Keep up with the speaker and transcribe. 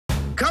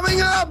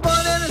Coming up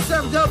on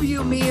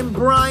NSFW, me and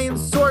Brian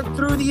sort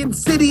through the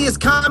insidious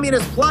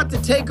communist plot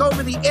to take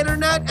over the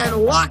internet and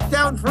lock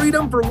down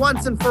freedom for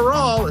once and for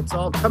all. It's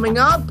all coming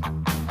up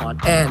on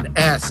NSFW.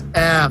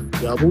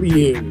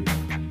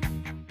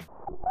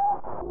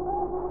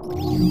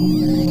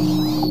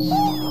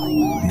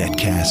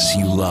 Netcasts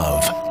you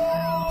love.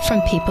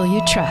 From people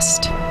you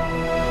trust.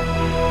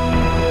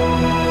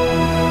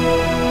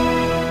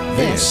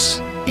 This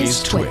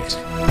is Twit.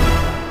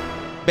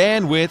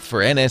 Bandwidth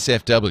for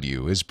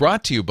NSFW is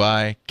brought to you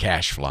by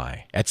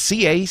Cashfly at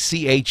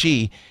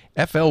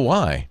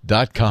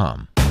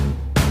CACHEFLY.com.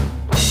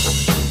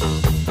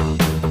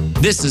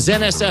 This is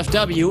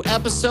NSFW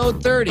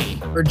episode 30.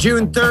 For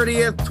June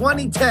 30th,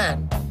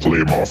 2010.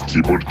 Flame off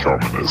keyboard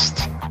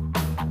communist.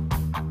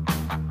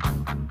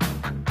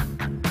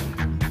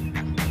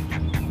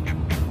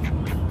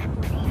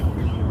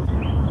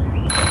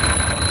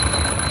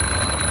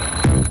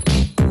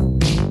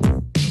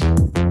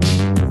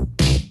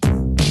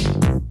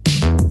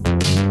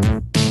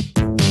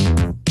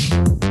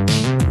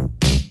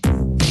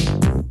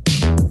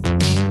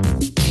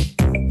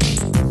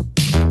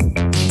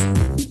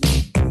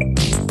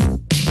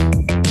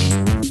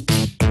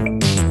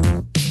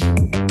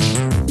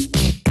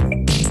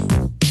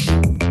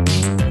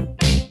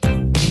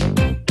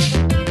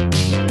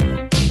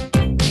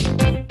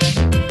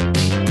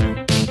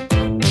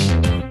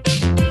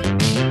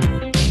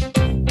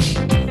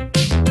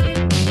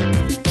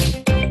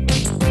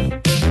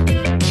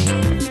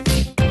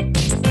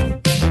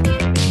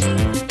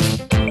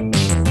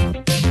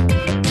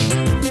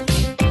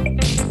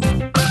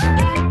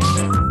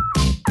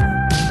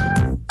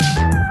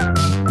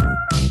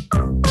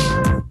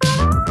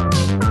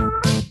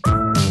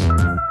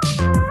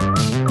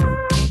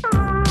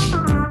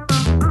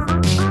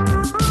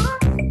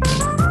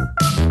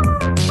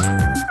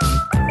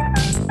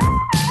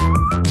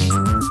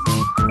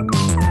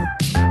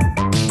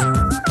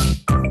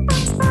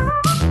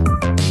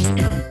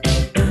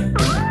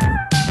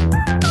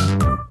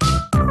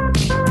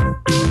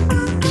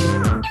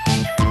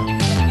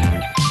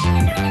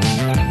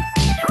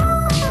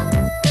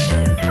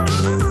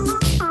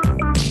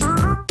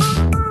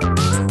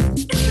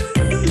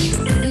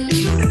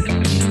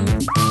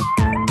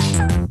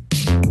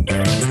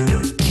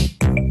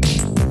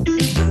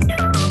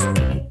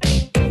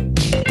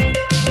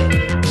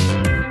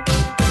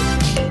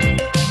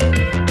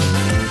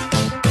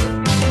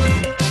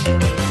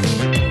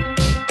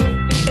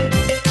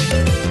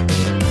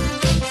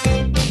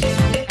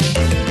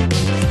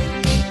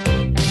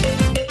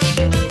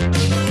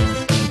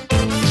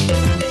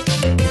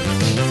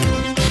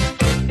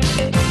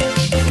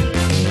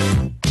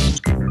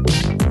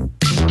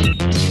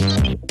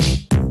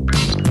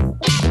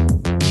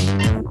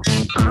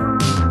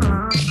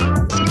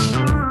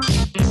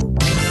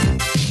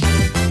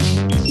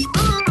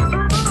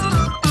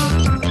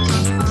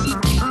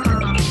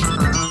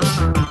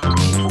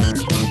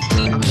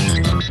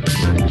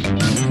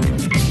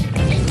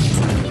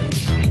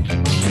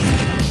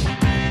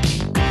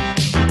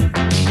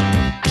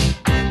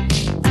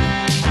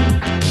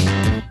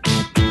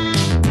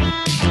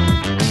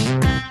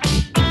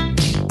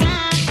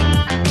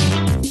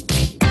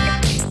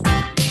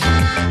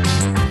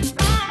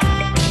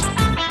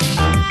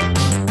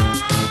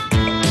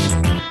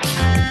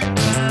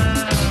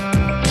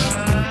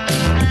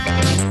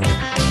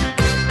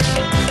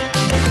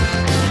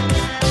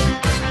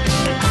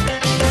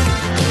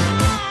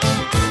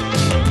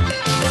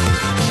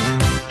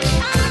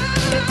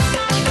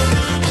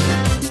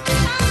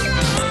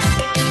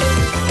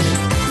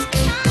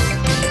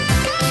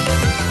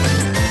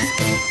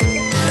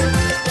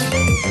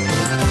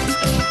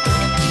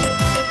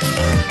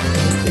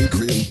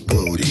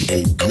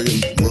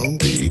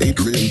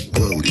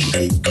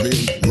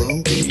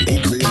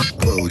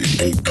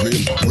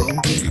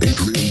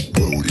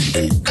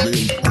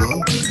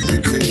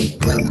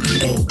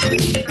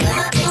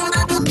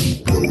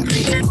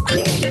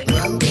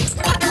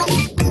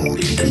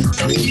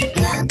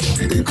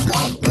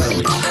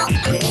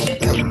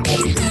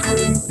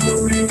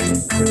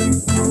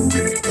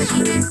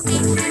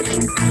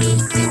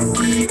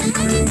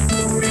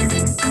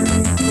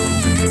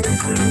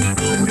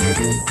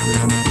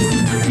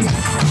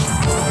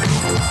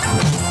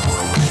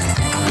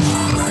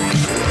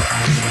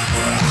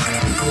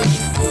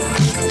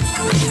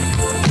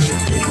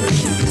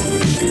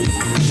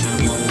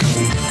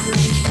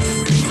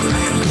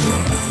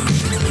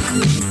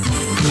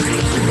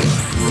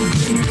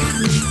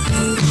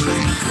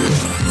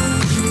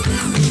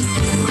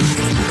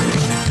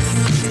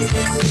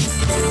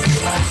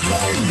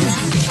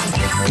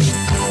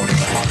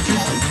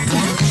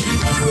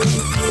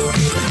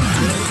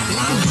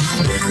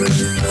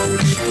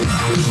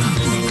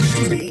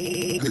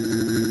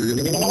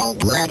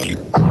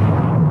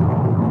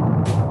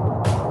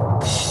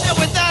 And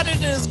with that,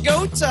 it is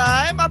go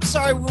time. I'm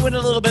sorry we went a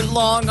little bit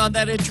long on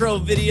that intro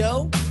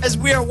video. as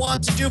we are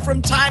wont to do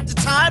from time to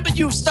time, but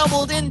you've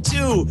stumbled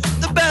into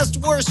the best,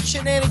 worst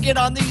shenanigan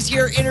on these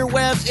here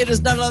interwebs. It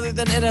is none other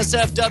than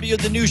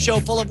NSFW, the new show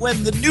full of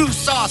women, the new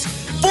sauce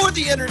for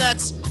the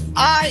internets.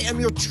 I am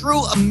your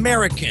true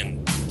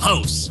American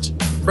host,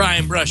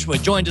 Brian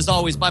Brushwood, joined as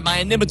always by my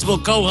inimitable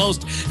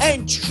co-host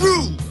and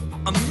true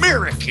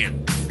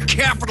American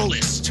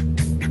capitalist,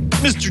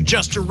 Mr.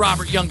 Juster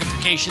Robert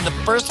Youngification the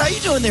first. How you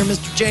doing there,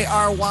 Mr.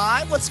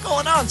 JRY? What's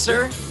going on,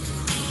 sir?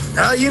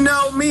 You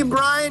know me,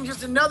 Brian.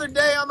 Just another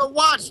day on the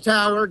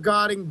watchtower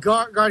guarding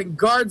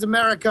Guards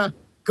America.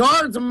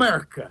 Guards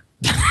America.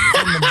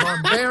 From the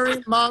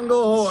barbarian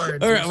Mongol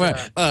horde. All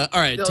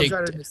right. Take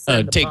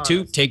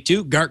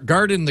two.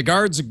 Guarding the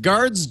guards.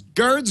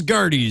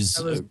 Guardies.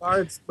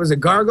 Was it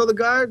Gargle the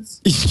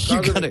Guards?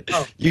 You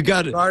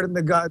got it. Guarding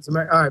the Guards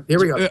America. All right, here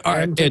we go. All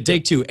right,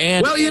 take two.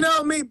 And well, you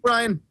know me,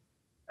 Brian.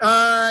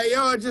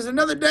 Just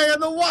another day on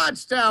the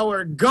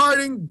watchtower,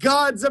 guarding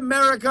God's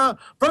America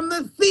from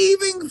the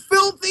thieving,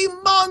 filthy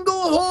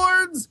Mongol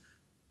hordes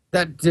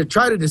that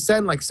try to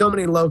descend like so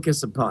many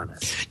locusts upon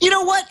us. You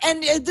know what?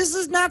 And this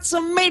is not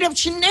some made-up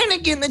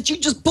shenanigan that you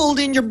just pulled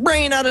in your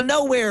brain out of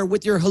nowhere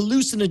with your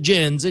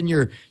hallucinogens and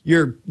your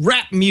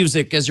rap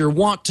music as you're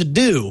wont to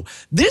do.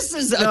 This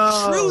is a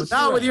true threat.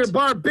 Not with your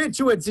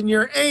barbiturates and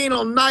your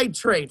anal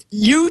nitrate.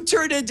 You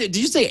turned into, did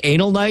you say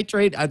anal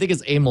nitrate? I think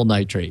it's amyl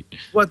nitrate.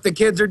 What the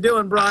kids are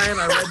doing, Brian.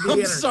 I read the I'm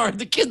internet. sorry,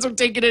 the kids are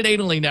taking it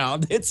anally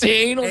now. It's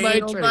anal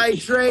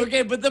nitrate.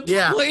 Okay, but the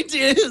point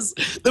is,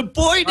 a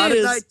lot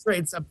of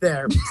nitrates up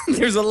there.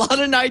 There's a lot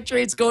of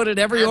nitrates going in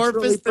every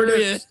orifice there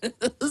is.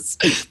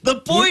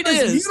 The point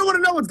is, you don't want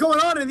to know what's going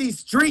on in these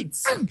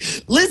streets.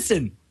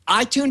 Listen,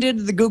 I tuned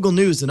into the Google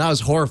News and I was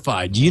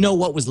horrified. Do you know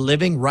what was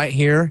living right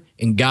here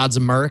in God's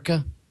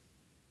America?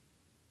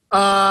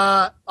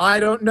 I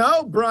don't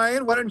know,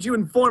 Brian. Why don't you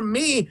inform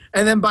me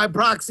and then by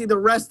proxy the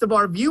rest of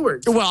our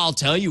viewers? Well, I'll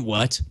tell you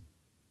what.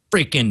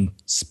 Freaking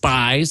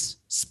spies.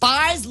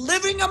 Spies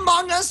living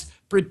among us,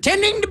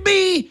 pretending to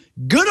be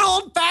good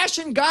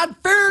old-fashioned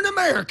God-fearing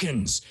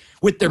Americans.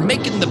 They're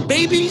making the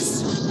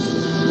babies,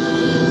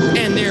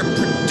 and they're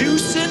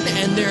producing,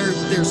 and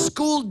their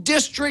school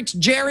districts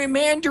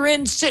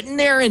gerrymandering, sitting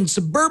there in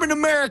suburban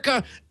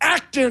America,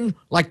 acting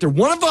like they're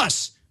one of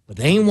us, but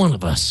they ain't one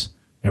of us.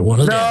 They're one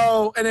of them.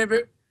 No, and if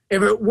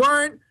it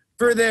weren't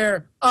for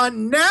their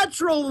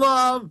unnatural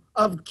love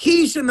of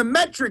quiche and the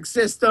metric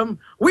system,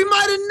 we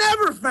might have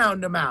never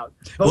found them out.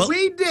 But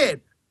we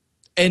did.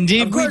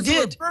 Indeed, we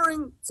did.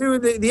 Referring to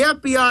the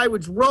FBI,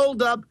 which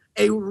rolled up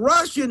a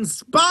Russian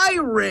spy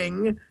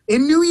ring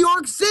in New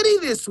York City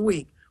this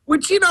week,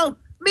 which, you know,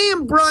 me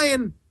and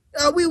Brian,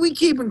 we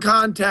keep in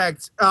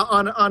contact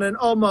on an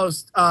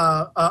almost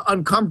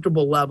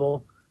uncomfortable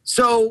level.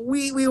 So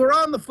we were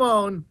on the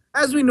phone,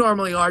 as we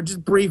normally are,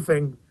 just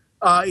briefing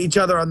each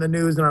other on the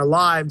news and our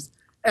lives.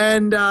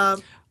 And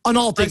on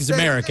all things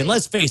American,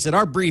 let's face it,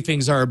 our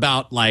briefings are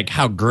about, like,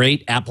 how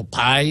great apple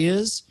pie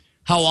is,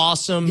 how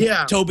awesome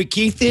Toby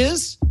Keith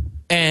is,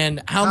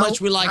 and how much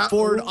we like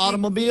Ford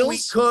automobiles. We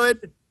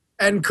could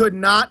and could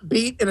not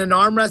beat in an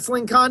arm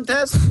wrestling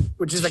contest,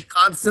 which is a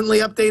constantly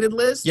updated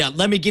list. Yeah,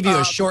 let me give you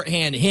a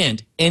shorthand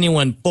hint.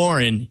 Anyone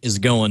foreign is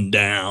going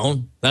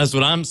down. That's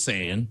what I'm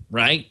saying,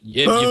 right?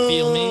 You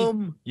feel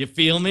me? You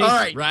feel me? All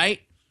right. Right?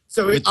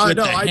 So with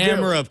the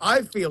hammer of,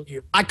 I feel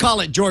you. I call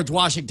it George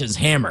Washington's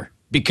hammer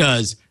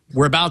because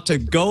we're about to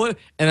go,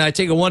 and I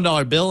take a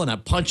 $1 bill and I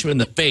punch you in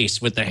the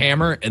face with the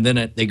hammer, and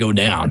then they go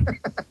down.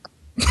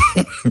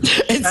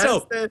 And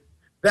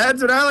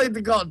that's what I like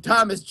to call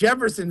Thomas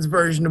Jefferson's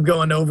version of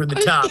going over the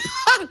top.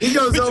 He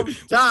goes over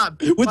the top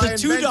with a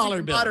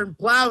 $2 bill. Modern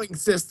plowing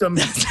system.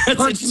 That's a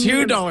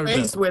 $2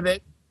 face bill with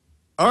it.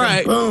 All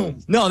right. Boom.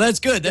 No, that's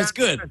good. That's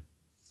good.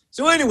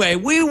 So anyway,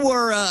 we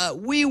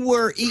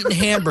were eating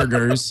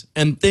hamburgers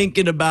and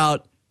thinking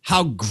about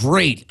how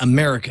great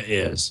America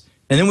is.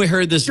 And then we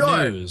heard this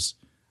news.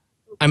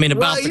 I mean,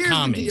 about the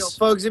commies. The deal,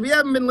 folks. If you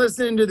haven't been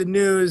listening to the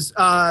news,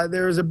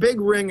 there's a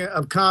big ring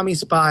of commie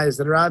spies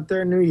that are out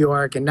there in New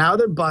York, and now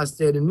they're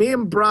busted. And me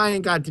and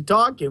Brian got to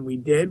talking.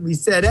 We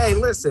said, hey,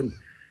 listen,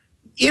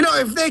 you know,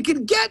 if they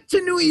can get to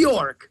New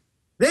York,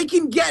 they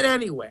can get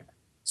anywhere.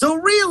 So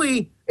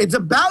really, it's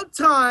about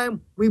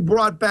time we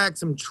brought back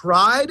some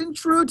tried and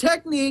true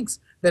techniques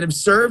that have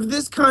served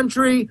this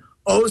country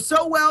oh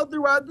so well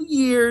throughout the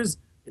years.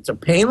 It's a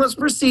painless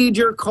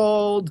procedure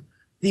called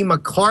the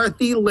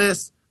McCarthy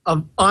list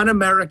of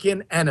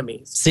un-American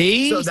enemies.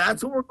 See? So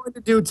that's what we're going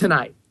to do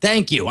tonight.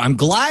 Thank you. I'm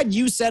glad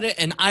you said it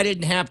and I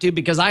didn't have to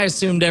because I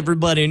assumed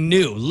everybody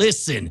knew.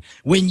 Listen,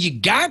 when you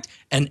got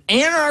an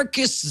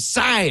anarchist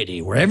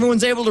society where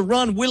everyone's able to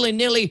run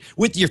willy-nilly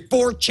with your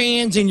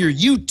 4chans and your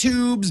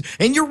YouTubes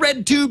and your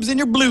red tubes and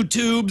your blue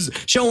tubes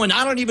showing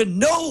I don't even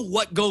know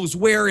what goes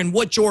where in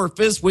which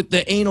orifice with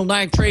the anal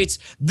nitrates,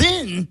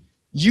 then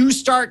you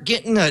start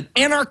getting an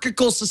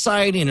anarchical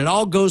society and it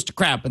all goes to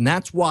crap. And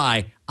that's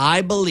why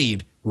I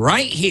believe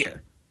right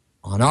here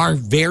on our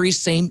very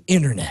same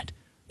internet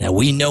that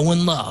we know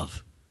and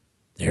love,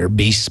 there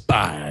be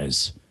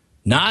spies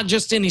Not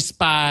just any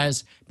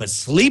spies, but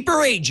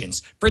sleeper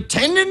agents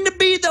pretending to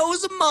be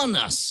those among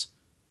us.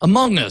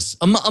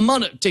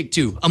 Take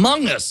two.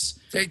 Among us.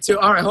 Take two.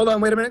 All right, hold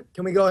on. Wait a minute.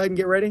 Can we go ahead and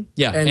get ready?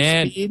 Yeah.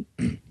 And speed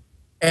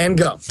and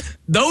go.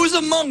 Those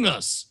among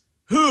us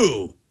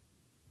who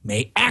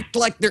may act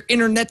like they're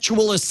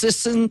internetual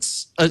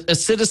citizens. Why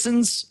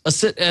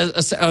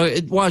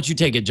don't you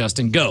take it,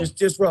 Justin? Go.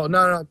 Just roll.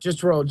 No.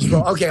 Just roll.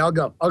 Okay, I'll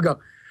go.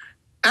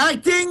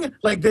 Acting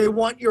like they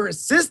want your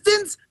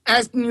assistance,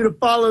 asking you to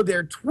follow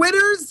their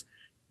Twitters,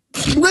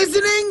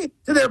 listening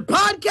to their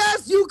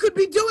podcasts. You could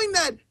be doing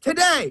that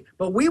today,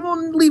 but we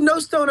will leave no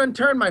stone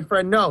unturned, my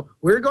friend. No,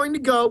 we're going to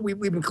go. We've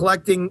been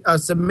collecting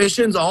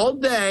submissions all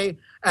day,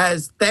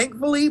 as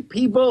thankfully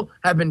people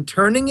have been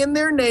turning in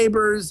their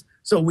neighbors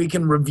so we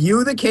can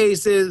review the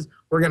cases.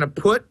 We're going to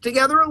put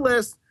together a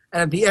list,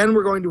 and at the end,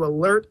 we're going to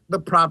alert the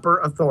proper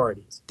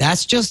authorities.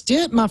 That's just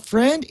it, my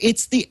friend.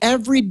 It's the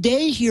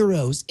everyday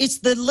heroes. It's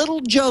the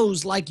little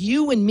Joes like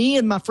you and me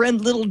and my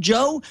friend Little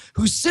Joe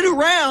who sit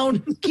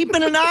around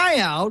keeping an eye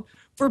out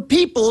for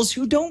peoples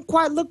who don't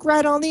quite look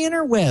right on the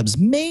interwebs.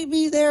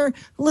 Maybe they're a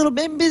little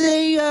bit,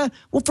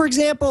 well, for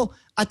example,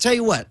 I'll tell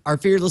you what, our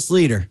fearless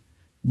leader,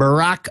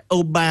 Barack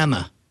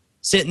Obama,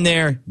 sitting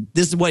there,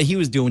 this is what he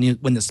was doing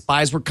when the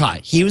spies were caught.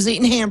 He was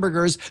eating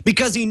hamburgers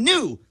because he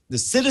knew the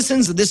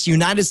citizens of this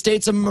United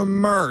States of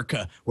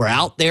America were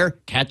out there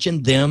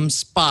catching them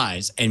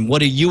spies. And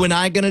what are you and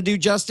I going to do,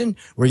 Justin?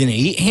 We're going to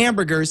eat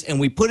hamburgers, and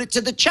we put it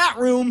to the chat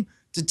room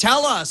to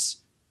tell us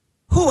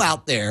who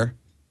out there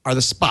are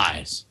the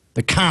spies,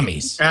 the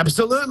commies.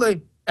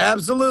 Absolutely.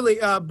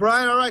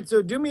 Brian, all right,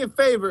 so do me a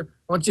favor.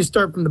 I want you to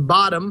start from the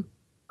bottom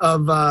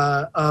of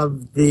our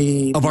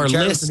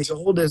list, the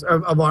oldest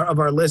of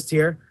our list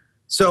here.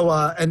 So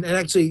and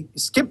actually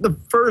skip the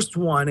first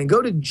one and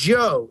go to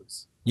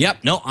Joe's.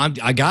 Yep. No,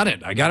 I got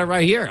it. I got it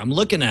right here. I'm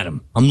looking at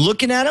him. I'm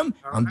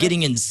Right.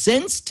 getting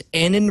incensed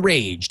and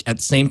enraged at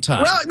the same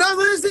time. Well, no,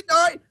 listen.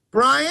 All right,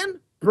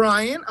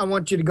 Brian, I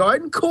want you to go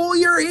ahead and cool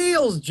your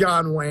heels,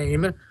 John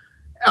Wayne.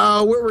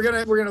 We're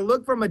gonna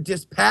look from a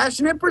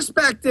dispassionate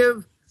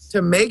perspective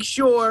to make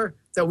sure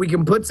that we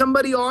can put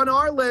somebody on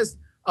our list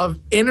of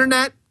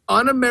internet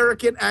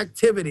un-American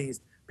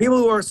activities. People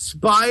who are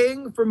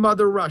spying for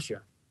Mother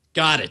Russia.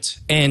 Got it.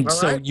 And all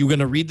so right. you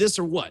gonna read this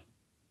or what?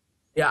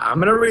 Yeah, I'm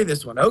going to read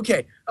this one.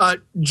 Okay.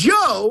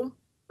 Joe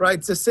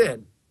writes us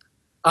in.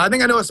 I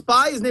think I know a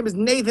spy. His name is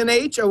Nathan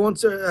H. I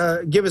won't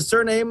give his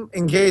surname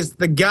in case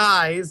the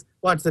guys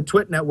watch the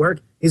Twit Network.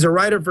 He's a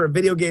writer for a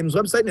video games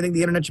website, and I think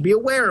the internet should be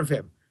aware of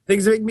him.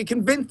 Things that make me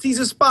convinced he's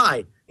a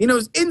spy. He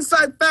knows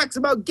inside facts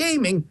about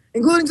gaming,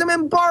 including some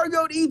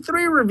embargoed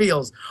E3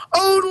 reveals.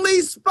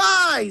 Only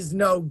spies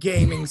know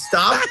gaming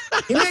stuff.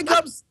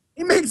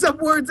 He makes up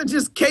words such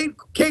as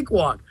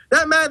cakewalk.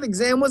 That math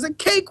exam was a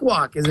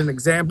cakewalk, as an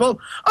example.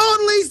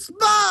 Only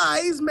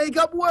spies make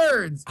up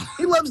words.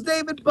 He loves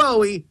David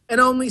Bowie,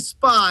 and only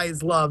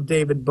spies love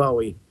David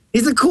Bowie.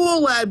 He's a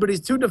cool lad, but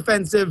he's too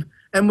defensive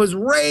and was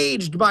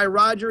raged by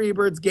Roger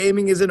Ebert's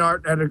Gaming is an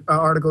Art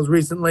articles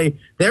recently.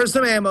 There's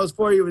some ammos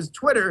for you. His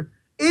Twitter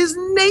is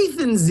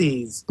Nathan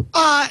Z's.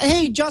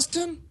 Hey,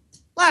 Justin,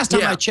 last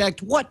time I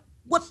checked, what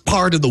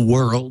part of the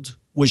world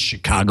was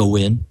Chicago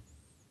in?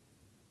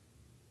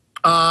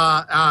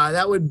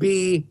 That would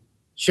be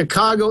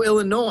Chicago,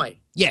 Illinois.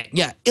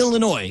 Yeah,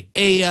 Illinois.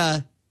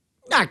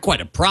 Not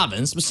quite a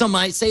province, but some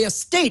might say a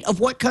state of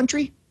what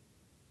country?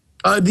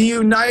 The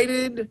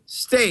United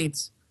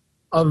States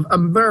of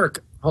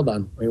America. Hold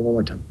on. Wait, one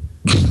more time.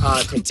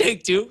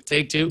 Take two.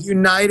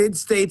 United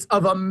States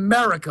of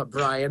America,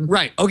 Brian.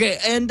 Right. Okay.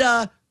 And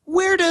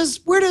where does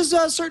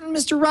certain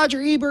Mr.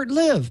 Roger Ebert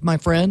live, my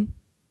friend?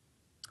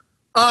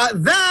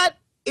 That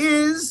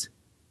is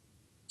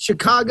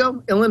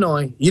Chicago,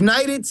 Illinois,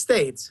 United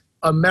States,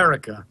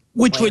 America.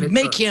 Which Planet would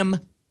make Earth. him,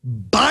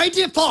 by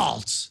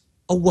default,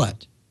 a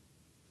what?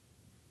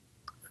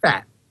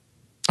 Fat.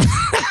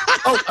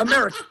 Oh,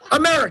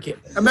 American.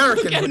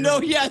 Okay,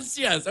 no, yes.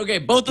 Okay,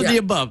 both of the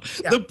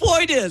above. Yeah. The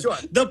point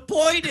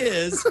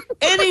is,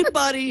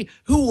 anybody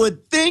who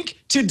would think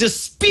to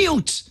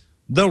dispute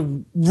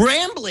the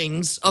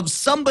ramblings of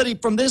somebody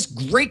from this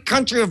great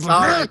country of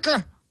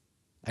America,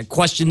 I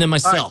question them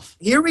myself.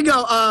 Right, here we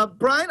go.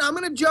 Brian, I'm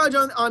going to judge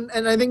on,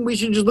 and I think we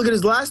should just look at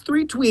his last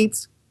 3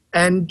 tweets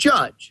and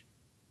judge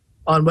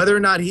on whether or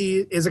not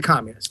he is a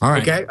communist. All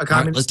right. Okay? A communist.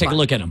 All right, let's take a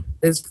look at him.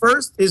 His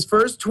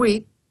first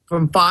tweet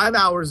from 5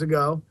 hours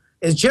ago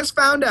is just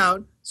found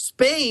out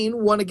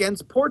Spain won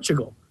against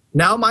Portugal.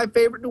 Now my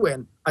favorite to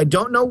win. I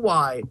don't know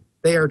why.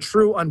 They are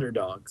true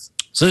underdogs.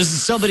 So this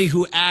is somebody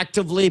who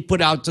actively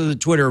put out to the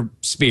Twitter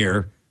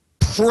sphere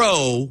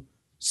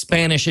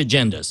pro-Spanish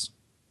agendas.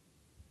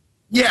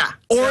 Yeah.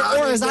 Or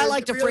as I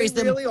like to phrase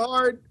them, really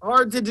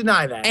hard to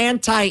deny that.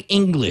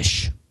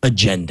 Anti-English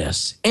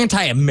agendas.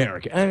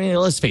 Anti-American. I mean,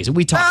 let's face it,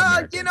 we talk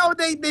American. You know,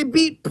 they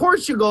beat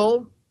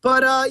Portugal,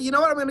 but you know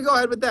what? I'm going to go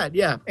ahead with that.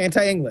 Yeah,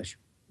 anti-English.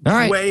 All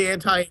right. Way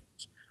anti-English.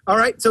 All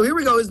right, so here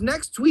we go. His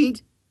next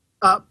tweet,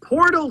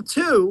 Portal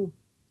 2,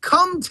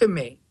 come to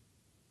me.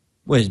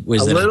 Was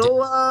a that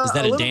little, is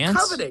that a little dance?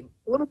 coveting,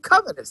 a little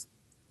covetous.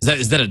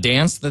 Is that a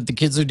dance that the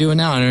kids are doing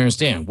now? I don't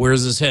understand. Where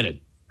is this headed?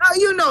 Now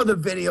you know the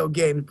video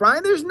games,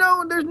 Brian. There's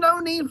no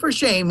need for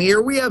shame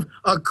here. We have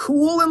a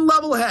cool and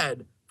level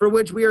head for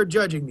which we are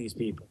judging these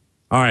people.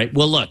 All right.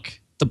 Well, look,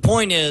 the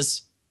point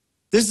is,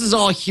 this is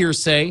all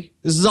hearsay.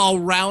 This is all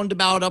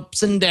roundabout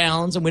ups and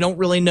downs, and we don't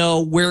really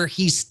know where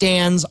he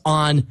stands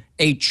on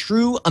a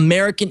true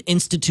American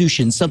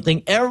institution,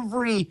 something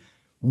every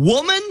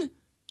woman,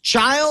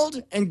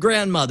 child, and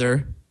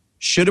grandmother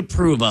should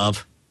approve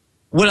of.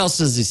 What else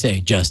does he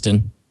say,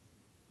 Justin?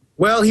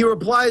 Well, he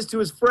replies to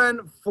his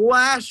friend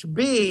Flash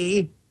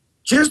B,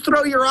 just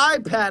throw your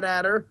iPad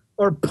at her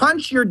or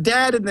punch your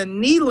dad in the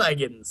knee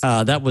leggings.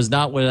 That was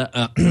not what.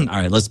 All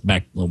right, let's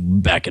back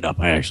it up.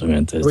 I actually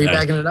meant this. Are we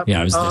backing it up?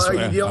 Yeah, I was this you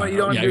way.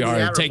 don't Yeah, do all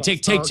the right.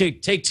 Take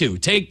two.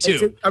 Take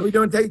two. Are we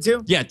doing take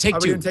two? Yeah, take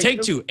two.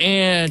 Take two.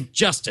 And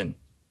Justin.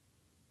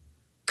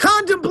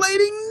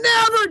 Contemplating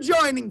never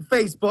joining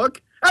Facebook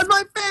as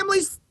my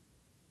family's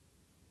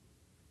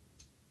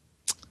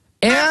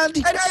And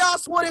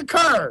chaos would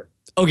occur.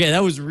 okay,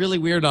 that was really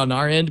weird on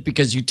our end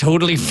because you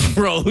totally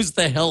froze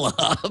the hell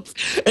up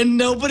and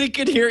nobody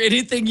could hear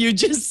anything you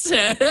just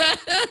said.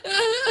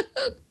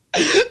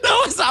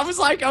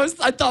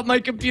 I thought my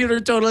computer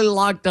totally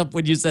locked up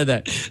when you said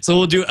that. So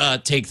we'll do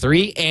take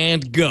three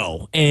and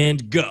go.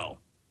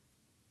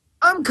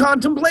 I'm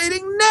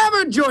contemplating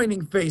never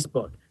joining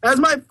Facebook as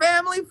my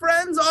family,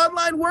 friends,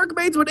 online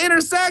workmates would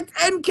intersect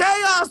and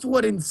chaos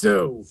would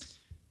ensue.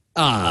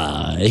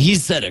 He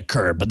said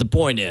occur, but the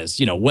point is,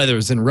 whether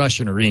it's in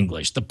Russian or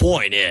English, the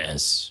point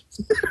is,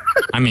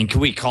 I mean, can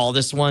we call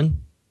this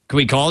one?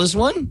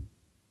 Brian?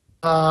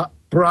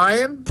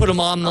 Put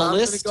him on the I'm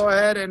list. going to go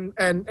ahead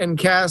and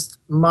cast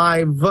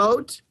my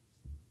vote,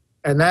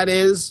 and that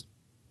is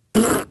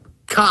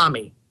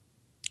commie.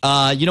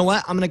 You know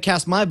what? I'm going to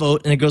cast my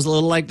vote, and it goes a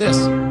little like this.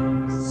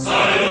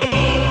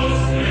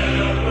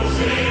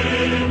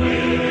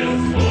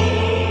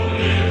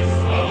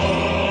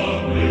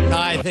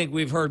 I think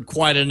we've heard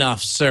quite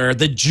enough, sir.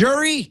 The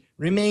jury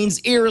remains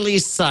eerily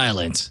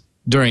silent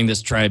during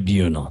this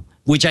tribunal,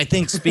 which I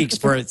think speaks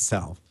for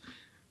itself.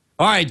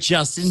 All right,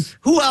 Justin,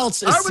 who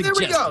else is All right, well, there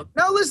we go.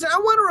 Now, listen, I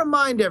want to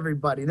remind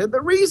everybody that the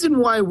reason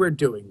why we're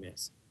doing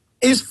this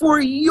is for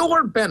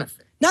your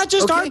benefit. Not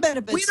just Okay? our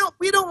benefits. We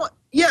don't want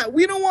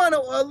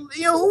to,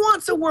 who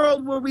wants a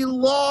world where we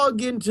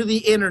log into the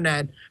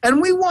internet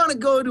and we want to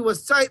go to a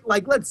site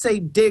like, let's say,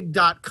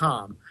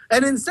 dig.com.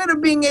 And instead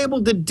of being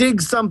able to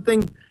dig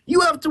something,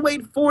 you have to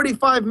wait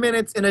 45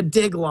 minutes in a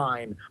dig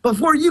line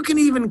before you can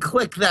even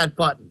click that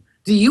button.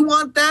 Do you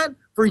want that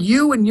for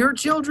you and your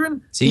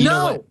children? See, you know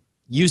no. what?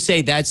 You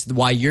say that's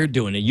why you're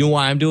doing it. You know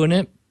why I'm doing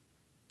it?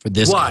 For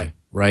this guy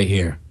right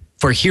here.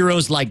 For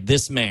heroes like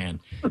this man.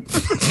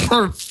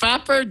 For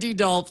Fapper D.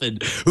 Dolphin,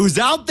 who's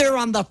out there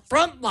on the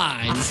front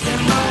lines.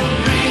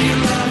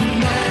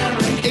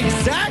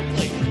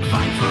 Exactly.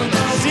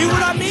 See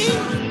what I mean?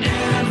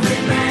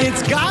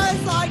 It's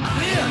guys like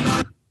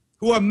him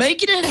who are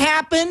making it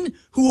happen,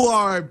 who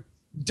are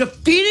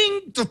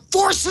defeating the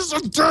forces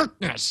of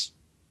darkness.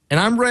 And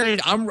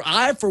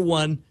I, for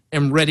one,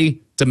 am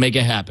ready to make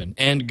it happen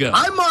and go.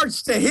 I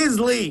march to his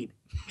lead.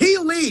 He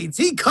leads.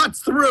 He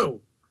cuts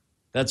through.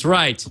 That's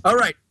right. All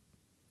right.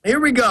 Here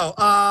we go.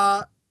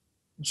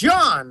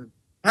 John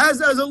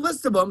has a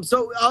list of them.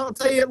 So I'll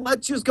tell you,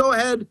 let's just go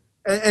ahead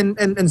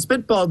and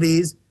spitball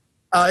these.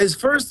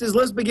 His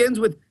list begins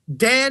with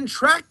Dan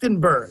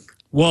Trachtenberg.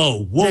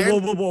 Whoa.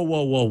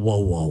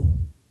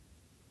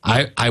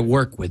 I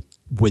work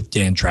with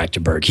Dan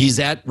Trachtenberg. He's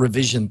at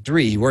Revision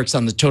 3. He works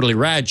on the Totally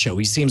Rad show.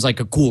 He seems like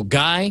a cool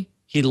guy.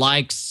 He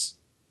likes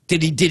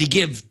did he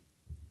give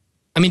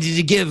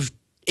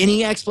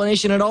any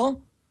explanation at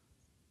all?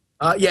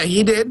 Yeah,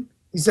 he did.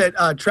 He said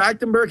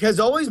Trachtenberg has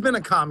always been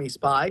a commie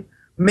spy,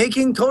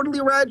 making Totally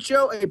Rad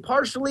show a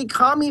partially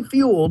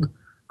commie-fueled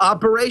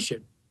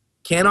operation.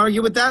 Can't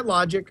argue with that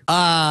logic.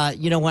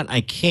 You know what?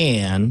 I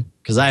can,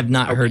 because I have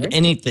not heard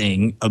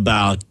anything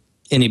about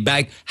any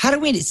bag. How do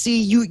we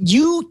see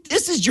you?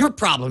 This is your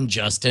problem,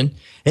 Justin.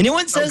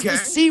 Anyone says the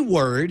C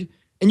word,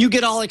 and you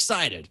get all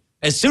excited.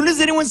 As soon as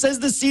anyone says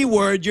the C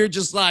word, you're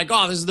just like,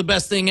 oh, this is the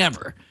best thing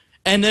ever.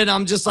 And then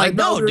I'm just like,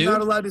 no, dude. You're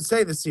not allowed to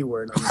say the C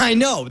word. I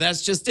know.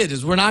 That's just it,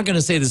 is we're not going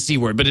to say the C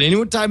word. But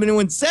any time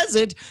anyone says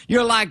it,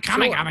 you're like,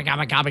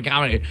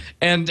 comedy.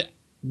 And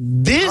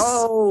this...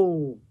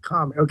 Oh,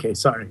 comedy. Okay,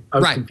 sorry. I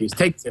was confused.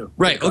 Take two.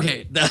 Right,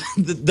 okay.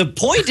 The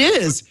point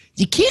is,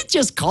 you can't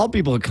just call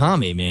people a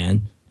commie,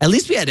 man. At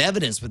least we had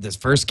evidence with this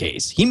first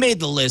case. He made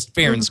the list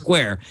fair and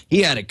square.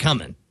 He had it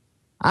coming.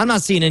 I'm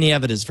not seeing any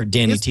evidence for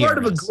Danny T. He's part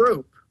of a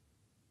group.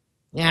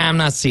 Yeah, I'm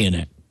not seeing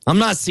it.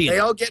 They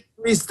all get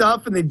free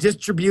stuff and they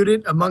distribute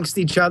it amongst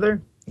each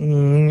other.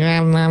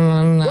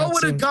 What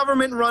would a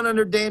government run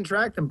under Dan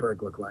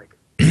Trachtenberg look like?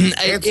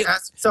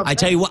 I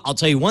tell you what. I'll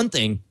tell you one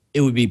thing.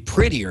 It would be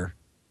prettier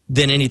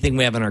than anything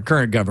we have in our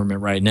current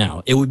government right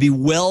now. It would be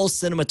well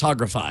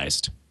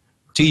cinematographized,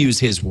 to use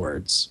his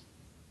words.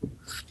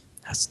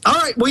 All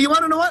right. Well, you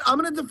want to know what? I'm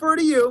going to defer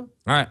to you.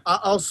 All right.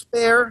 I'll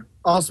spare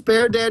I'll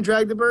spare Dan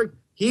Trachtenberg.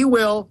 He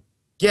will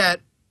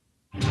get.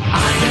 He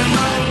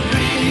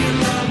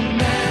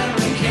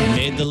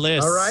made the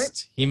list. All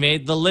right. He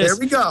made the list. There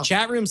we go.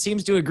 Chat room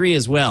seems to agree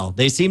as well.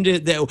 They seem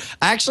to.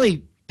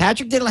 Actually,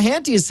 Patrick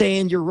Delahanty is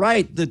saying you're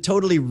right. The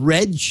Totally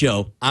Red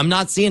show. I'm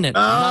not seeing it.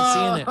 I'm not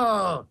seeing it.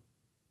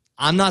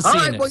 I'm not seeing it.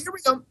 All right, well, here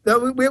we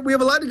go. We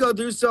have a lot to go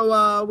through,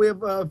 so we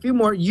have a few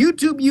more.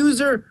 YouTube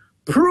user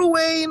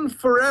Pruane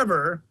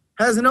Forever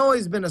hasn't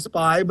always been a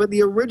spy, but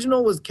the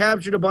original was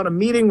captured upon a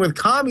meeting with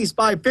commie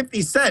spy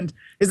 50 Cent.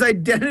 His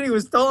identity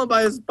was stolen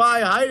by a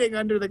spy hiding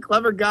under the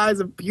clever guise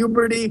of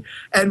puberty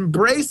and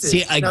braces.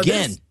 See,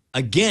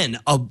 again,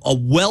 a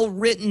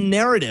well-written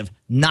narrative,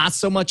 not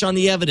so much on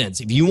the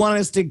evidence. If you want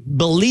us to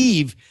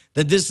believe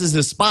that this is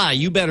a spy,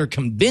 you better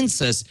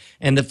convince us.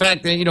 And the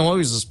fact that, he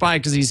was a spy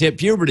because he's hit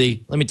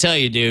puberty, let me tell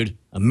you, dude,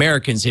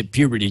 Americans hit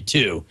puberty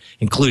too,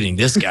 including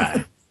this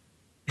guy.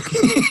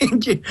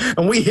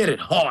 And we hit it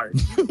hard.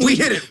 We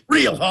hit it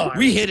real hard.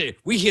 We hit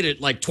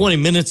it like 20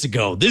 minutes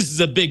ago. This is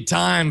a big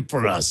time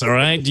for us, all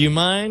right? Do you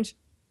mind?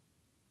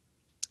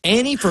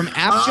 Annie from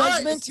App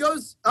Judgment. You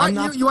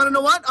want to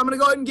know what? I'm going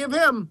to go ahead and give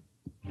him.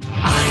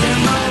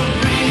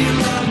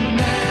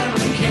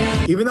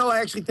 Even though I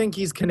actually think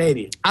he's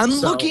Canadian. I'm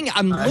looking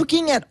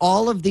at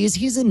all of these.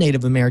 He's a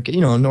Native American,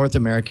 North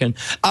American.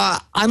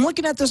 I'm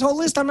looking at this whole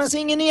list. I'm not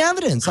seeing any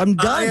evidence. I'm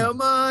done. I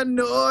am a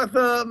North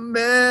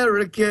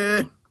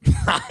American.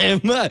 I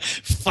am a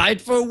fight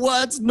for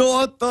what's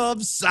north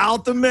of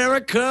South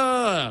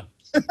America.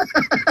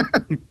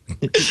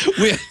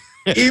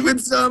 Even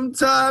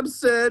sometimes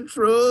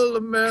Central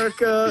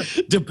America,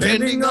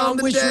 depending on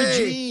the which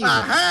day, regime.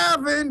 I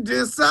haven't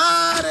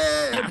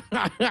decided.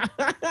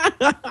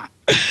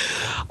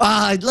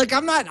 Look,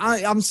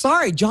 I'm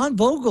sorry, John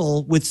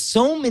Vogel, with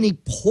so many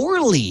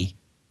poorly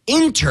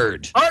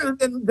entered. All right,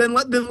 then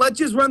let's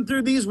just run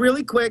through these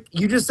really quick.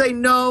 You just say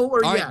no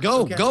or all yes. Right,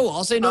 go, okay? go.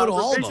 I'll say no to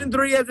all of them. Revision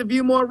 3 has a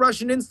few more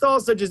Russian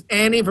installs, such as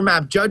Annie from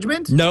App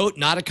Judgment. No,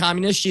 not a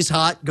communist. She's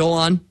hot. Go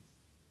on.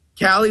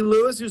 Callie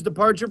Lewis, whose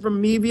departure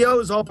from Mevio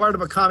is all part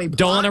of a commie plot.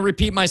 Don't want to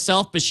repeat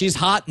myself, but she's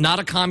hot, not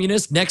a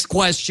communist. Next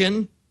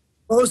question.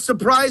 Most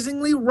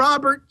surprisingly,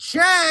 Robert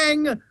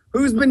Chang,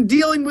 who's been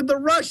dealing with the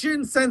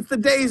Russians since the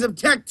days of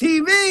Tech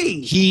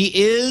TV. He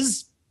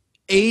is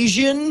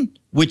Asian,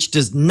 which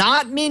does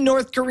not mean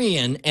North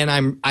Korean,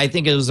 and I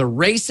think it was a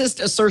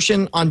racist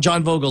assertion on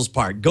John Vogel's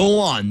part. Go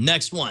on.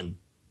 Next one.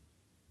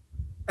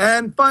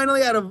 And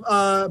finally, out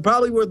of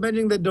probably worth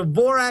mentioning that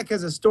Dvorak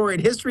has a storied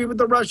history with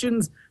the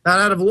Russians. Not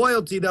out of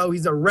loyalty, though.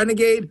 He's a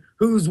renegade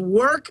whose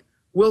work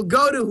will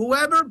go to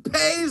whoever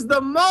pays the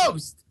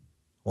most.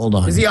 Hold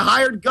on. Is he a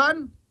hired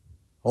gun?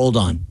 Hold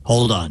on.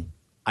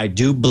 I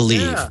do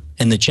believe,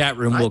 and the chat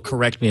room will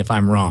correct me if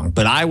I'm wrong,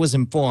 but I was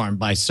informed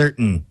by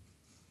certain,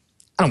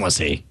 I don't want to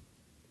say,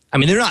 I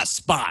mean, they're not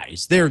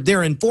spies.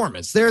 They're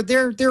informants. They're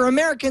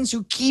Americans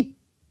who keep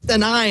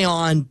an eye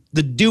on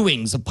the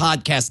doings of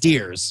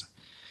podcasteers.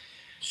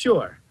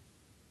 Sure.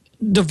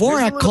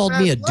 Dvorak called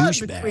me a Between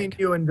douchebag.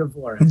 you and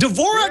Dvorak.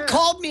 Dvorak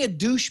called me a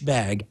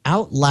douchebag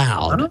out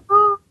loud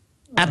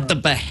at the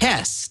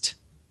behest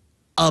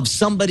of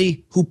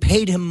somebody who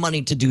paid him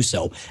money to do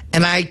so.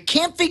 And I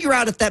can't figure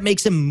out if that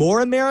makes him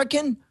more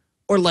American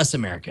or less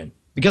American.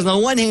 Because on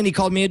the one hand, he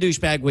called me a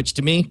douchebag, which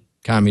to me,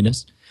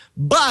 communist.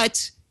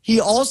 But he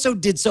also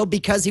did so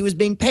because he was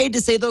being paid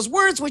to say those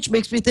words, which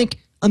makes me think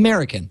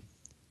American.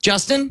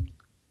 Justin?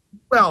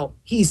 Well,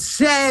 he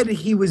said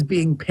he was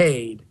being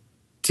paid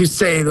to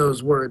say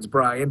those words,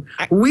 Brian.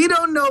 We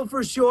don't know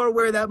for sure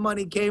where that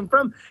money came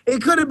from.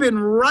 It could have been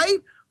right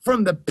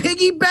from the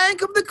piggy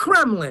bank of the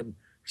Kremlin.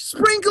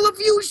 Sprinkle a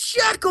few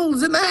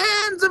shekels in the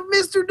hands of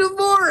Mr.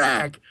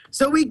 Dvorak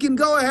so we can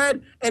go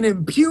ahead and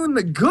impugn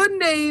the good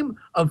name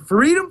of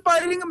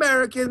freedom-fighting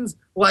Americans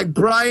like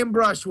Brian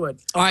Brushwood.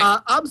 All right.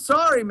 I'm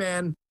sorry,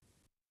 man.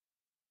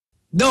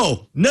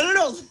 No.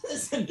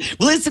 Listen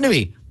to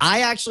me. I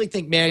actually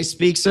think, may I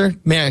speak, sir?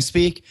 May I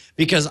speak?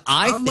 Because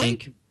I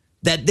think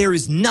that there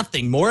is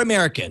nothing more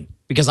American.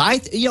 Because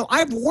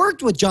I've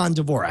worked with John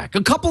Dvorak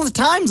a couple of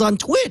times on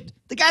Twit.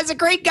 The guy's a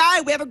great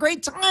guy. We have a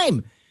great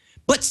time.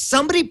 But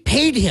somebody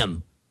paid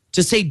him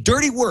to say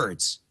dirty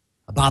words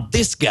about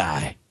this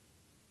guy.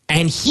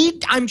 And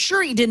I'm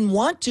sure he didn't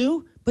want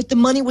to, but the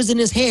money was in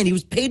his hand. He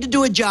was paid to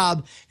do a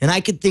job. And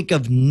I could think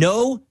of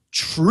no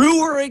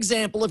truer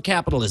example of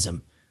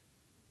capitalism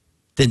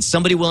than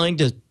somebody willing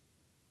to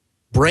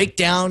break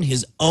down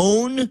his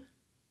own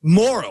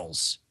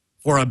morals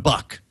for a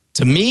buck.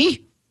 To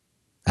me,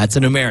 that's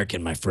an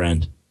American, my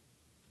friend.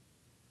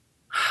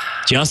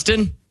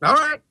 Justin? All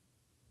right.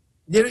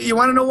 You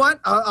want to know what?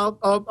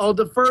 I'll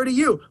defer to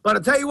you. But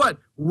I'll tell you what.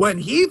 When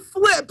he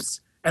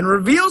flips and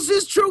reveals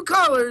his true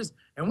colors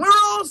and we're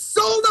all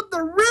sold up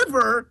the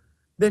river,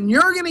 then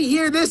you're going to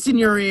hear this in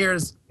your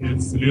ears. But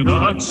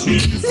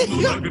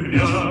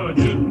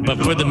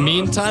for the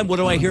meantime, what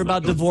do I hear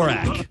about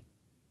Dvorak?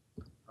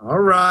 All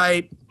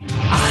right.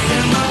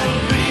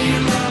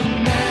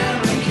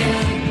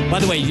 By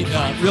the way,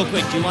 real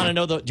quick, do you want to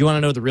know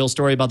the real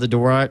story about the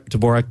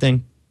Dvorak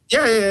thing?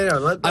 Yeah.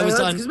 I was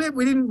on. Because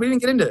we didn't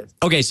get into this.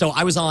 Okay, so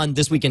I was on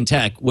This Week in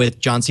Tech with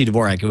John C.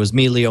 Dvorak. It was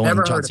me, Leo,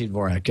 Never and John heard C.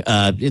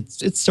 Dvorak.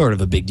 It's sort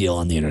of a big deal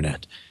on the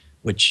internet.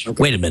 Which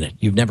wait a minute,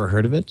 you've never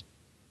heard of it?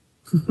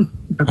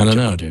 I don't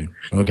know, dude.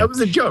 Okay. That was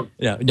a joke.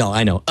 Yeah, no,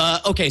 I know.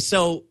 Okay,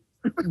 so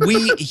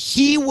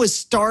he was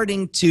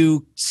starting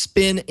to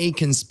spin a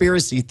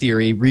conspiracy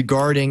theory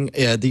regarding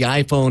the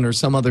iPhone or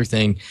some other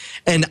thing,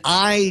 and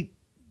I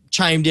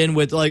chimed in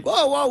with like,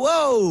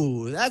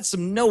 whoa, that's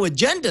some no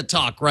agenda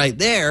talk right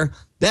there.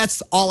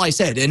 That's all I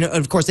said. And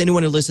of course,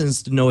 anyone who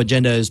listens to No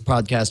Agenda, his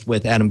podcast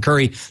with Adam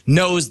Curry,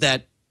 knows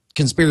that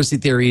conspiracy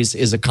theories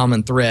is a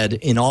common thread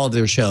in all of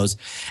their shows.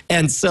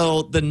 And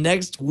so the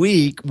next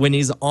week when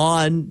he's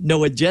on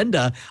No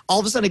Agenda, all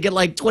of a sudden I get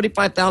like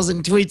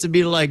 25,000 tweets and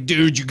be like,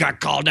 dude, you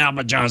got called out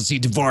by John C.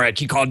 Dvorak.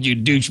 He called you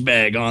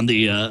douchebag on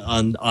the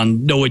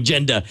on No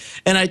Agenda.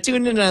 And I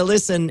tune in and I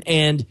listen,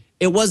 and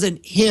it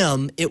wasn't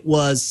him. It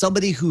was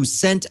somebody who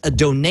sent a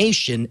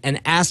donation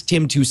and asked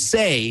him to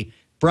say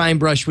Brian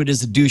Brushwood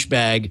is a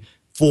douchebag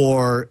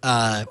for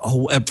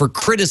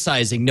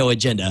criticizing No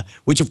Agenda,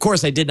 which of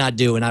course I did not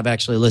do, and I've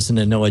actually listened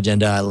to No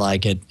Agenda. I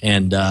like it.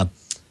 And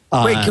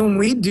wait, can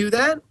we do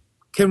that?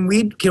 Can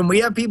we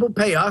have people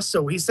pay us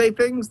so we say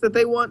things that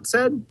they want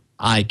said?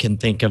 I can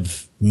think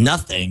of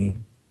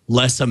nothing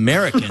less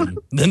American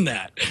than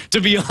that.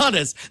 To be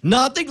honest,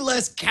 nothing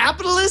less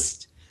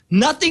capitalist,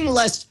 nothing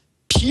less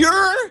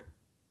pure.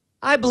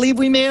 I believe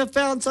we may have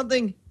found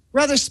something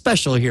rather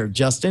special here,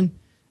 Justin.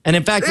 And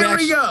in fact, there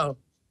we go.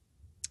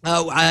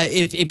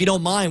 If you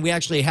don't mind, we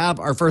actually have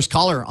our first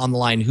caller on the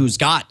line who's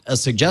got a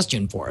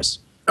suggestion for us.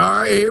 All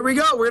right, here we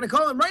go. We're going to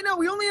call him. Right now,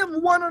 we only have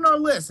one on our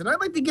list, and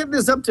I'd like to get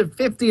this up to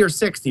 50 or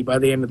 60 by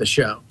the end of the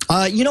show.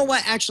 You know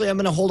what? Actually, I'm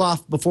going to hold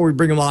off before we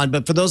bring him on.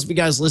 But for those of you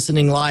guys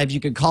listening live, you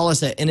can call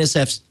us at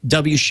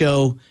NSFW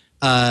Show.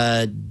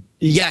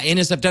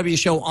 NSFW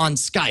Show on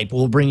Skype.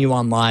 We'll bring you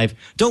on live.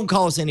 Don't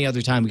call us any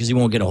other time because you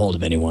won't get a hold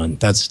of anyone.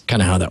 That's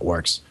kind of how that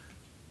works.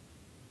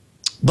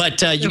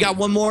 But you got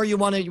one more you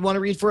want to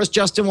read for us,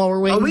 Justin, while we're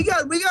waiting?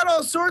 Oh, we got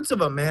all sorts of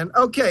them, man.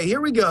 Okay, here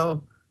we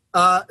go.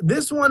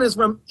 This one is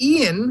from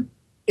Ian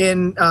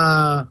in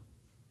the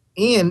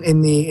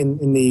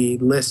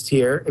list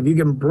here. If you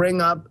can bring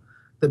up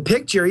the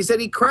picture, he said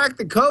he cracked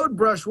the code.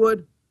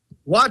 Brushwood,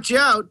 watch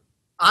out!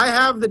 I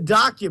have the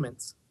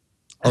documents.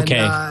 Okay.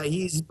 And,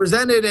 he's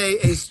presented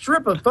a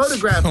strip of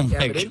photographic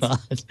evidence.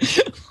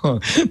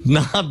 God.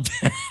 Not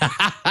bad.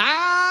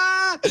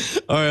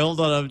 All right, hold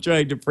on. I'm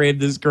trying to frame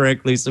this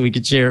correctly so we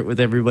can share it with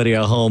everybody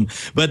at home.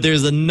 But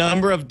there's a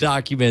number of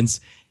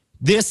documents.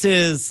 This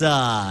is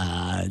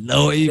there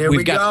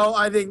we go.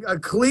 I think a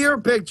clear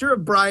picture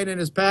of Brian in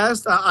his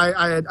past.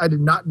 I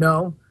did not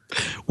know.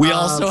 We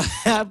also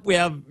have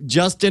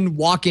Justin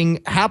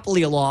walking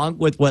happily along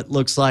with what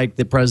looks like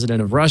the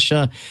president of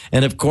Russia,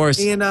 and of course,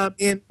 in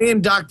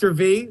Dr.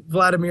 V,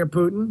 Vladimir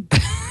Putin,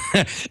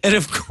 and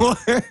of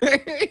course,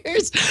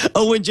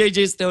 Owen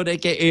J.J. Stone,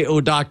 aka O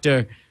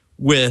Doctor,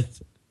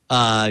 with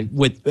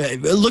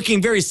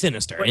looking very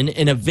sinister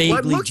in a vaguely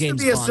what looks James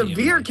to be a Bond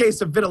severe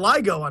case of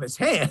vitiligo on his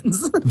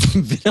hands.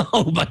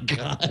 Oh my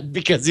God,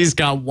 because he's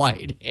got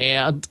white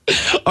hand.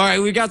 All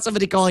right, we got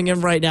somebody calling in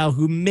right now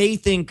who may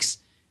thinks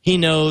he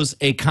knows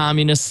a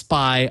communist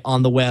spy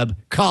on the web.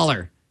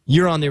 Caller,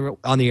 you're on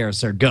the air,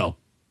 sir. Go.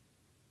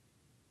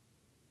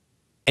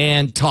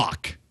 And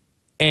talk.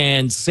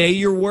 And say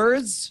your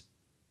words.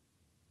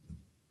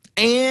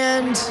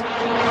 And the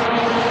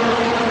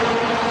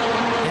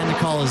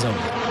call is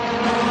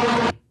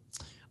over.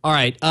 All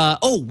right.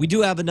 We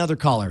do have another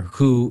caller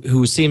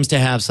who seems to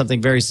have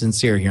something very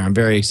sincere here. I'm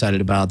very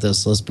excited about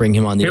this. Let's bring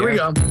him on the air. Here we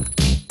go.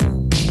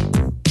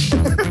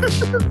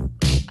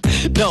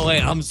 No,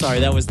 wait, I'm sorry.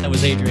 That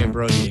was Adrian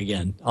Brody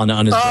again on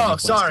his. Oh,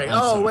 sorry.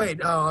 Wait.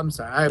 Oh, I'm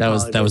sorry.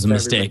 That was a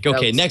mistake.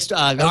 Okay, next.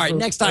 All right,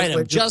 next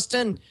item,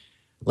 Justin.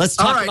 Let's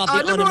talk about the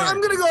un-American. I'm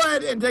going to go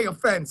ahead and take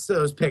offense to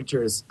those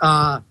pictures.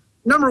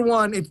 Number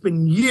one, it's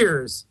been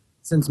years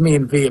since me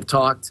and V have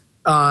talked.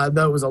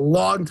 That was a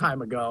long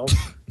time ago,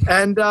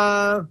 and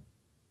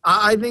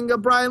I think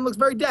Brian looks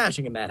very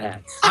dashing in that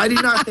hat. I do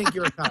not think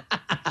you're a cop.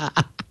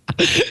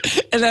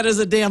 And that is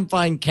a damn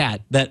fine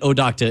cat that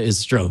Odocta is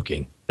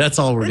stroking. That's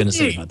all we're going to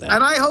say about that.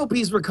 And I hope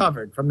he's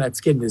recovered from that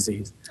skin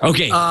disease.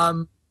 Okay.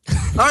 All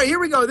right, here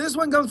we go. This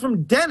one comes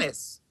from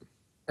Dennis,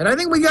 and I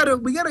think we got a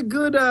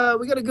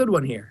good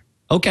one here.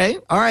 Okay.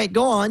 All right.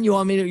 Go on. You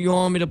want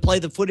me to play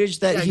the footage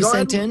that he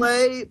sent in?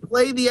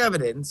 Play the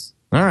evidence.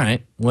 All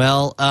right.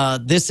 Well,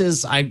 this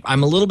is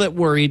I'm a little bit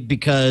worried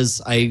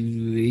because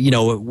we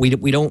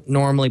don't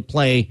normally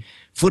play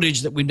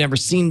footage that we've never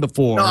seen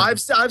before. No,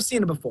 I've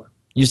seen it before.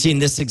 You've seen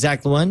this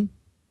exact one?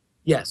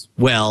 Yes.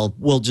 Well,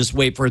 we'll just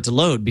wait for it to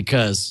load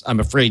because I'm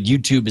afraid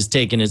YouTube is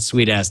taking its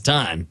sweet ass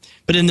time.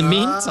 But in the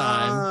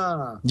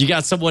meantime, you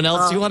got someone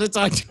else you want to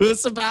talk to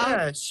us about?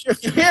 Yeah, sure.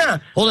 Yeah.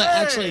 Hold on.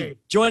 Actually,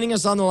 joining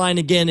us on the line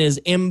again is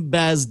M.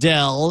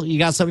 Bazdell. You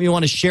got something you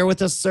want to share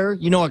with us, sir?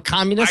 You know, a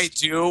communist? I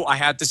do. I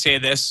have to say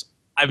this.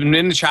 I've been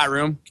in the chat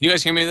room. Can you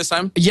guys hear me this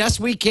time? Yes,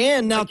 we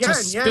can. Now,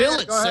 spill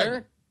it,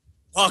 sir.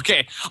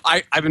 Okay,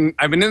 I've been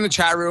in the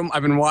chat room.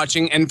 I've been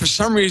watching, and for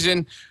some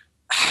reason,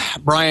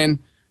 Brian,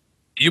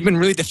 you've been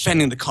really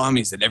defending the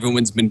commies that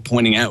everyone's been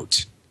pointing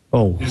out.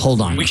 Oh,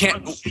 hold on. We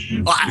can't.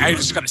 I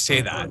just got to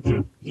say that.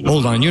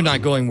 Hold on. You're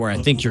not going where I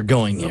think you're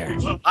going here.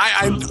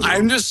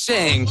 I'm just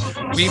saying,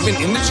 we've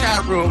been in the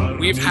chat room.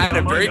 We've had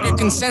a very good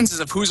consensus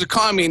of who's a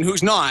commie and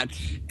who's not,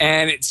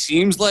 and it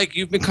seems like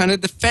you've been kind of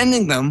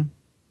defending them.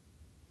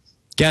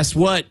 Guess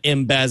what,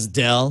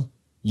 Imbazdell?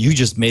 You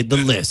just made the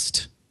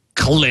list.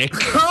 Click.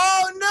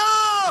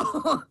 Oh,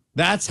 no!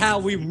 That's how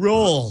we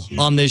roll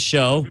on this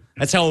show.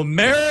 That's how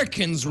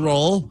Americans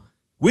roll.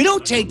 We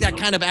don't take that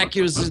kind of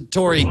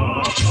accusatory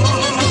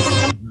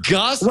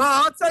gusto.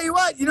 Well, I'll tell you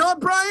what. You know what,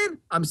 Brian?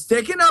 I'm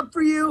sticking up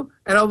for you.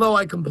 And although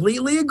I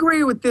completely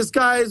agree with this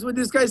guy's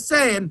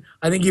saying,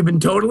 I think you've been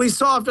totally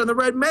soft on the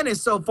Red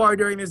Menace so far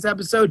during this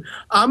episode.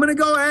 I'm going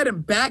to go ahead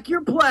and back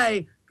your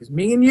play because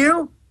me and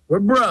you, we're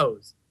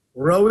bros.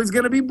 We're always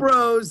going to be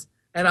bros.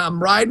 And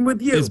I'm riding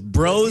with you. It's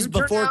bros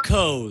before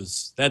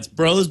co's. That's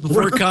bros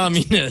before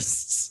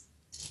communists.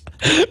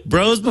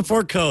 Bros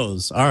before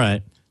co's. All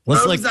right.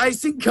 Bros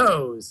icing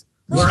co's.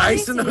 We're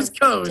icing those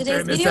co's Today's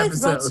during this video episode.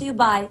 is brought to you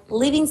by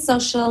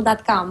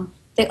livingsocial.com,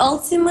 the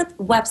ultimate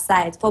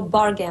website for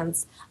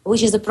bargains,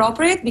 which is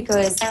appropriate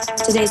because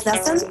today's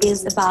lesson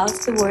is about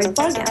the word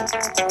bargain.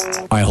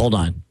 All right,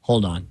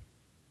 hold on.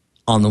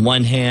 On the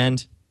one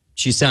hand,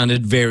 she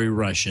sounded very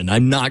Russian.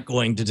 I'm not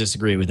going to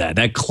disagree with that.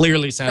 That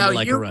clearly sounded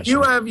like a Russian.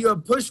 You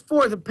have pushed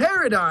forth a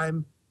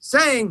paradigm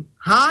saying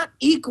hot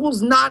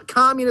equals not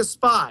communist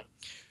spy.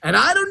 And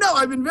I don't know.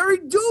 I've been very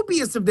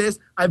dubious of this.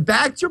 I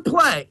backed your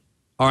play.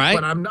 All right.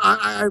 But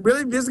I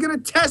really, this is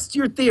going to test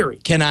your theory.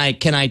 Can I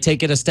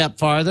take it a step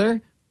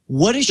farther?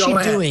 What is she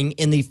doing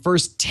in the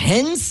first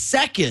 10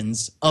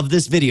 seconds of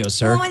this video,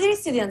 sir? Hello, my dear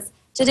students.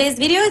 Today's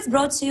video is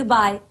brought to you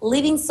by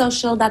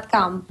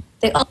livingsocial.com.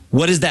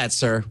 What is that,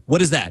 sir?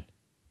 What is that?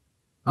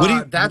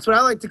 That's what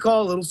I like to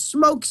call a little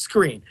smoke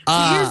screen.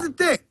 See, here's the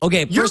thing.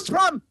 Okay, your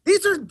problem.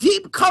 These are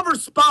deep cover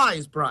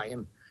spies,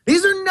 Brian.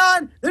 These are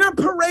not. They're not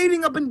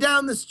parading up and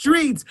down the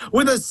streets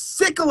with a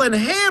sickle and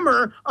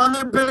hammer on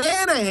their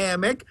banana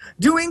hammock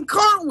doing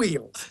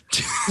cartwheels.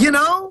 You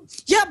know?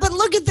 Yeah, but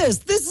look at this.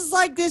 This is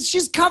like this.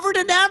 She's covered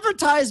in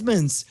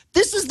advertisements.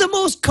 This is the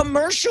most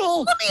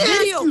commercial Let me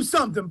video. ask you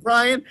something,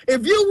 Brian.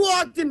 If you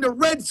walked into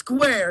Red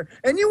Square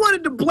and you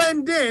wanted to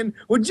blend in,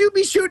 would you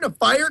be shooting a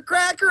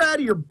firecracker out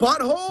of your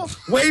butthole,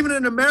 waving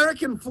an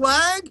American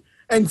flag,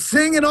 and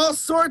singing all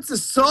sorts of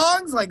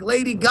songs like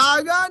Lady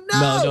Gaga?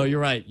 No, you're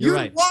right. You're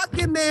right. You'd walk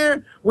in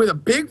there with a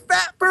big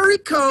fat furry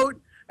coat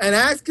and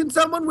asking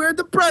someone where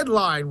the bread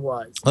line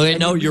was. Okay, and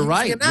no, you'd you're be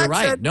right. using an You're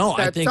right. accent No,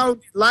 I that think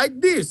sounded like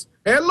this.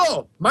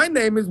 Hello, my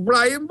name is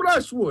Brian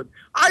Brushwood.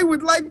 I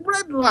would like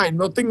bread line.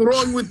 Nothing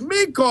wrong with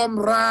me,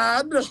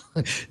 comrade.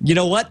 You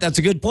know what? That's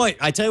a good point.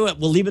 I tell you what,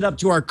 we'll leave it up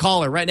to our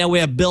caller. Right now we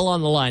have Bill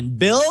on the line.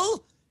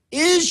 Bill,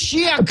 is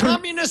she a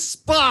communist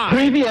spy?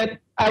 Привет.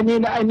 I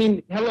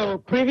mean, hello.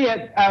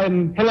 Привет.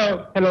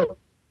 Hello.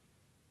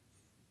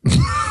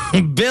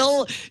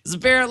 Bill is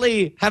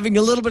apparently having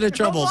a little bit of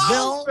trouble.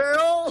 Hello,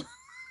 Bill.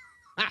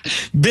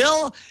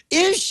 Bill,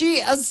 is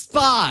she a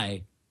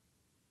spy?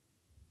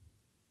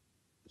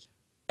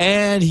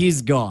 And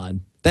he's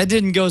gone. That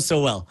didn't go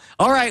so well.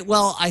 All right.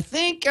 Well, I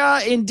think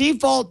in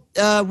default,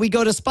 we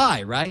go to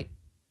spy, right?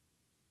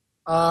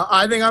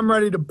 I think I'm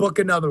ready to book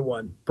another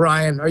one.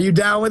 Brian, are you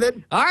down with it?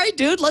 All right,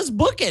 dude. Let's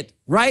book it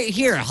right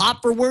here.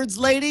 Hot for words,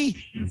 lady.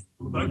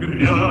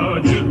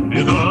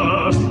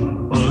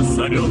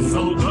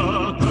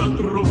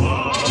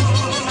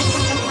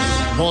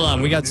 Hold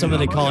on. We got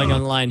somebody calling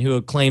online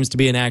who claims to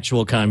be an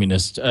actual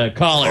communist.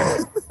 Caller.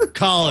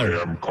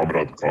 I am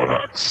Comrade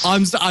Carhax.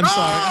 I'm sorry.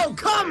 Oh,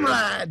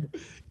 comrade.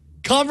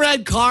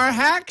 Comrade Car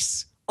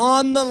Hacks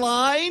on the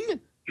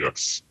line?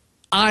 Yes.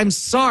 I'm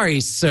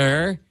sorry,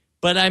 sir,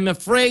 but I'm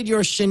afraid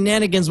your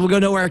shenanigans will go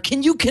nowhere.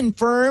 Can you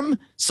confirm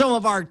some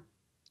of our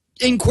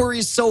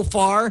inquiries so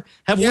far?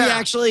 Have we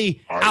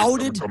actually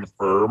outed? I can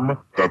confirm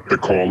that the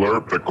caller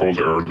that called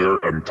earlier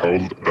and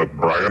told that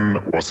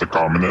Brian was a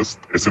communist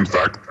is in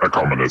fact a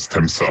communist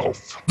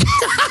himself.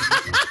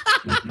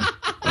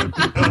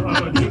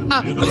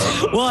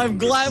 Well, I'm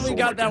glad we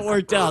got that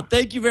worked out.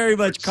 Thank you very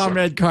much,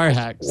 Comrade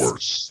Carhax.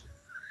 Worse.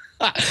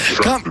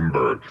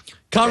 Trachtenberg.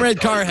 Comrade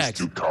That guy is Carhax.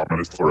 too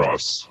communist for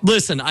us.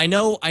 Listen, I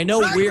know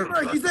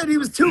we're He said he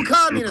was too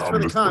communist for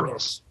the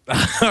communists.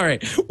 all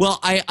right. Well,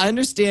 I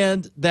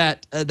understand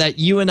that that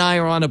you and I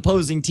are on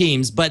opposing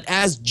teams, but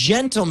as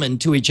gentlemen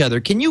to each other,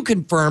 can you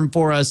confirm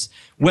for us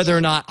whether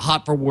or not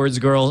Hot for Words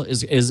Girl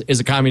is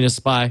a communist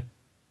spy?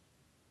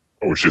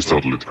 Oh, she's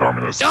totally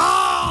communist.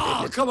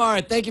 Oh, come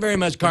on. Thank you very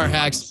much, Car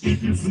Hacks.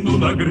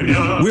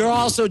 We're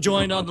also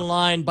joined on the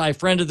line by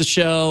friend of the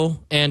show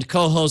and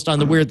co-host on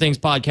the Weird Things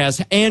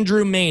podcast,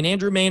 Andrew Main.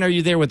 Andrew Main, are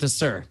you there with us,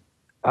 sir?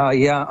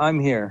 Yeah,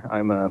 I'm here.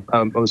 I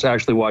was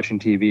actually watching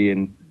TV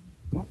and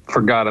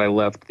forgot I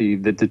left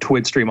the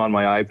Twitch stream on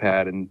my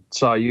iPad and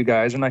saw you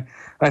guys, and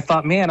I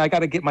thought, man, I got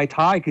to get my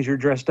tie because you're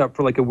dressed up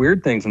for like a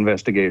Weird Things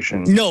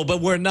investigation. No,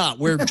 but we're not.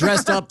 We're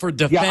dressed up for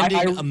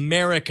defending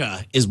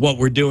America is what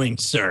we're doing,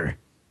 sir.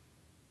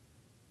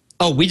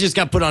 Oh, we just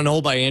got put on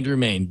hold by Andrew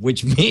Main,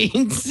 which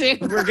means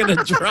we're going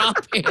to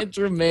drop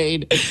Andrew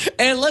Main.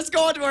 And let's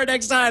go on to our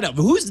next item.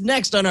 Who's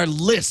next on our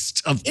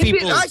list of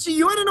people? Actually,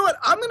 you want to know what?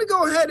 I'm going to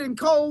go ahead and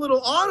call a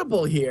little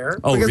audible here.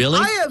 Oh, because really?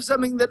 I have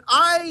something that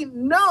I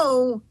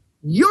know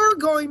you're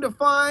going to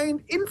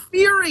find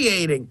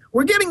infuriating.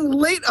 We're getting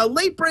a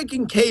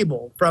late-breaking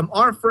cable from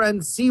our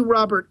friend C.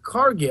 Robert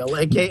Cargill,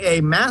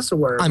 a.k.a.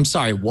 Massaword. I'm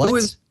sorry, what?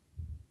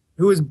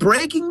 Who is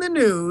breaking the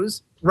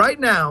news right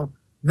now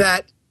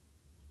that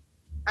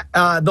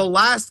the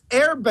last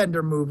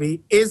Airbender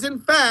movie is, in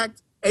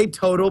fact, a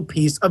total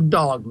piece of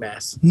dog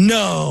mess.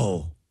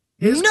 No.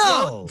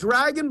 No.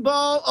 Dragon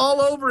Ball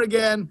all over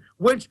again,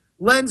 which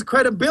lends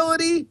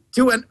credibility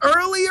to an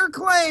earlier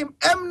claim.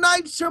 M.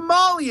 Night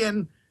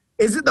Shyamalan.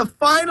 Is it the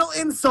final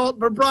insult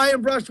for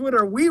Brian Brushwood?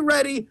 Are we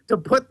ready to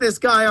put this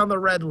guy on the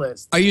red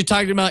list? Are you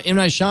talking about M.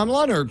 Night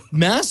Shyamalan or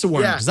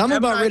Massaword? Yeah, Because I'm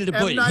about ready to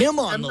put him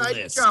on the M. Night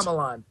list.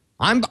 Shyamalan.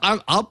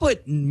 I'll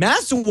put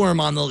Massaword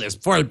on the list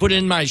before I put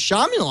in my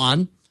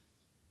Shyamalan.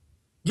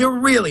 You're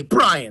really,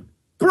 Brian.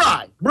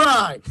 Brian.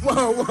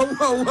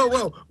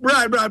 Whoa.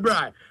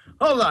 Brian.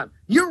 Hold on.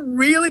 You're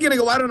really going to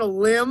go out on a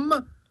limb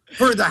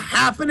for The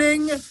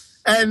Happening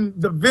and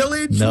The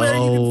Village where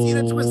you can see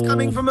the twist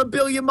coming from a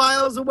billion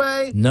miles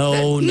away?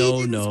 No.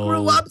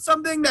 Screw up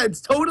something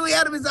that's totally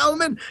out of his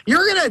element?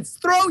 You're going to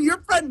throw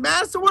your friend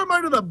Massaword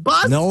under the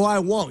bus? No, I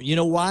won't. You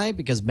know why?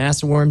 Because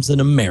Massaword's an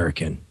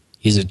American.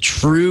 He's a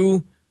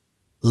true,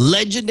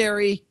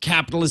 legendary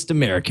capitalist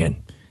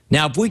American.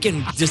 Now, if we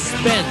can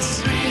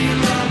dispense...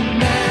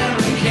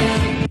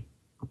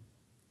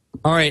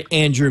 All right,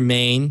 Andrew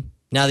Main,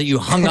 now that you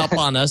hung up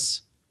on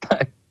us,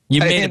 I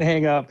didn't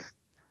hang up.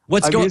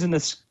 I'm using the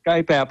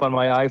Skype app on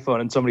my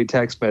iPhone, and somebody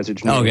text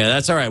messaged me. Okay,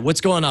 that's all right.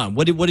 What's going on?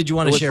 What did you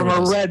want to share with us?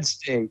 From a red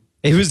state.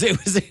 It was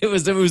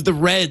the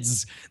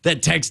Reds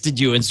that texted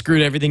you and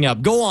screwed everything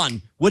up. Go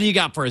on. What do you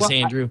got for us,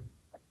 Andrew?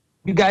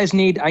 You guys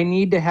I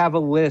need to have a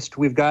list.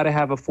 We've got to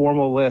have a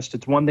formal list.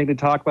 It's one thing to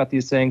talk about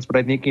these things, but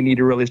I think you need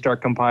to really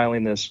start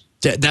compiling this.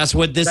 That's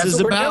what this is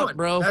about,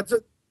 bro.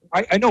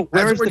 I know.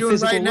 Where's the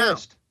physical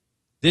list?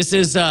 This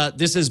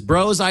is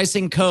bros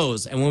icing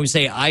co's, and when we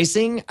say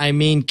icing, I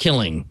mean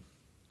killing.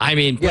 I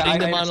mean putting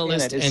them on a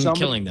list and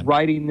killing them.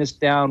 Writing this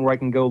down where I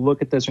can go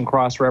look at this and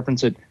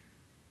cross-reference it.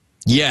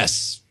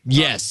 Yes.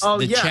 Oh,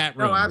 the chat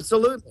room. No,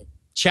 absolutely.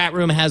 Chat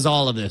room has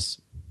all of this.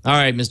 All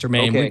right, Mr.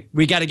 Main. Okay.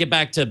 We got to get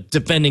back to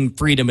defending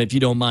freedom, if you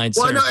don't mind,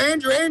 sir. Well, no,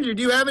 Andrew,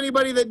 do you have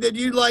anybody that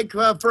you'd like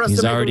for us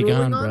to make a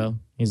ruling on?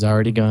 He's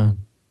already gone, bro.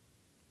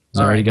 He's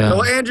already gone.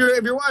 Well, Andrew,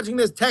 if you're watching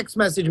this, text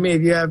message me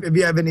if you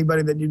have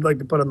anybody that you'd like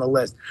to put on the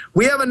list.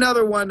 We have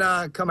another one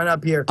coming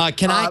up here.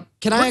 Can I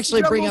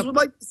actually bring up?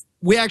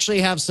 We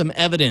actually have some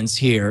evidence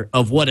here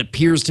of what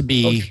appears to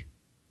be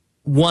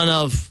one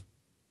of.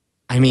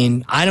 I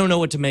mean, I don't know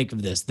what to make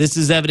of this. This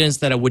is evidence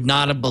that I would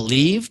not have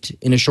believed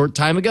in a short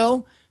time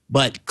ago,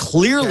 but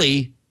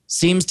clearly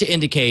seems to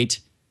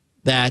indicate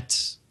that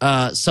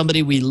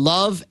somebody we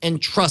love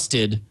and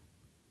trusted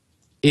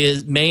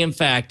may in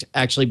fact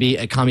actually be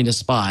a communist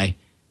spy.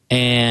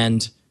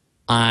 And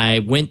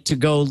I went to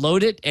go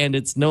load it, and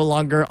it's no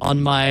longer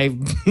on my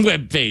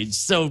webpage.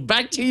 So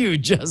back to you,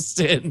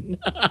 Justin.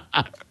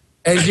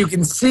 As you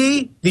can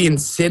see, the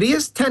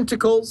insidious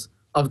tentacles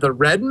of the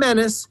Red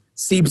Menace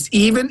seeps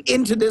even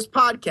into this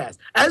podcast.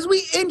 As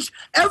we inch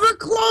ever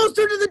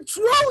closer to the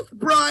truth,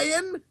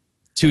 Brian,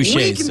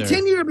 we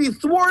continue to be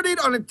thwarted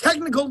on a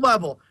technical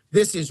level.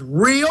 This is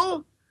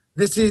real.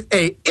 This is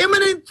an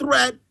imminent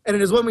threat, and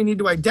it is one we need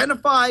to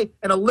identify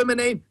and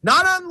eliminate,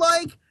 not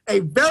unlike a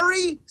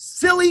very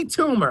silly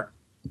tumor.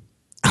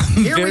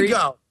 Here we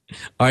go.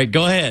 All right,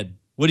 go ahead.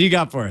 What do you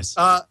got for us?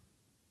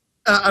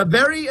 A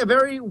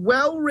very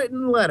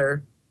well-written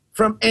letter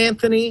from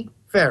Anthony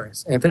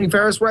Ferris. Anthony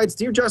Ferris writes,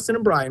 Dear Justin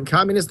and Brian,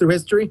 communists through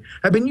history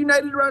have been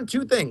united around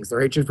two things, their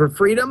hatred for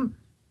freedom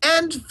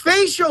and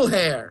facial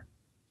hair.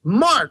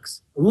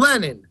 Marx,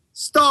 Lenin,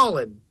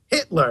 Stalin,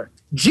 Hitler,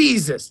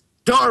 Jesus,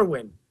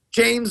 Darwin,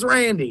 James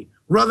Randi,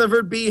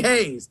 Rutherford B.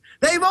 Hayes.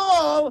 They've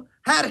all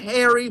had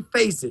hairy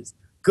faces.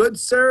 Good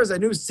sirs, a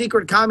new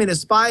secret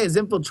communist spy has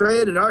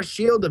infiltrated our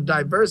shield of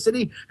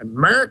diversity,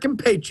 American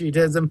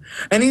patriotism,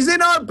 and he's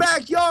in our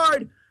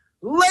backyard.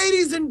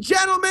 Ladies and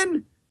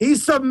gentlemen, he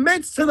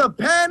submits to the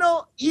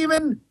panel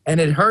even, and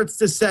it hurts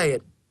to say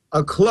it,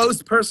 a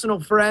close personal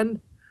friend,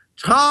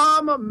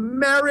 Tom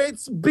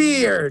Merritt's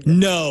beard.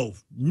 No.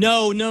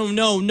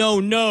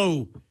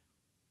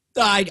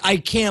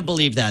 I can't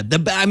believe that.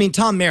 I mean,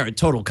 Tom Merritt,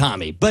 total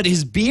commie. But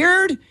his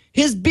beard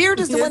is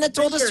the one that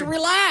told us to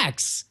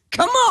relax.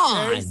 Come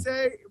on.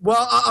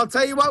 Well, I'll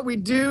tell you what, we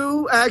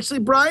do actually,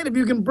 Brian, if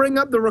you can bring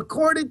up the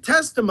recorded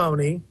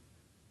testimony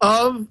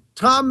of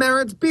Tom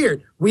Merritt's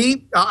beard.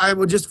 I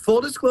will just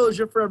full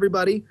disclosure for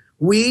everybody.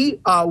 we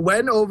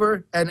went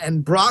over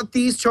and brought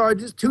these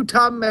charges to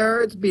Tom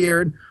Merritt's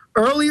beard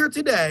earlier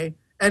today,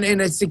 and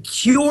in a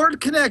secured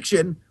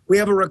connection, we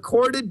have a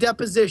recorded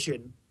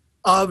deposition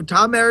of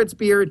Tom Merritt's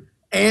beard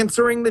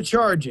answering the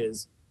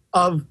charges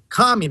of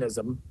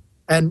communism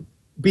and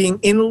being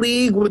in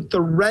league with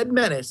the Red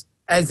Menace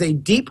as a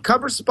deep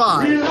cover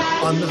spy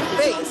on the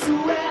face.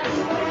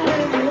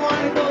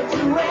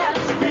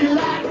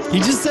 He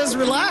just says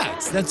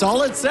relax. That's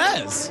all it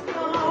says.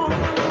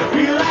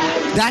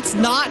 That's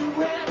not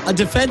a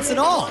defense at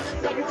all.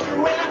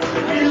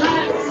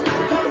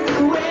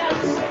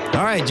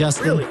 All right,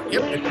 Justin. Really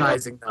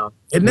hypnotizing, though,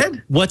 isn't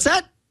it? What's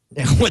that?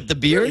 What, the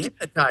beard? Really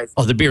hypnotizing.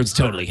 Oh, the beard's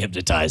totally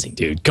hypnotizing,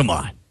 dude. Come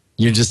on.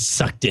 You're just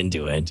sucked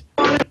into it.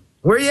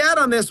 Where you at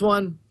on this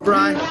one,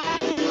 Brian?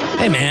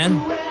 Hey, man.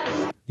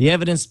 The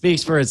evidence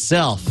speaks for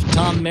itself.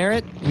 Tom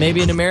Merritt,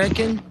 maybe an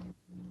American.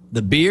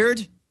 The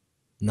beard,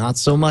 not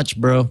so much,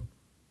 bro.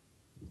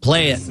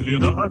 Play it.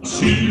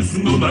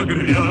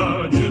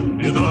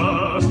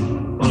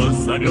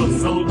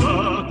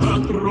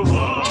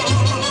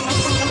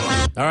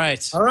 All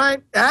right. All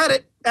right, add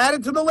it. Add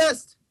it to the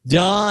list.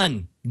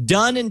 Done.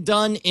 Done and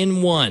done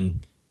in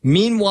one.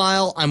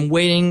 Meanwhile, I'm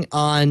waiting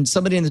on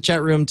somebody in the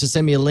chat room to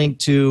send me a link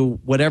to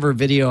whatever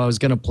video I was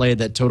going to play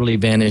that totally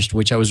vanished,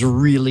 which I was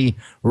really,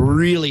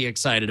 really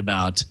excited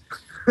about.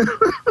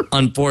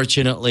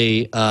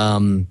 Unfortunately,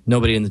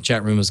 nobody in the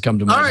chat room has come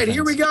to my All right, defense.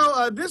 here we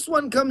go. This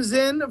one comes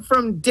in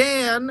from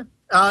Dan.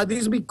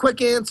 These will be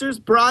quick answers.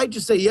 Bride,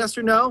 just say yes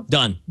or no.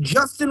 Done.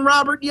 Justin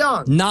Robert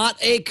Young. Not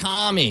a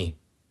commie.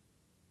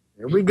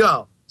 Here we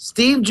go.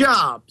 Steve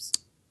Jobs.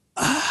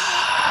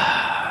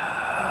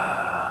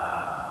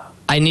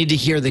 I need to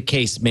hear the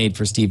case made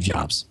for Steve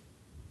Jobs.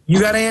 You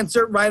got to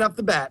answer it right off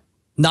the bat.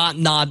 Not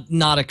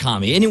a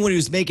commie. Anyone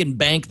who's making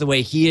bank the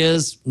way he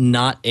is,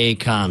 not a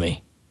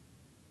commie.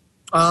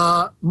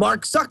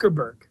 Mark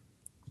Zuckerberg.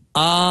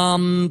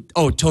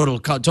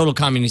 Total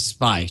communist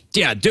spy.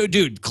 Yeah,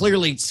 dude,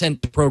 clearly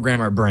sent to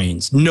program our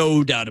brains.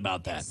 No doubt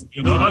about that.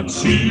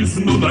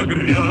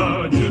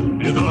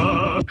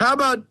 How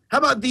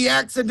about the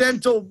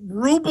accidental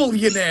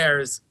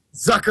rubillionaires,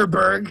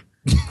 Zuckerberg?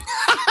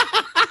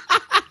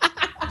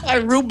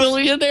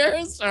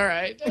 Rubillionaires? All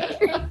right.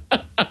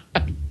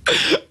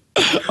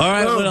 All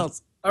right, what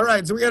else? All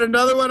right, so we got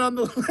another one on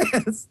the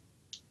list.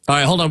 All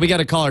right, hold on. We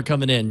got a caller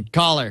coming in.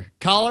 Caller,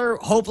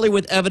 hopefully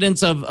with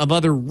evidence of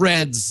other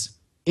Reds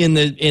in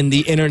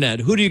the internet.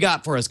 Who do you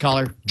got for us,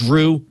 caller?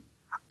 Drew?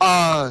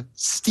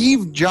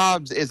 Steve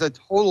Jobs is a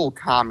total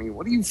commie.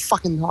 What are you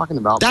fucking talking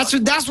about? That's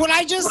what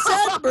I just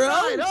said, bro.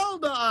 All right,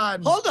 hold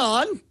on. Hold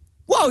on.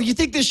 Whoa, you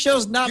think this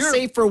show's not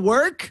safe for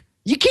work?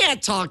 You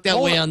can't talk that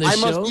way on this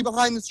show. I must be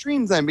behind the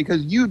streams then,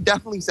 because you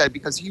definitely said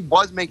because he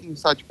was making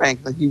such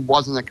bank that he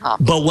wasn't a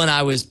commie. But when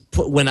I was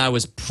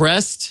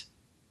pressed,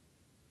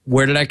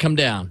 where did I come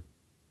down?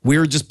 We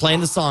were just playing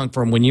the song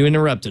for him when you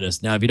interrupted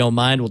us. Now, if you don't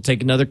mind, we'll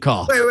take another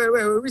call.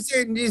 Wait. We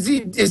saying is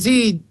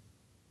he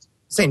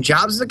saying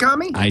Jobs is a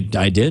commie? I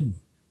did.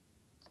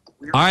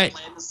 All right.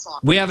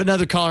 We have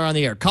another caller on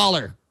the air.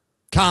 Caller,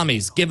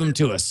 commies, give them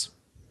to us.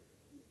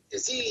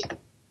 Is he?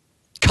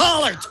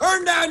 Caller,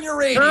 turn down your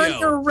radio. Turn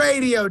your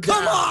radio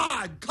down. Come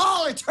on,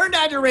 caller, turn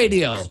down your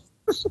radio.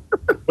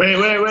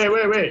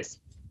 Wait.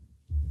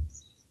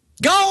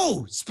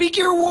 Go, speak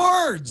your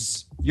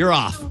words. You're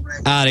off.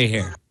 Out of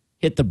here.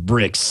 Hit the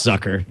bricks,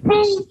 sucker.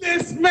 Move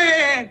this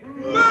man!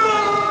 Move!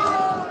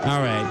 All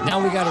right, now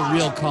we got a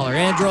real caller.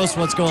 Andros,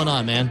 what's going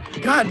on, man?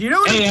 God, you know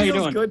what Hey, how you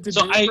feels doing? good to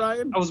So do,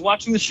 Brian? I was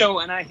watching the show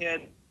and I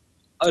had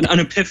an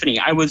epiphany.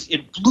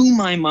 It blew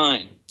my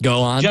mind.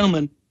 Go on.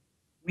 Gentlemen,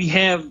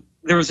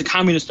 there was a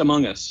communist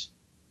among us.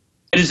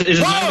 It is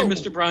neither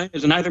Mr. Brian, it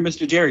is neither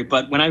Mr. Jerry,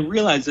 but when I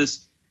realized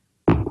this,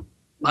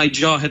 my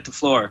jaw hit the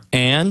floor.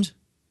 And?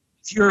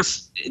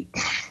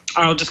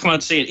 I'll just come out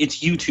and say it. It's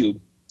YouTube.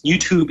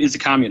 YouTube is a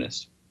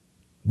communist.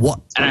 What?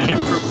 And I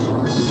have proof.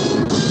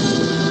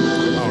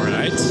 All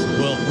right.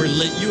 Well,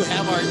 you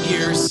have our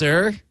ears,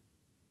 sir.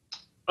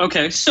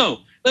 Okay, so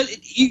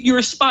you're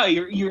a spy.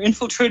 You're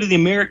infiltrated the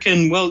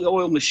American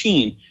well-oiled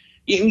machine.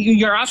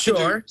 Your options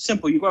are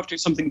simple. You go after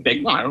something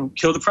big. No, I don't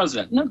kill the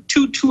president. No,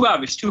 too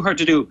obvious, too hard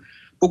to do.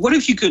 But what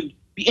if you could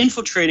be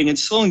infiltrating and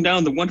slowing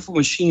down the wonderful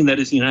machine that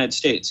is the United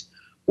States?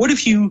 What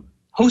if you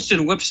hosted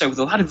a website with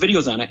a lot of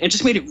videos on it and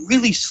just made it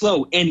really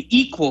slow and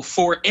equal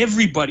for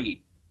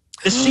everybody?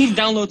 The same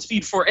download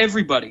speed for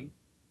everybody.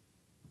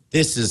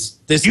 This is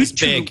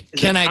big.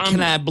 Can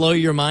I blow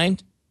your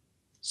mind?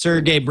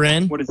 Sergey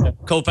Brin, what is that?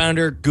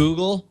 Co-founder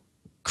Google,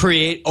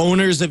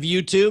 owners of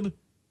YouTube.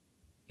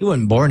 He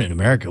wasn't born in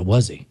America,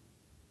 was he?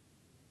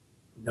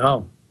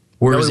 No.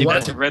 Where was he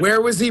born? born?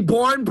 Where was he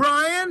born,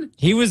 Brian?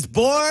 He was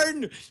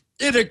born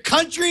in a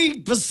country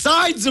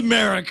besides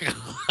America.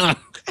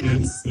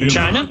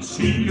 China?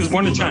 He was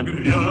born in China.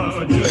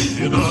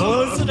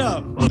 Close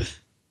enough.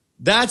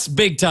 That's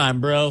big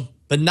time, bro.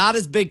 But not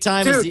as big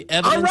time as the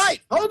evidence. All right,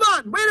 hold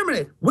on. Wait a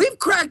minute. We've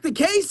cracked the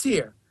case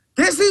here.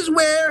 This is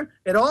where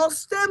it all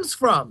stems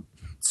from.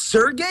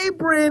 Sergey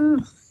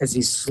Brin, as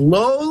he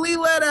slowly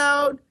let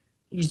out,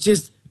 he's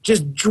just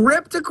just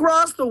dripped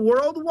across the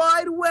World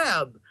Wide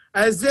Web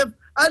as if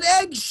an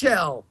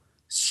eggshell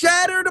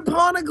shattered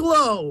upon a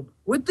globe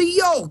with the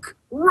yolk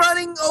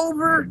running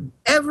over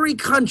every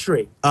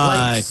country.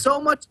 Like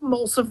so much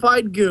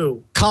emulsified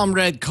goo.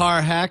 Comrade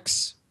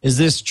Carhax, is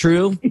this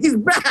true? He's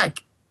back.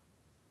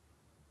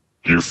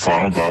 You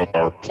found out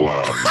our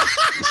plan.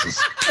 This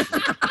is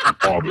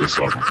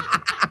bothersome.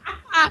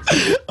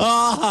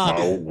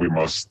 Now we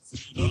must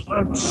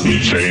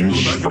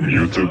change from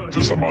YouTube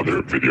to some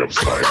other video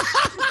site.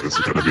 This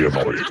is going to be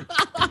annoying.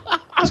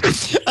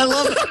 I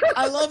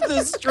love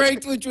the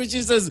strength with which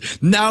he says,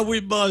 now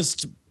we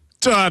must,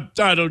 I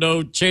don't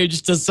know,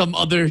 change to some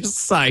other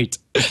site.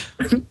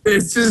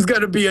 It's just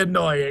going to be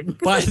annoying.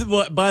 By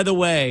the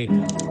way,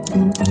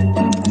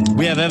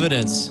 we have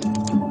evidence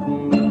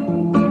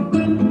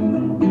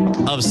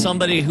of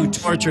somebody who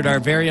tortured our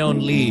very own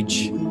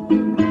liege,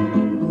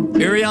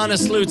 Ariana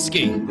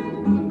Slutsky,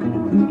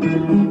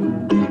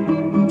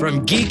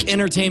 from Geek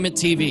Entertainment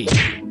TV.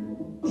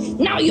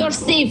 Now you're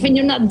safe and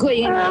you're not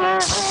going. Don't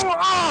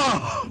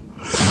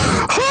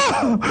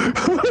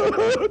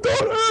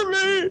hurt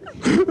me!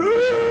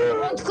 I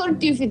won't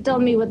hurt you if you tell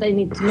me what I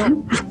need to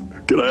know.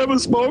 Can I have a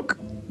smoke?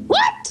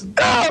 What?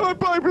 Ah, my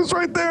pipe is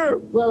right there.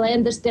 Well, I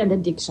understand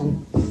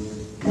addiction.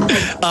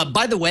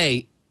 By the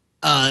way,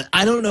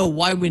 I don't know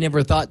why we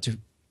never thought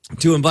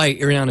to invite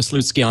Ariana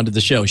Slutsky onto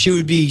the show. She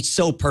would be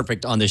so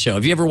perfect on the show.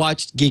 Have you ever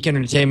watched Geek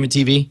Entertainment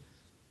TV?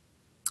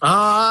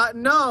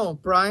 No,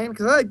 Brian,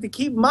 because I like to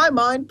keep my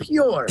mind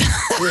pure.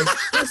 With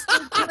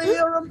crystal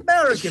clear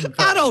American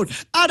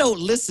films. I don't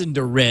listen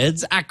to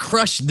Reds. I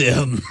crush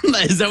them.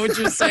 Is that what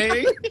you're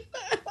saying?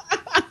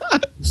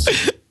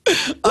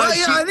 Well,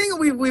 yeah, I think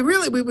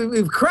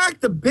we've cracked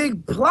the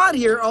big plot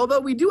here. Although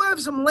we do have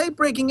some late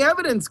breaking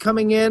evidence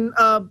coming in.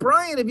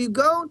 Brian, if you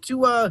go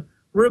to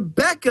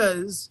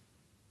Rebecca's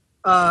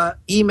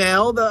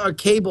email, the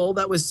cable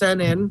that was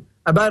sent in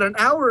about an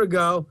hour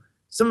ago.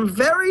 Some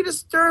very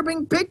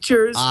disturbing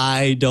pictures.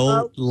 I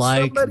don't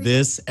like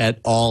this at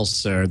all,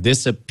 sir.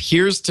 This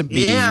appears to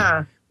be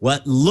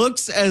what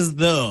looks as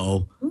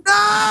though...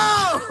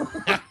 No!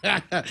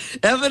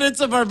 evidence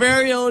of our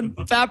very own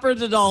Fapper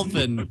the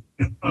Dolphin.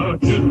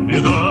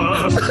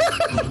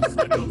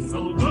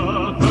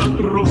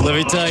 Let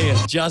me tell you,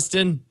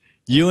 Justin,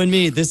 you and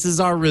me, this is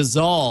our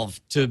resolve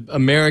to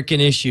American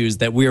issues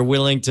that we are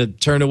willing to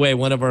turn away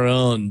one of our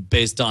own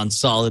based on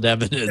solid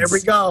evidence. There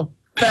we go.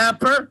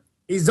 Fapper.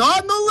 He's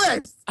on the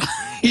list.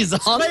 He's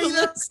on the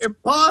list.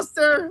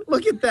 Imposter.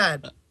 Look at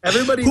that.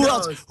 Everybody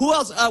knows. Who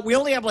else? We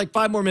only have like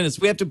 5 more minutes.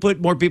 We have to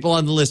put more people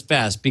on the list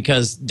fast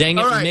because, dang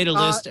it, we made a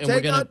list and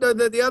we're going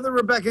to... The other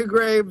Rebecca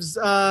Graves.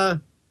 All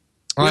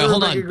right,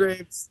 hold on.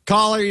 Graves.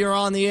 Caller, you're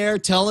on the air.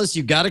 Tell us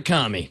you got a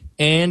commie.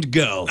 And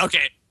go.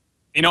 Okay.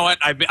 You know what?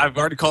 I've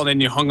already called in.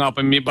 You hung up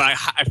on me, but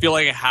I feel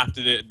like I have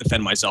to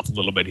defend myself a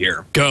little bit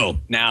here. Go.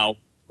 Now,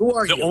 who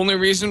are you? The only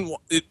reason...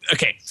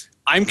 Okay,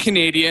 I'm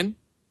Canadian.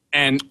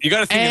 And you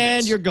got to think of this.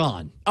 And you're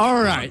gone.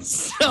 All right.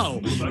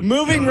 So,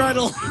 moving right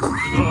along.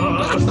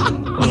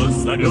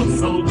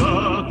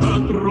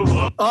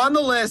 On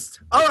the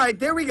list. All right,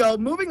 there we go.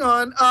 Moving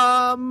on.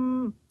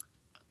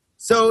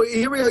 So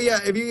here we go. Yeah,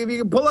 if you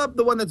can pull up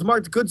the one that's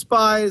marked Good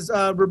Spies,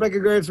 Rebecca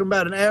Graves from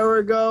about an hour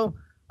ago.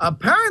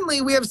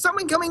 Apparently, we have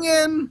someone coming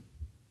in.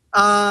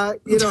 Saying,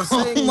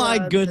 oh my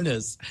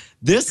goodness.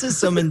 This is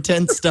some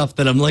intense stuff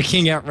that I'm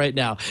looking at right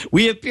now.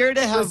 We appear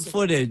to have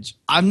footage.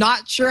 I'm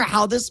not sure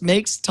how this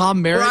makes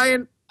Tom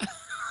Merritt.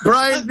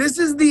 Brian, this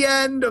is the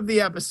end of the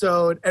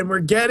episode, and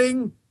we're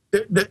getting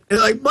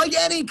like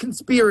any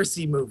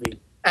conspiracy movie.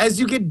 As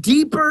you get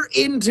deeper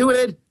into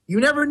it,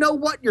 you never know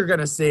what you're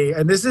gonna see.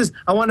 And this is,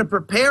 I want to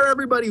prepare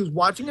everybody who's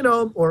watching at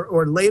home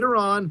or later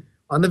on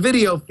the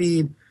video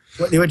feed.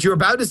 What you're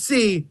about to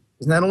see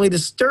is not only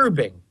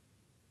disturbing,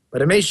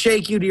 but it may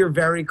shake you to your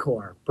very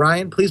core.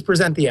 Brian, please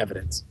present the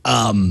evidence.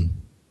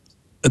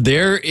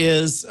 There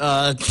is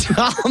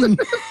Tom.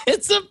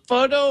 It's a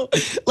photo.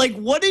 Like,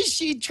 what is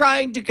she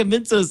trying to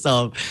convince us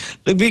of?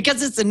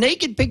 Because it's a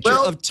naked picture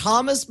of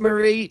Thomas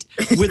Merritt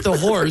with a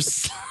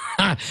horse,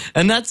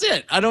 and that's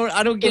it. I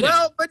don't get it.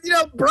 Well, but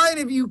Brian,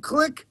 if you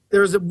click,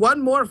 there's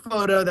one more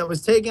photo that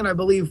was taken, I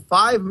believe,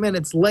 5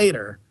 minutes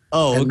later.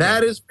 Oh, and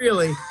that is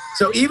really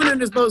so. Even in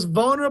his most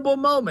vulnerable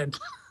moment,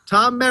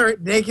 Tom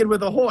Merritt naked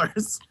with a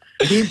horse.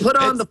 He put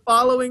on the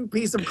following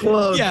piece of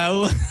clothes.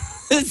 Yeah.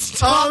 It's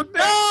Tom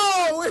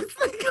no! It's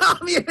the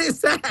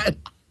communist hat.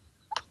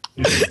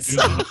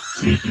 So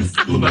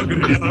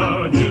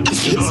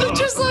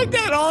just like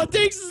that, all it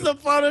takes is a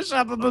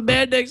Photoshop of a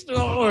man next to a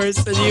horse,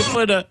 and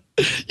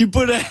you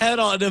put a head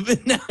on him,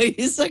 and now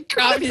he's a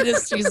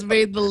communist. He's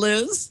made the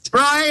list.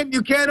 Brian,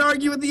 you can't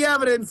argue with the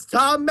evidence.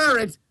 Tom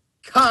Merritt,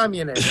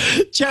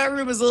 communist. Chat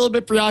room is a little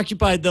bit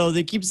preoccupied, though.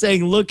 They keep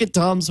saying, "Look at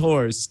Tom's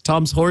horse.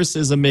 Tom's horse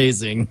is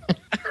amazing."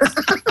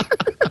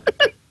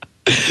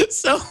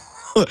 So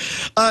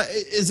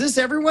Is this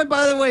everyone,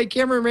 by the way?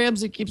 Cameron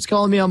Ramsey keeps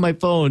calling me on my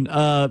phone,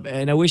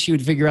 and I wish you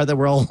would figure out that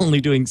we're all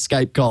only doing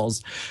Skype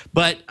calls.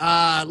 But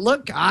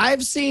look,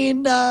 I've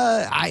seen.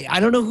 I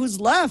don't know who's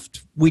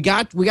left. We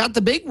got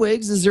the big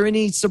wigs. Is there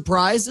any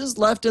surprises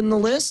left in the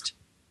list?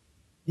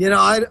 You know,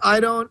 I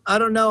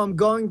don't know. I'm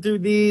going through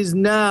these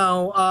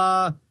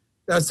now.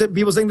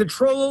 People saying the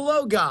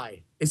Trololo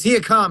guy. Is he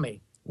a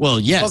commie? Well,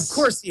 yes. Of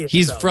course he is.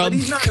 He's from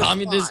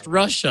communist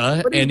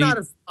Russia. But he's not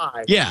a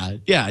spy.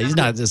 Yeah, he's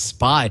not a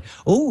spy.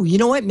 Oh, you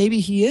know what? Maybe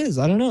he is.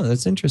 I don't know.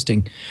 That's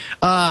interesting.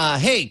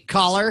 Hey,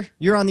 caller,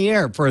 you're on the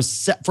air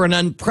for an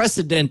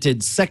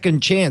unprecedented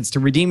second chance to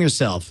redeem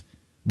yourself.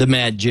 The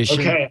magician.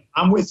 Okay,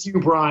 I'm with you,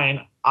 Brian.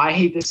 I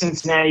hate the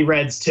Cincinnati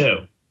Reds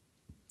too.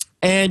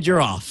 And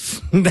you're off.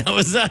 That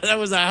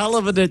was a hell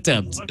of an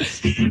attempt.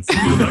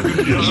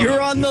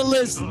 You're on the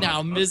list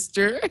now,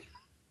 mister.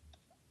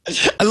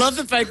 I love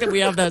the fact that we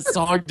have that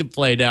song to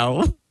play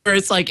now. Where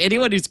it's like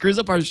anyone who screws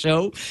up our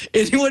show,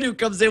 anyone who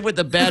comes in with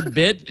a bad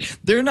bit,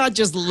 they're not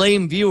just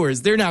lame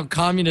viewers. They're now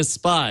communist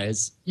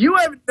spies. You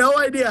have no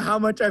idea how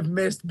much I've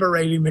missed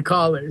berating the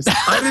callers.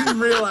 I didn't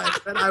realize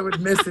that I would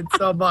miss it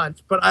so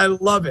much, but I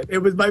love it. It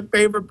was my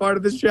favorite part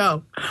of the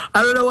show.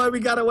 I don't know why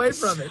we got away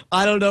from it.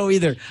 I don't know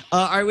either.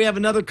 All right, we have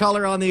another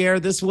caller on the air.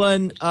 This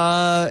one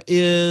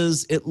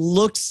it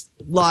looks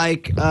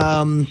like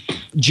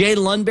Jay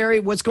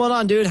Lundberry. What's going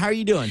on, dude? How are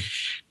you doing?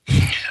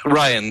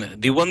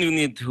 Ryan, the one you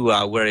need to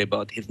worry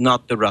about is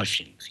not the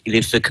Russians. It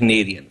is the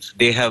Canadians.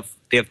 They have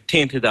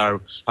tainted our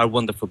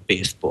wonderful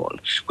baseball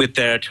with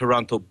their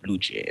Toronto Blue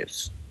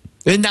Jays.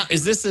 And now,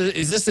 is this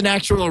an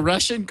actual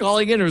Russian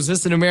calling in, or is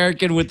this an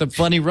American with a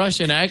funny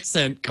Russian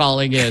accent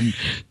calling in?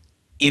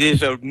 It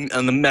is an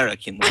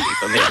American with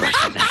a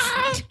Russian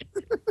accent.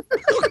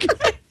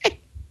 Okay.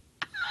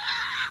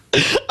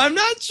 I'm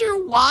not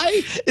sure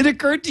why it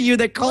occurred to you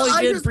that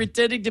calling in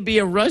pretending to be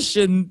a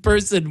Russian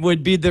person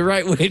would be the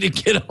right way to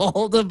get a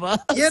hold of us.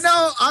 You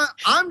know,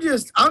 I'm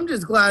just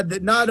glad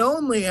that not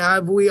only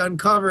have we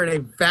uncovered a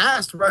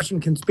vast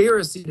Russian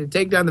conspiracy to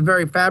take down the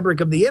very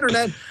fabric of the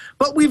internet,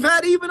 but we've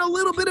had even a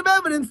little bit of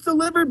evidence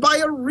delivered by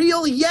a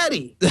real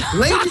Yeti.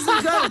 Ladies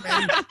and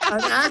gentlemen,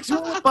 an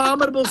actual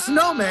abominable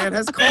snowman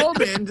has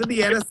called in to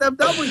the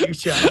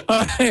NSFW show.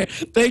 All right.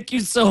 Thank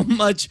you so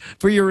much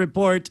for your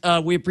report.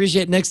 We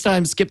appreciate it. Next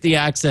time, skip the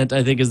accent,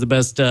 I think, is the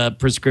best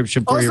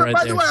prescription for you right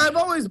there. By the way, I've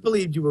always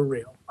believed you were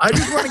real. I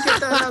just want to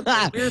get that out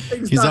there. Weird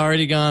things He's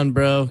already gone,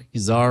 bro.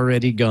 He's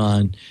already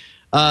gone.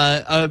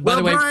 By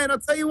the way, Brian, I'll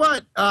tell you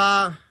what.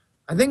 I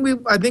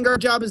think our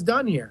job is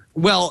done here.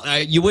 Well,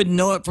 you wouldn't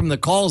know it from the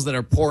calls that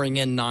are pouring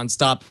in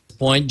nonstop at this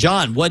point.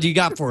 John, what do you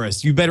got for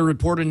us? You better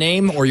report a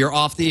name or you're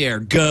off the air.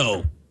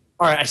 Go.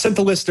 All right, I sent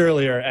the list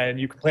earlier, and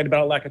you complained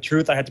about a lack of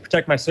truth. I had to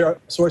protect my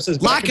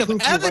sources. Lack of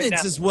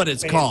evidence is what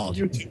it's called.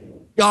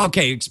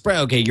 Okay,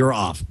 you're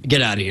off.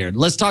 Get out of here.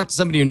 Let's talk to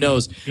somebody who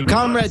knows.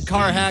 Comrade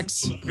Car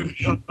Hacks.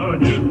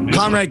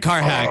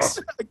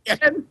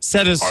 Again?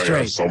 Set us straight. I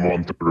have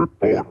someone to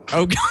report.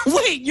 Okay,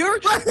 wait, you're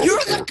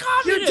the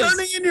communist. You're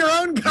turning in your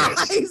own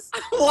guys.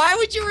 Why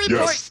would you report?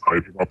 Yes, I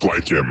do not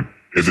like him.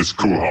 It is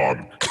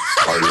Kuhan.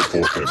 I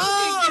report him.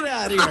 Get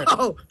out of here.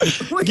 Oh,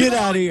 Get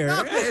out of here.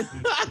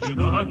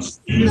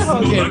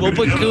 Okay, we'll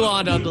put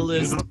Kuhan on the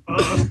list.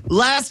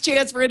 Last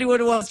chance for anyone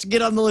who wants to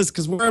get on the list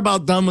because we're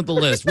about done with the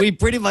list. We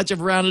pretty much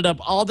have rounded up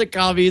all the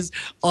commies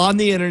on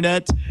the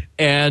internet,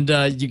 and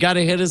you got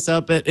to hit us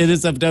up at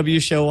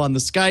NSFW Show on the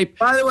Skype.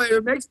 By the way,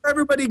 make sure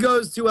everybody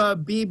goes to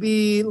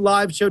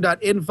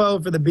bbliveshow.info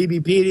for the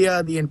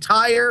BBpedia. The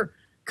entire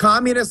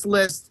communist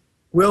list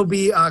will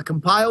be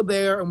compiled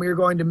there, and we are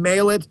going to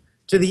mail it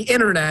to the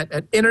internet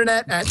at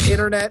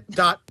internet.internet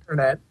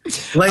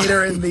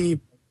later in the...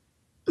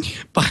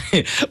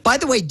 By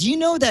the way, do you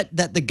know that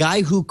the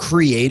guy who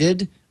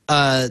created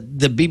the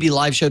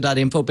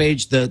bbliveshow.info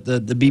page,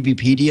 the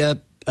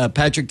BBpedia,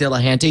 Patrick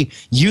Delahanty,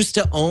 used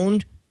to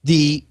own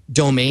the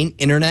domain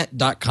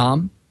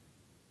internet.com?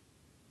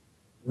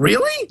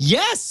 Really?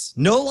 Yes.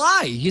 No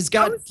lie. He's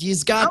got...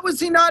 How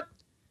was he not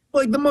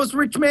like the most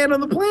rich man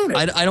on the planet?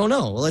 I don't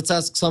know. Let's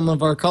ask some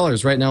of our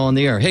callers right now on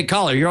the air. Hey,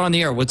 caller, you're on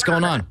the air. What's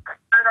going on?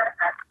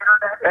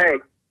 Hey,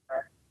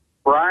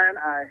 Brian,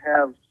 I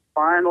have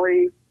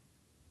finally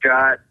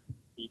got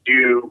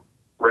you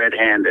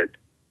red-handed.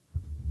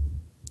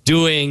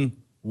 Doing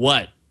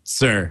what,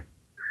 sir?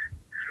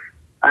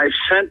 I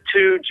sent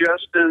to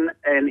Justin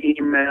an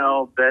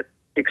email that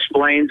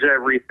explains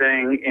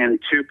everything in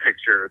 2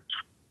 pictures.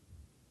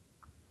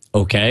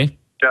 Okay.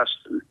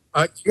 Justin.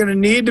 You're going to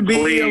need to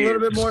be a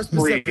little bit more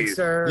specific,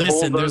 sir.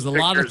 Listen, there's a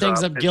lot of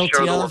things I'm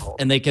guilty of,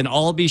 and they can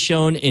all be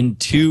shown in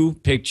 2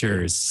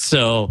 pictures.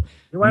 So,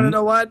 you want to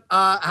know what?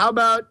 How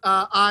about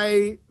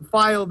I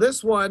file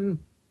this one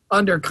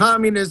under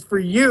communist for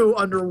you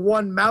under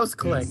 1 mouse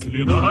click?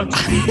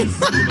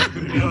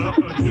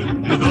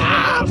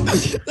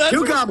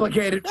 Too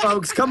complicated,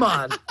 folks. Come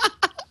on.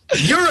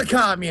 You're a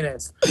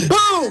communist.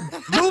 Boom.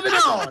 Moving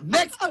on.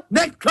 Next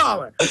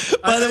caller.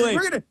 By the way,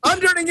 I'm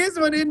turning his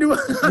one into a.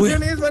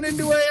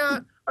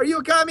 Are you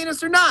a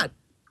communist or not?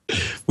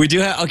 We do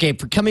have, okay,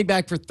 for coming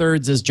back for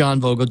thirds is John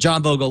Vogel.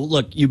 John Vogel,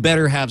 look, you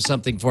better have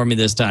something for me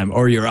this time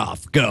or you're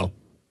off. Go.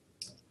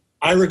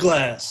 Ira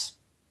Glass,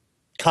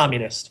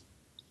 communist.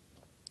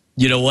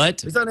 You know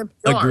what? He's on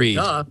NPR, Agreed.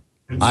 duh.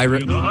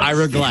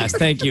 Ira Glass,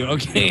 thank you.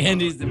 Okay,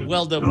 Andy's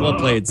well done, well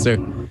played, sir.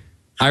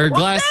 Ira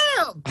Glass.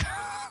 Damn!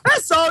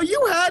 That's all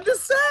you had to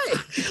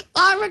say.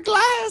 Ira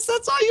Glass,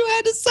 that's all you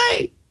had to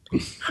say.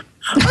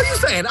 Are you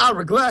saying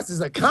Ira Glass is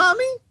a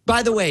commie?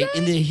 By the way,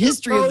 in the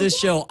history of this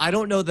show, I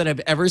don't know that I've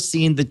ever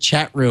seen the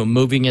chat room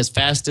moving as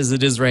fast as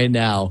it is right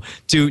now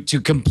to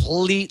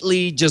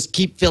completely just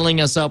keep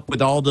filling us up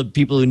with all the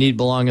people who need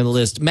belong on the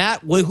list.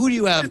 Matt, who do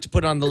you have to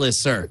put on the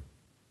list, sir?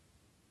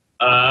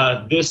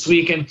 This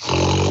weekend,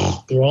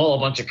 they're all a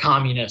bunch of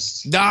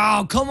communists.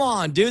 No, come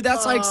on, dude.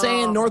 That's like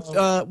saying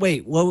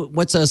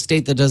what's a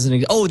state that doesn't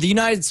exist? Oh, the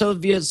United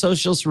Soviet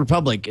Socialist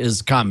Republic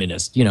is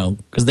communist,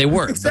 because they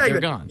were, but they're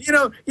gone. You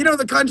know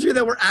the country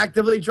that we're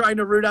actively trying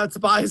to root out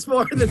spies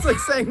for? That's like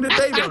saying that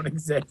they don't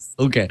exist.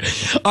 Okay.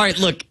 All right,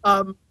 look.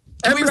 And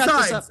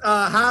besides,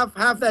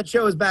 half that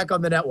show is back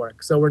on the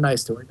network, so we're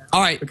nice to her now.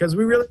 All right. Because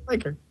we really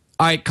like her.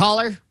 All right,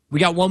 caller. We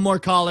got one more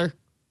caller.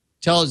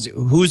 Tell us,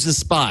 who's the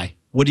spy?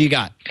 What do you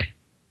got?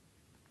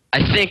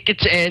 I think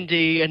it's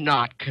Andy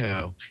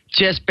Anatko,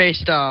 just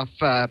based off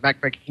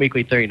Backbreaking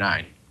Weekly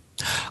 39.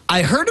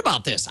 I heard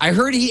about this. I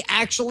heard he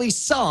actually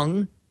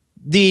sung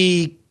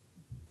the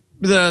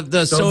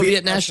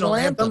Soviet national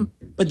anthem.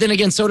 But then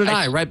again, so did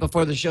I right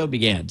before the show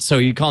began. So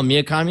you call me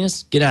a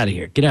communist? Get out of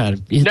here. Get out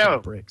of here. No.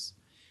 Bricks.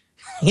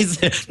 I'm willing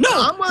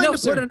to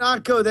put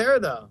Anatko there,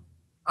 though.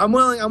 I'm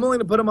willing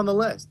to put him on the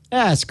list.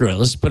 Ah, screw it.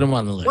 Let's put him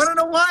on the list. Want to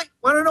know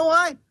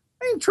why?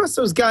 I didn't trust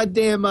those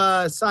goddamn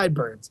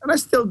sideburns, and I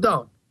still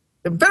don't.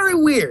 They're very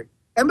weird.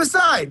 And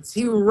besides,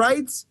 he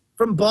writes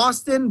from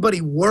Boston, but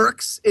he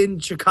works in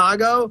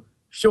Chicago.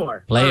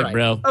 Sure. Play All it, right.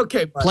 bro.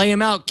 Okay, buddy. Play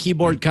him out,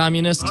 keyboard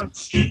communist. We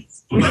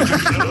need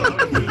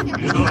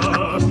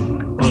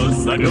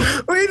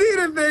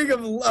a thing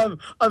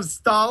of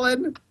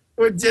Stalin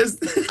with just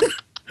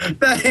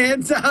the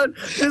hands out,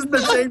 just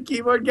the same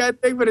keyboard guy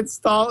thing, but it's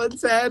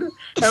Stalin's head. And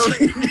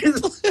we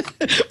just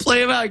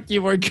play him out,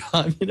 keyboard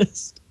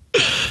communist.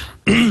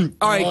 All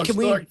right, can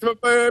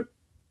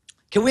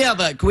we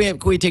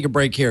take a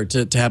break here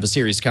to have a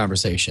serious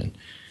conversation?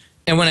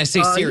 And when I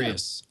say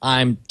serious,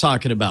 I'm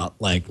talking about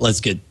let's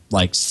get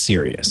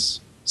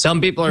serious. Some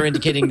people are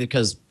indicating that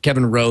because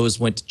Kevin Rose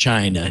went to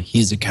China,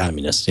 he's a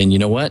communist, and you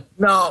know what?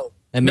 No,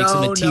 that makes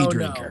him a tea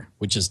drinker,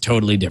 which is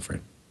totally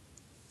different.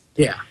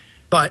 Yeah,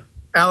 but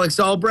Alex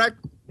Albrecht.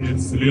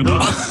 Really?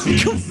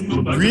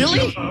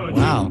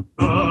 Wow.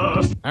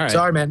 All right.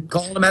 Sorry, man.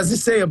 Calling him as you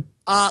say him.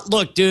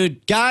 Look,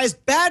 dude, guys,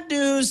 bad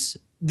news.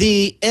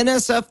 The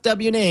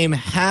NSFW name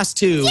has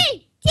to.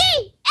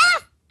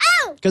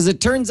 Because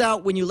it turns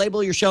out when you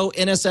label your show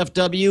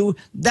NSFW,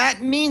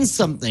 that means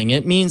something.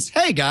 It means,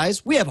 hey,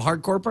 guys, we have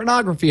hardcore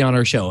pornography on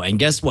our show. And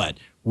guess what?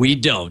 We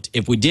don't.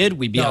 If we did,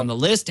 we'd be on the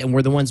list, and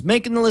we're the ones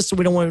making the list, so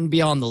we don't want to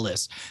be on the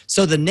list.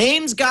 So the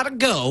name's got to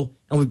go,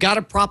 and we've got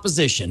a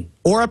proposition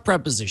or a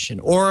preposition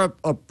or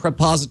a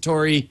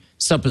prepository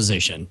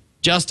supposition.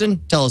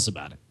 Justin, tell us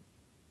about it.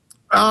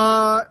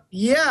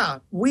 Yeah,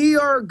 we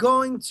are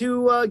going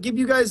to give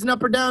you guys an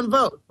up or down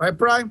vote, right,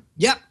 Brian?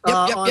 Yep.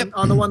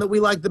 On the one that we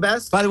like the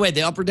best. By the way,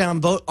 the up or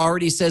down vote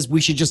already says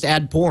we should just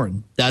add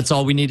porn. That's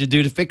all we need to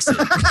do to fix it.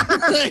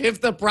 If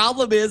the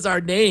problem is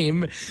our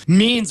name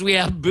means we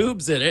have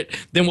boobs in it,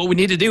 then what we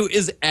need to do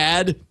is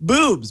add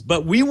boobs.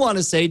 But we want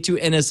to say to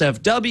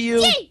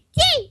NSFW.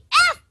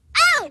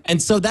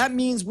 And so that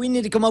means we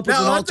need to come up with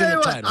an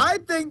alternate title. I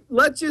think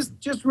let's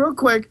just real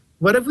quick.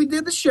 What if we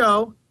did the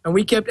show and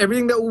we kept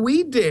everything that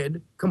we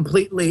did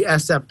completely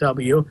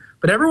SFW,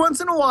 but every once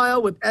in a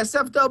while with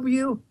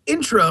SFW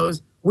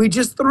intros, we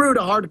just threw to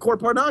hardcore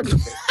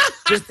pornography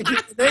just to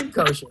keep the name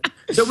kosher.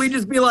 So we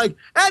just be like,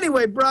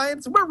 anyway,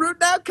 Brian, so we're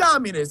rooting out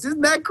communists.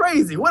 Isn't that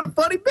crazy? What a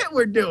funny bit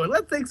we're doing.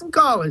 Let's take some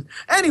callers.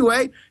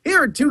 Anyway,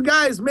 here are two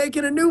guys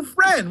making a new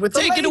friend with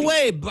Take it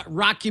away,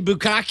 Rocky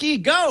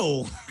Bukaki.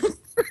 Go.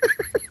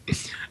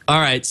 All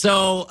right,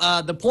 so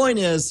the point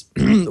is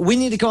we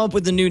need to come up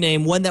with a new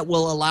name, one that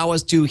will allow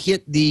us to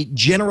hit the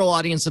general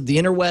audience of the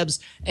interwebs,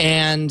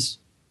 and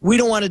we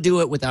don't want to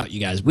do it without you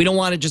guys. We don't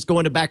want to just go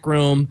in a back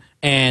room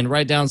and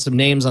write down some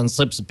names on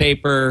slips of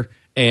paper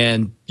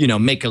and,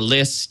 make a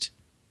list,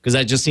 because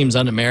that just seems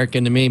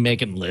un-American to me,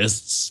 making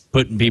lists,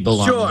 putting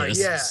people on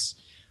lists. Yeah.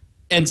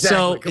 And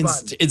exactly.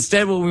 So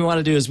instead what we want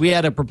to do is we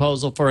had a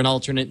proposal for an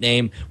alternate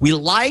name. We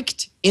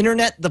liked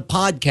Internet the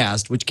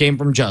Podcast, which came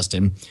from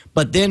Justin.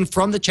 But then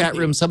from the chat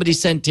room, somebody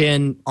sent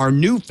in our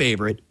new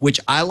favorite, which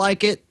I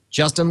like it.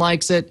 Justin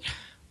likes it.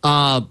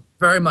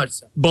 Very much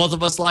so. Both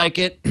of us like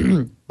it.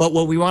 But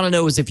what we want to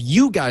know is if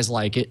you guys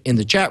like it in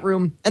the chat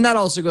room, and that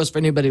also goes for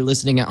anybody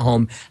listening at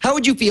home. How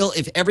would you feel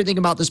if everything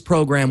about this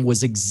program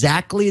was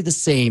exactly the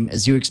same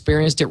as you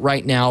experienced it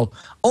right now,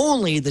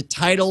 only the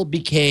title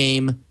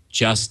became...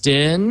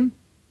 Justin?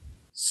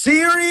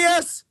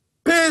 Serious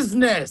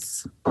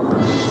business. All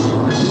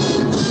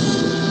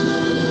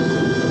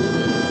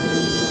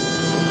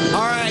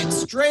right,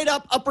 straight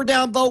up or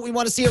down vote. We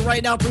want to see it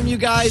right now from you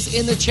guys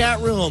in the chat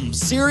room.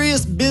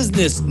 Serious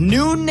Business,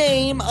 new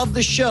name of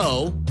the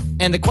show.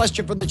 And the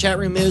question from the chat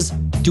room is,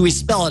 do we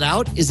spell it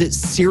out? Is it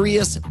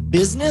Serious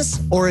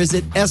Business or is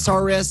it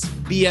SRS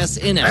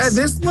BSNS?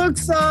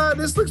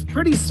 This looks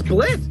pretty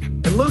split.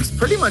 It looks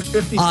pretty much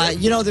 50.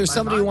 There's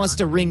somebody who wants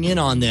to ring in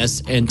on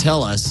this and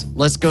tell us.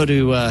 Let's go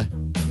to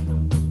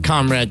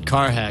Comrade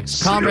Carhacks.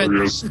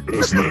 Serious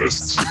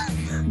Business.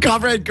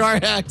 Comrade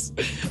Carhacks.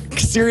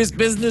 Serious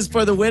Business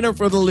for the win or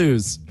for the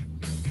lose?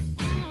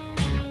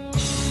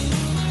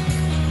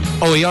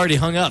 Oh, he already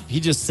hung up. He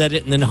just said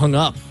it and then hung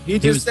up. He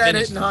just said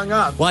it and hung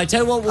up. Well, I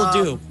tell you what we'll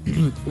do.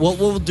 What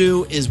we'll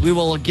do is we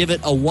will give it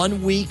a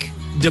 1 week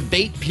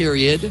debate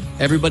period.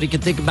 Everybody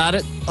can think about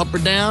it, up or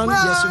down,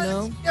 yes or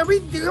no. Yeah,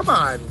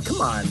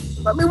 come on.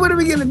 I mean, what are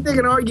we going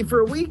to argue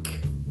for a week?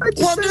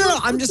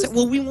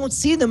 We won't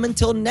see them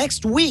until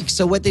next week.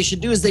 So what they should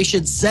do is they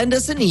should send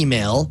us an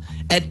email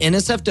at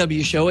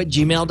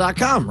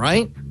nsfwshow@gmail.com,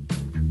 right?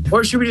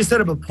 Or should we just set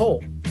up a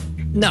poll?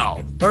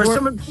 No. Or we're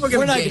not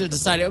going to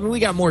decide. I mean, we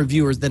got more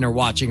viewers than are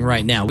watching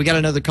right now. We got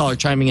another caller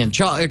chiming in.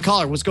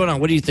 Caller, what's going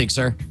on? What do you think,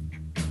 sir?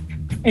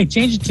 Hey,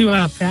 change it to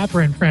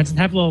Fapper and Friends and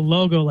have a little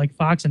logo like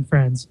Fox and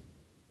Friends.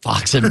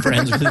 Fox and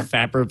Friends with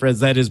Fapper and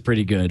Friends. That is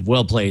pretty good.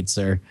 Well played,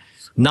 sir.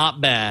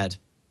 Not bad.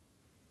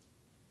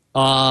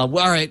 All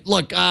right.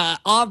 Look,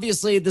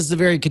 obviously, this is a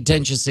very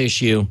contentious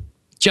issue.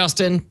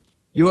 Justin,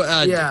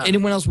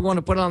 anyone else we want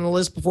to put on the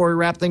list before we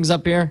wrap things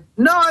up here?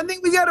 No, I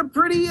think we got a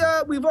pretty,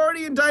 we've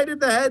already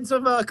indicted the heads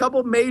of a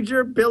couple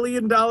major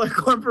billion-dollar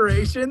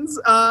corporations,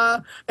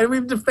 and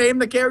we've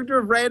defamed the character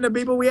of random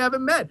people we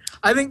haven't met.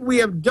 I think we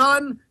have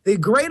done the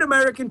great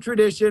American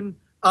tradition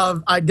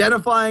of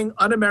identifying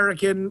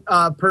un-American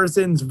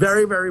persons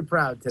very, very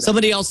proud today.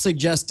 Somebody else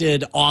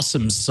suggested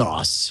awesome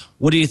sauce.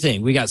 What do you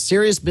think? We got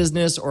Serious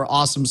Business or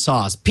awesome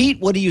sauce? Pete,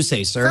 what do you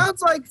say, sir?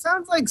 Sounds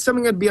like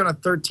something that'd be on a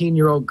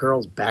 13-year-old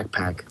girl's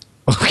backpack.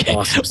 Okay.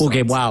 Awesome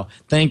okay. Wow.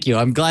 Thank you.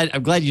 I'm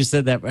glad you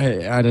said that.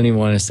 I don't even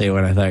want to say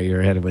what I thought you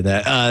were headed with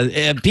that.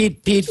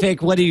 Pete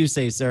Fick, what do you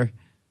say, sir?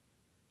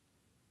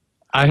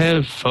 I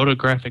have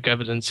photographic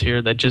evidence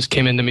here that just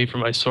came into me from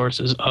my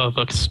sources of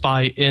a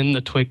spy in the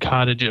Twig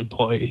Cottage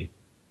employee.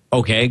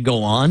 Okay,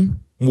 go on.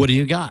 What do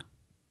you got?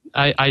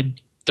 I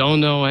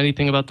don't know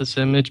anything about this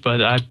image,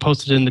 but I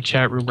posted it in the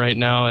chat room right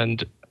now,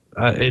 and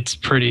it's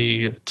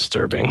pretty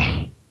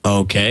disturbing.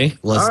 Okay,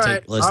 let's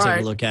take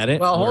a look at it.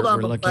 Well, hold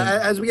on.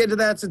 As we get to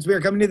that, since we are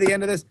coming to the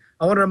end of this,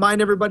 I want to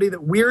remind everybody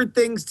that Weird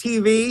Things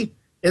TV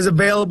is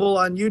available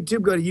on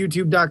YouTube. Go to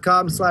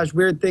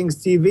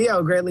youtube.com/WeirdThingsTV. I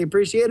would greatly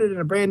appreciate it. And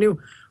a brand new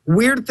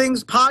Weird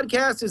Things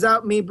podcast is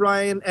out. Me,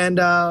 Brian, and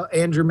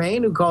Andrew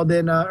Main, who called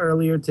in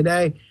earlier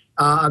today.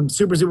 I'm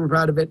super, super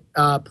proud of it.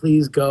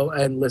 Please go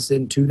and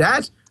listen to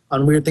that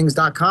on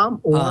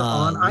weirdthings.com or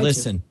on iTunes.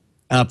 Listen,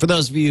 for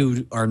those of you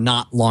who are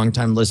not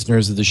longtime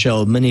listeners of the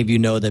show, many of you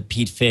know that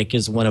Pete Fick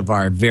is one of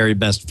our very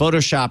best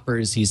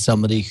Photoshoppers. He's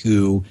somebody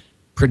who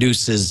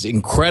produces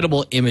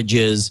incredible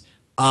images.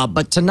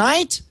 But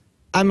tonight,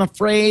 I'm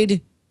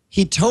afraid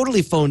he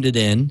totally phoned it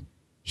in.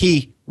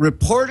 He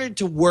reported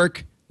to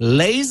work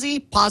lazy,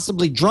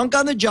 possibly drunk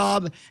on the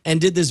job,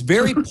 and did this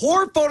very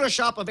poor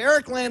Photoshop of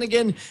Eric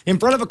Lanigan in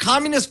front of a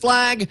communist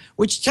flag,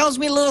 which tells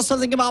me a little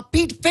something about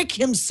Pete Fick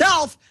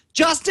himself.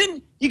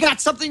 Justin, you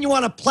got something you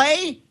want to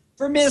play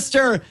for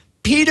Mr.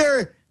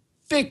 Peter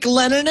Fick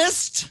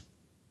Leninist?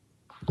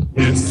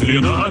 Hit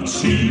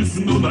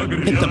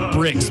the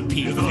bricks,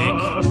 Pete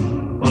Fick.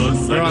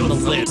 They're on the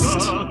list.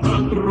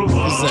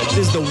 This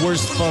is the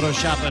worst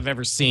Photoshop I've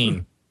ever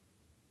seen.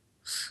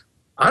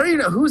 I don't even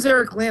know who's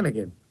Eric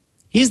Lanigan.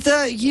 He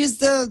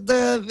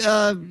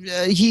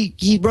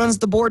runs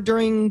the board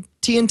during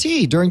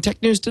TNT, during Tech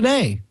News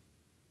Today.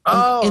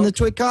 In the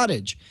Twig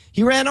Cottage.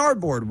 He ran our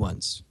board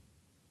once.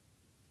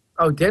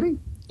 Oh, did he?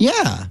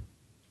 Yeah.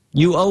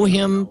 You owe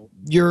him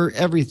your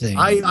everything.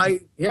 I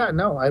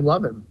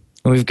love him.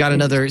 And we've got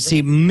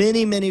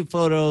many, many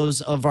photos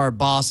of our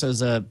boss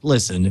as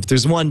listen, if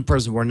there's one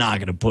person we're not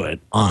going to put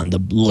on the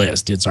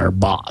list, it's our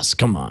boss.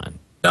 Come on.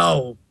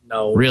 No.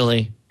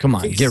 Really? Come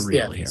on, get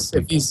real here.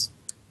 If he's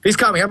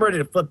coming, I'm ready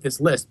to flip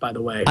this list, by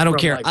the way. I don't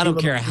care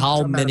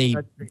how many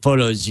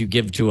photos you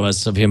give to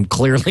us of him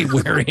clearly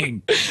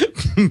wearing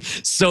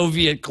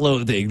Soviet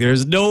clothing.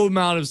 There's no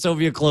amount of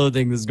Soviet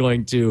clothing that's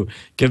going to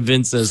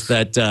convince us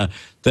that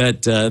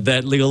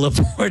Leo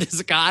Laporte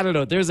is. I don't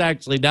know. There's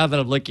actually, now that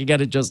I'm looking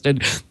at it, Justin,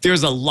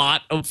 there's a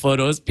lot of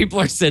photos. People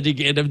are sending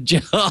in of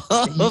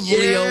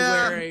Leo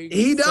wearing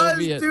he does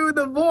Soviet. do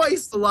the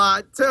voice a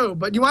lot too.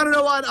 But you want to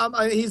know what?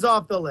 He's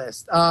off the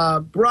list.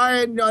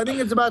 Brian, I think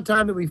it's about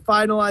time that we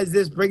finalize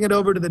this, bring it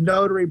over to the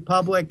notary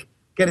public,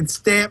 get it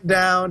stamped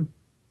down,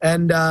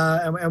 and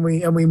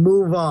we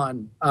move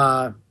on.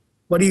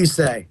 What do you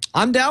say?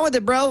 I'm down with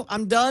it, bro.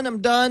 I'm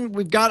done.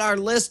 We've got our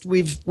list.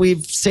 We've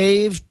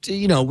saved,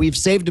 we've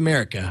saved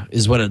America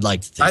is what I'd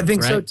like to think. I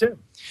think right? so too.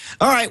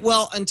 All right.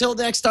 Well, until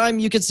next time,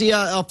 you can see,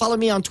 follow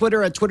me on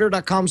Twitter at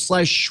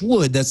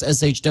twitter.com/Shwood. That's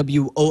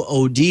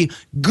SHWOOD.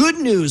 Good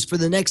news for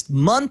the next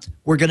month.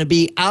 We're going to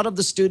be out of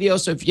the studio.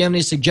 So if you have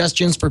any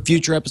suggestions for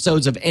future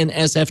episodes of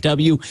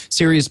NSFW,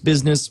 Serious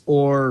Business,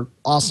 or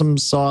Awesome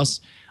Sauce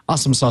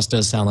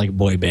does sound like a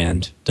boy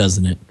band,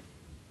 doesn't it?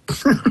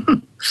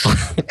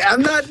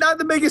 I'm not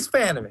the biggest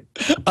fan of it.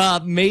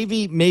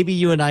 Maybe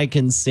you and I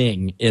can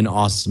sing in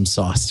Awesome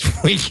Sauce.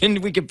 We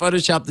can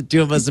Photoshop the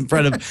two of us in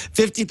front of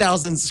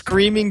 50,000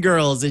 screaming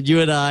girls, and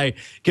you and I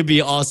could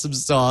be Awesome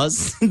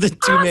Sauce, the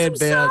two-man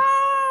band.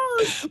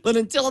 But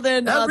until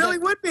then, that really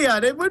would be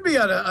on. It would be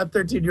on a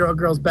 13-year-old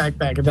girl's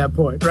backpack at that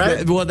point,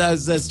 right? Well,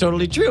 that's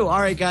totally true. All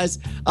right, guys.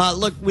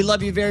 Look, we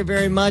love you very,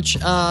 very much.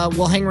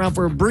 We'll hang around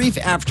for a brief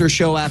after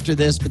show after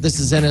this, but this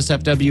is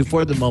NSFW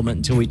for the moment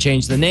until we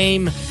change the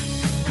name.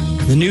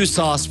 The new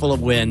sauce full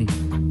of win.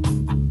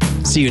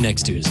 See you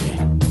next Tuesday.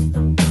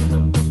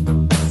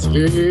 See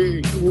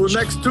you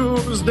next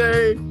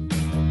Tuesday.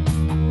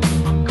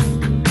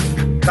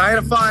 Kind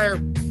of fire.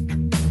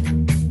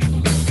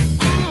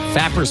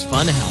 Fapper's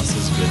Funhouse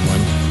is a good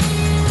one.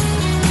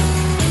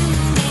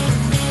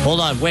 Hold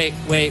on. Wait.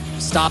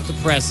 Stop the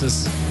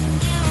presses.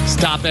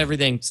 Stop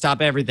everything.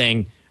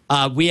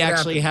 We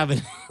actually have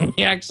an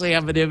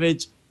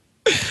image.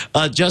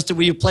 Justin,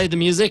 will you play the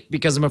music?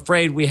 Because I'm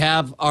afraid we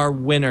have our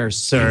winner,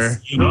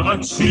 sir. No!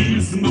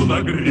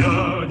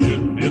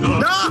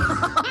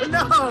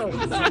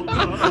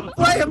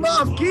 Play him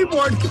off,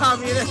 keyboard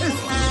communist.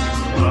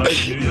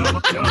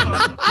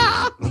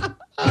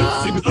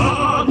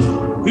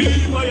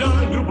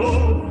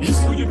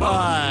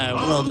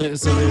 Well,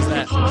 so there's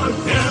that.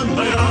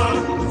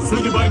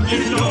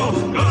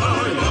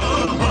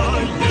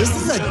 This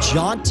is a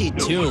jaunty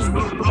tune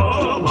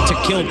to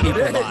kill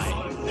people by.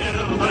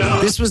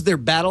 This was their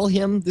battle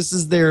hymn. This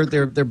is their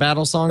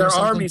battle song. Their or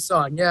something? army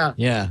song, yeah.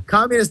 Yeah.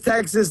 Communist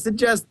Texas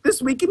suggests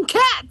This Week in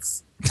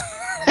Cats.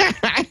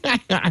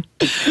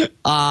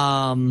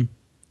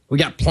 We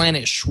got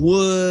Planet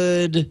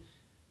Shwood.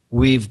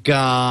 We've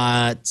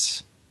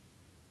got.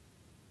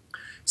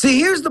 See,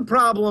 here's the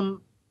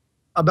problem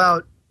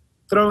about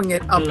throwing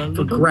it up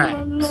for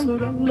grabs.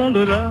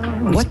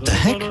 What the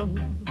heck?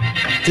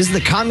 This is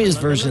the communist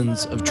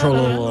versions of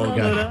Trololo.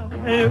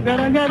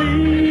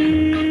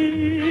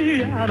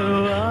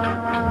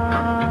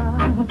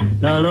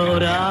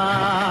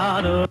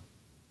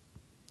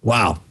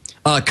 Wow.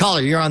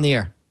 Caller, you're on the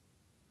air.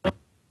 Hey,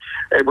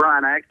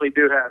 Brian, I actually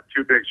do have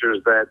two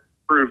pictures that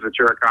prove that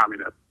you're a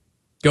communist.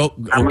 Go.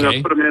 I'm going Okay.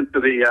 to put them into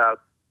the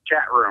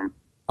chat room.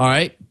 All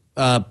right.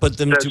 Put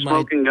them That to my.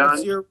 smoking gun.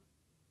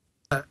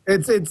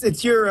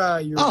 It's your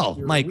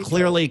my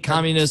clearly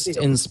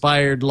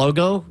communist-inspired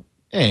logo.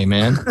 Hey,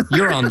 man,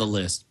 you're on the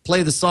list.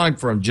 Play the song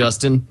for him,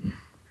 Justin.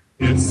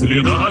 You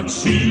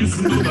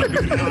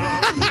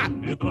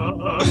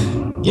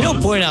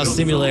don't point out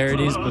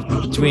similarities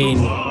between,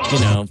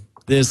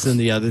 this and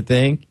the other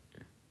thing.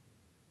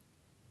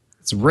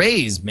 It's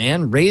Rays,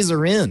 man. Rays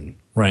are in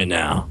right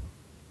now.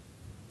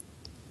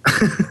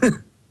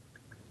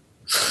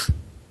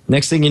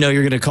 Next thing you know,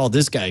 you're going to call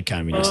this guy a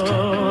communist.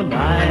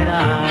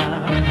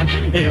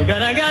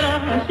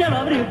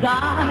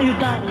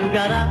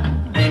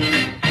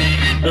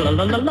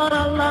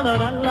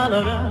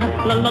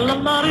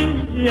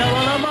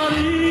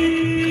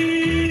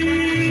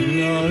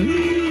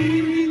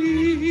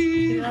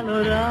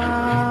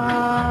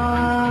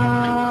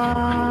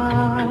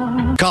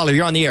 Caller,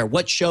 you're on the air.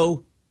 What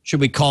show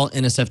should we call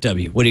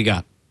NSFW? What do you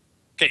got?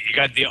 Okay, you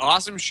got the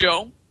awesome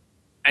show,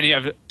 and you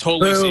have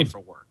totally safe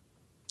for work.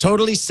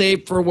 Totally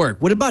safe for work.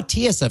 What about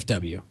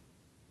TSFW?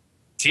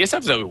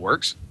 TSFW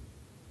works.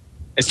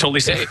 It's totally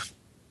safe.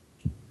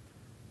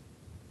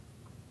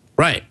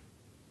 Right.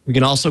 We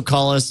can also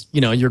call us,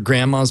 your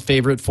grandma's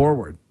favorite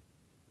forward.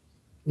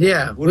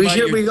 Yeah. What We about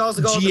should. your We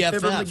also call it the GFF?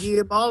 Fibber McGee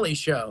and Molly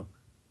show.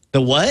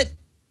 The what?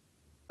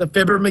 The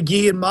Fibber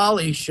McGee and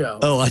Molly show.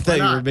 Oh, I thought Why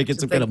you were not? making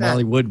Should some kind take of that.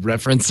 Molly Wood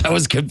reference. I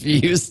was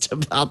confused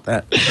about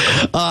that.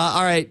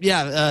 All right.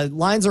 Yeah.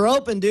 Lines are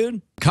open,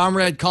 dude.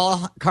 Comrade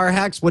Car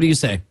Hacks, what do you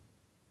say?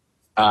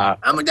 How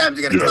many times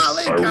are you going to call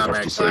Yes, in, I would have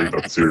Comrade to say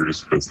Clark? that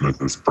Serious Business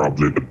is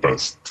probably the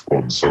best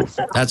one so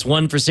far. That's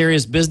one for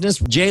Serious Business.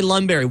 Jay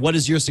Lundberry, what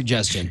is your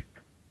suggestion?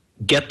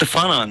 Get the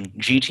fun on,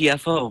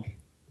 GTFO.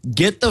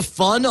 Get the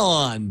fun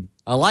on.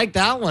 I like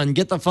that one.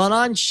 Get the fun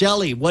on.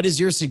 Shelly, what is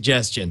your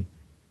suggestion?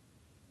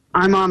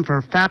 I'm on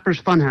for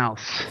Fapper's Funhouse.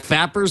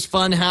 Fapper's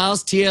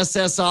Funhouse,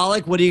 TSS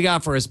Alec, what do you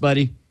got for us,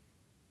 buddy?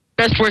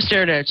 Best worst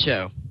internet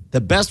show.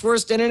 The best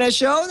worst internet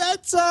show?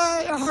 That's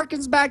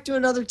harkens back to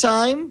another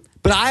time.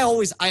 But I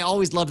always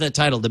love that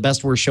title, the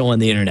best worst show on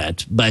the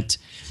internet. But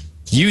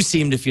you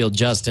seem to feel,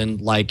 Justin,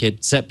 like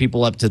it set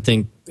people up to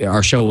think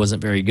our show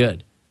wasn't very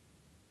good.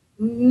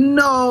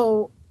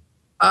 No,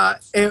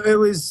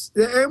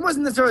 it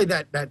wasn't necessarily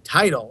that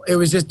title. It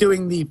was just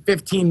doing the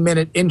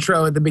 15-minute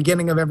intro at the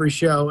beginning of every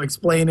show,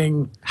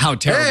 explaining how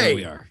terrible hey,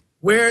 we are.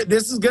 Where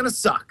this is gonna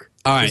suck.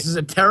 All right. This is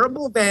a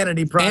terrible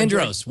vanity project.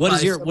 Andros, what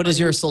is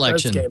your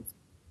selection?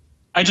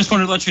 I just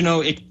wanted to let you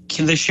know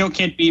the show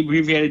can't be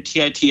abbreviated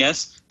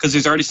TITS because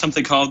there's already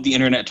something called the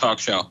Internet Talk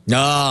Show.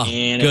 Oh,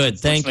 and good.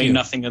 It's Thank you.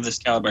 Nothing of this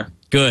caliber.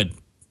 Good.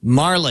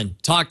 Marlon,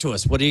 talk to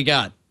us. What do you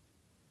got?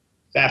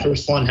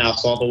 Fapper's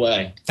Funhouse all the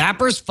way.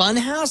 Fapper's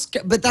Funhouse?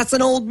 But that's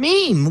an old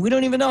meme. We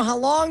don't even know how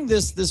long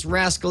this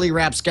rascally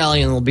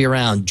rapscallion will be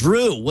around.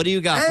 Drew, what do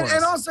you got for us?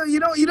 And also, you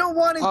don't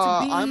want it to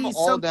be I'm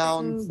all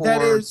down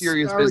that for is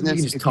serious already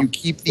business used if to- you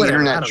keep the Whatever,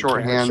 I internet don't care.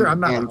 shorthand Sure, I'm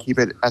not and keep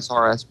it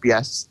SRS,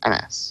 BS,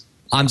 NS.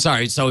 I'm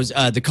sorry. So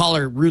the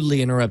caller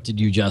rudely interrupted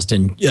you,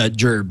 Justin.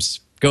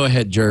 Gerbs. Go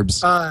ahead,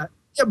 Gerbs.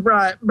 Yeah,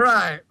 Brian,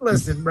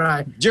 listen,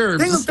 Brian. Gerbs.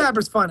 The thing with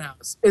Fapper's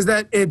Funhouse is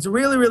that it's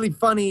really, really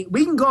funny.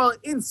 We can call it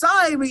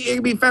inside, it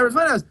can be Fapper's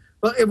Funhouse.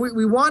 But if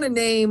we want a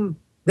name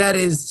that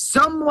is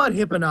somewhat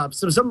hip enough,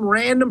 so some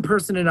random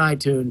person in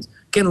iTunes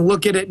can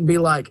look at it and be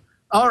like,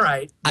 all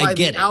right, by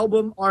the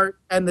album art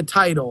and the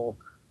title,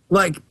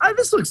 like,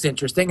 this looks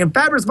interesting. And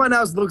Fapper's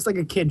Funhouse looks like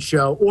a kid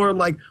show, or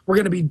like we're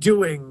going to be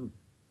doing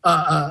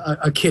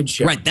a kid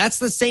show. Right. That's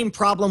the same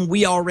problem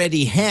we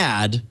already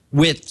had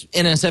with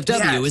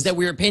NSFW, is that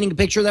we were painting a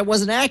picture that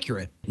wasn't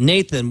accurate.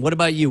 Nathan, what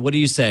about you? What do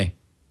you say?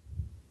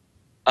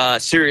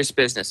 Serious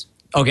business.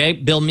 Okay.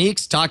 Bill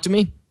Meeks, talk to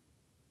me.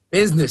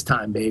 Business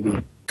time, baby.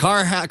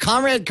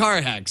 Comrade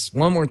Car Hacks.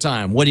 One more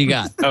time. What do you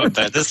got?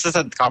 This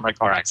isn't Comrade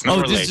Car Hacks. No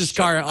this is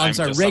I'm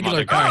sorry,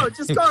 regular car. Oh,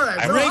 just Car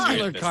Hacks.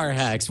 Regular Car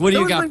Hacks. What do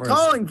you got for us? Someone's been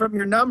calling from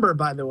your number,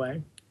 by the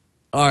way.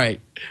 All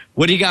right.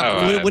 What do you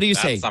got? What do you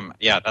say?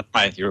 That's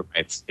my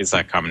roommate. He's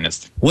a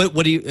communist. What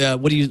do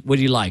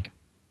you like?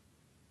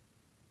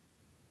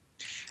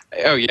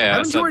 Oh yeah,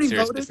 Haven't you already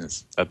serious voted?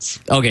 business. That's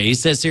Okay, he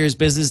says serious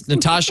business.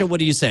 Natasha, what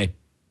do you say?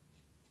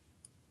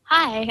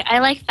 Hi, I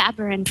like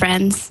Fapper and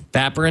Friends.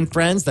 Fapper and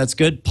Friends. That's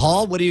good.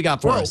 Paul, what do you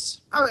got for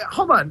us?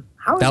 Hold on.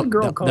 How is That- a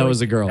girl that- calling? that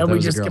was a girl. And That we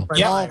was a just girl. skipped right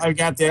Yeah, by it. I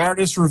got the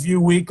Artist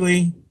Review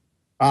Weekly.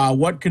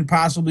 What could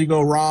possibly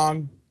go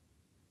wrong?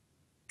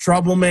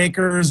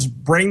 Troublemakers,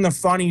 Bring the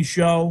Funny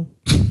Show,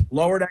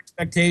 Lowered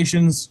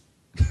Expectations,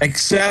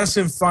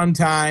 Excessive Fun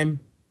Time,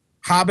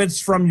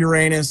 Hobbits from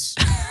Uranus,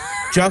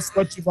 Just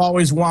What You've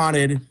Always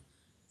Wanted,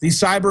 The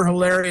Cyber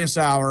Hilarious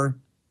Hour,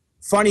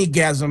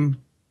 Funnygasm,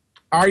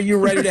 Are You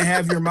Ready to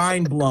Have Your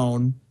Mind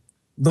Blown,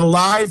 The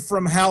Live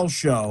from Hell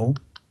Show,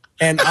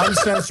 and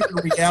Uncensored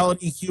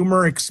Reality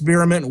Humor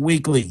Experiment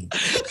Weekly.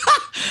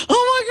 Oh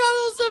my God,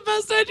 those are the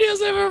best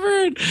ideas I've ever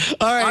heard.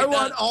 All right. I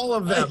want all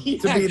of them to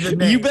be the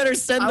name. You better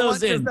send I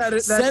those want in.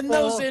 just Send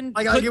full- those in.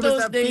 Like, I'll Put give us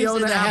those that names Fiona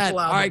in the hat. Apple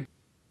All album. right.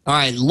 All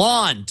right.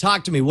 Lon,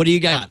 talk to me. What do you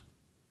got?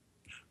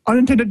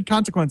 Unintended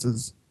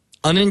consequences.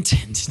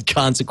 Unintended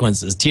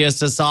consequences.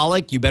 TSS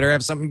Solic, you better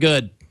have something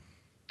good.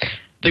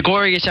 The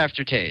glorious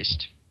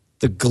aftertaste.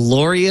 The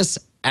glorious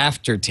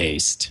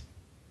aftertaste.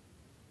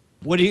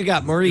 What do you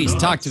got, Maurice?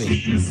 Talk to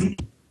me.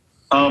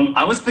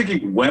 I was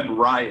thinking Web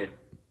Riot.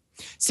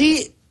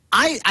 See,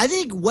 I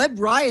think Web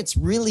Riot's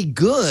really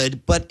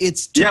good, but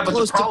it's too Yeah, but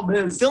close the problem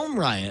to is, Film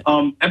Riot.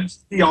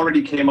 MTV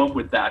already came up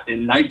with that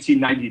in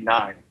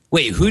 1999.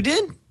 Wait, who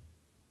did?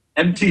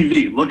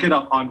 MTV. Look it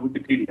up on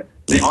Wikipedia.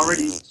 They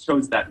already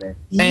chose that name.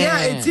 Yeah,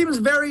 it seems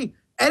very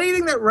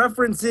anything that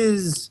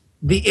references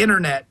the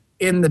internet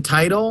in the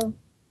title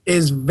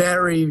is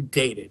very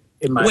dated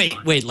in my mind.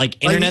 Wait,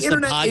 like Internet the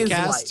Internet is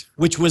Podcast, life.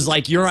 which was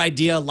like your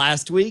idea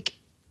last week?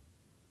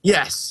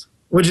 Yes,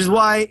 which is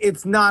why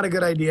it's not a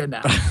good idea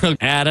now.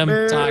 Adam,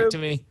 talk to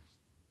me.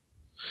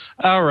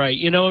 All right.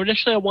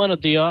 Initially I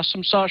wanted the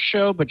Awesome Sauce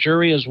Show, but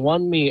jury has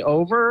won me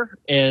over,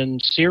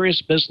 and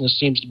serious business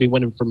seems to be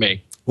winning for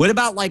me. What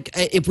about like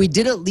if we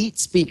did Elite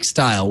Speak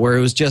style, where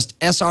it was just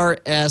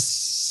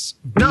SRS?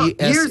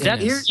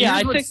 Yeah,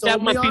 I think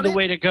that might be the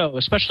way to go.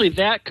 Especially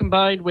that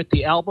combined with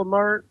the album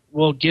art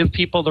will give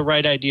people the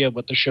right idea of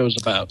what the show's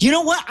about. You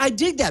know what? I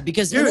dig that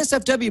because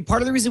NSFW,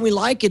 part of the reason we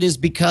like it is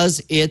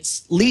because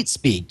it's Leet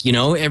Speak.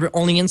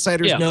 Only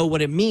insiders know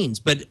what it means.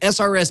 But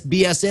SRS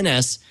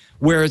BSNS,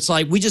 where it's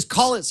like we just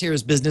call it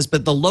serious business,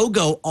 but the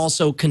logo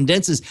also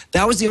condenses.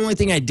 That was the only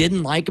thing I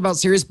didn't like about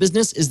serious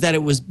business is that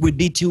it would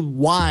be too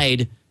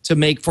wide to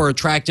make for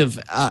attractive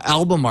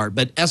album art.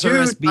 But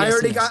SRS Dude,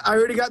 BSNS. I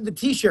already got the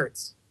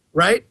T-shirts,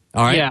 right?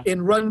 All right. Yeah.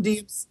 In Run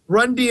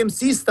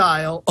DMC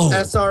style,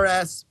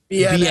 SRS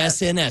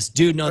BSNS.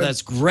 Dude, no,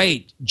 that's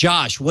great.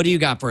 Josh, what do you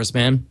got for us,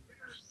 man?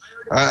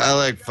 I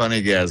like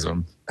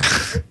Funnygasm.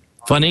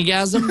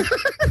 Funnygasm?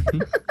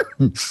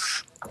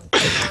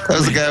 That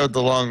was the guy with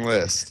the long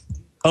list.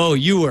 Oh,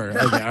 you were.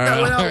 Okay, all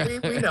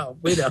right. We know.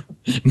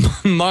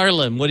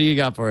 Marlon, what do you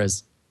got for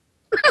us?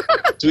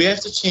 Do we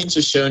have to change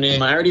the show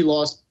name? I already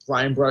lost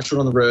Brian Brushwood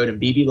on the Road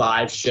and BB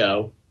Live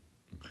show.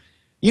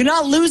 You're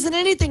not losing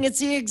anything. It's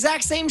the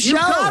exact same show. You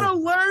gotta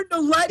learn to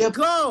let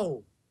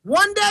go.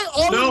 One day,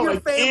 all of your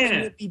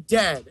family will be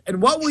dead.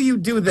 And what will you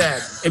do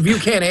then if you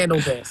can't handle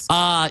this?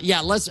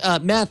 Let's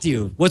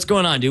Matthew, what's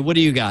going on, dude? What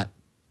do you got?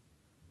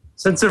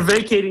 Since they're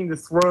vacating the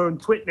throne,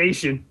 Twit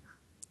Nation.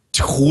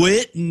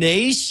 Twit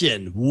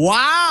Nation.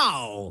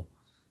 Wow.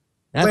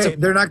 Wait,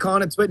 they're not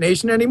calling it Twit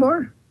Nation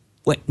anymore?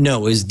 Wait, no,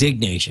 it was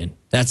Dignation.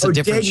 That's a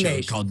different show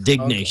Dignation. called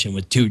Dignation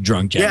with two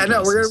drunk Yeah,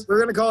 no, jackasses. we're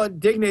gonna call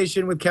it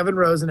Dignation with Kevin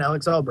Rose and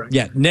Alex Albrecht.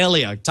 Yeah,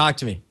 Nelia, talk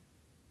to me.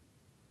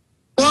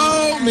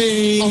 Blow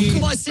me. Oh,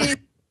 come on, see.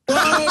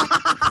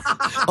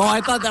 Oh,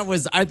 I thought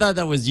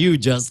that was you,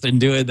 Justin,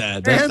 doing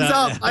that. Hands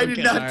up! I did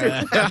not do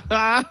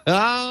that.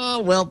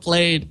 Oh, well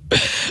played.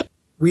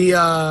 We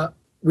have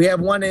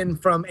one in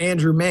from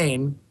Andrew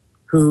Main,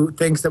 who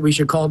thinks that we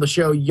should call the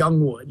show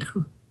Youngwood.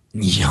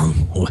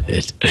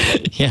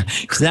 Youngwood. Yeah,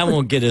 because that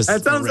won't get us.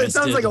 It sounds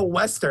arrested. like a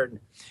Western.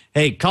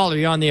 Hey, caller,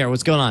 you're on the air.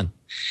 What's going on?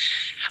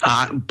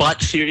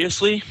 But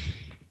seriously,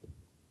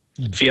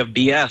 if you have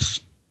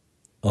BS.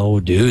 Oh,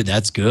 dude,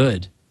 that's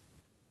good.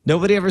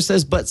 Nobody ever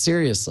says "but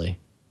seriously."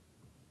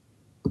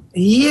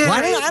 Yeah,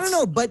 well, I don't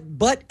know, but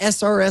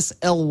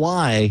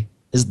SRSLY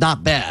is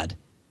not bad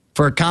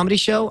for a comedy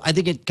show. I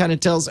think it kind of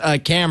tells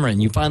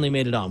Cameron, you finally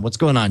made it on. What's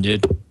going on,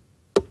 dude?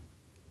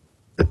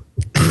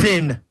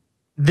 Thin.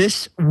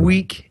 This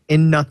week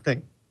in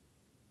nothing.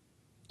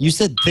 You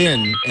said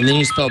thin, and then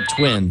you spelled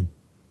twin.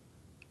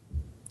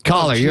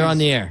 Caller, you're on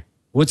the air.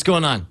 What's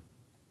going on?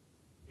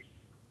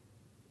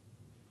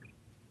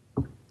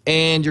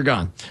 And you're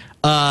gone.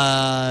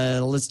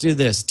 Let's do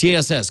this.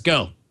 TSS,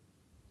 go.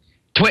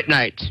 Twit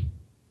night.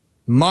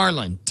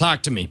 Marlon,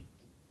 talk to me.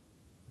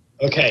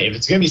 Okay, if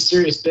it's going to be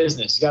serious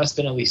business, you got to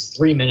spend at least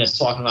 3 minutes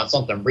talking about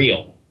something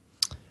real.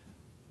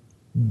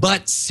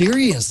 But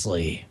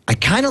seriously, I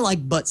kind of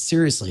like but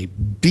seriously.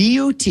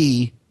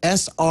 BUTSRSLY.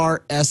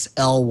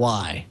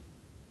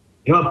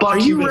 You know what, Are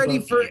you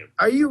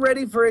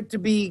ready for it to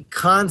be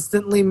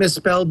constantly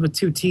misspelled with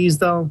 2 T's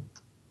though?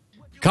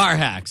 Car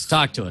hacks,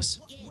 talk to us.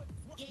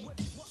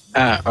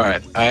 All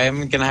right,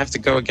 I'm gonna have to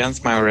go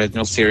against my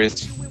original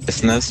serious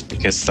business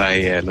because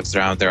I looked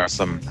around. There are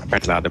some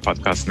apparently other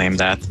podcasts named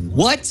that.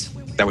 What?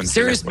 That wouldn't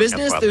Serious work out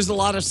business? well. There's a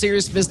lot of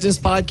serious business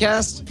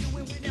podcasts.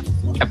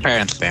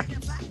 Apparently.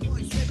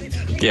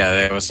 Yeah,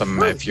 there was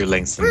a few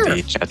links in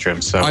the chat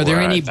room. So Are there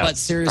any that's but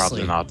seriously?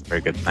 Probably not a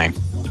very good name.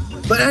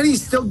 But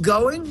Eddie's still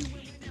going?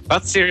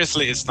 But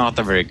seriously, it's not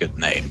a very good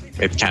name.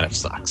 It kind of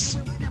sucks.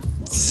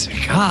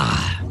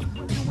 God.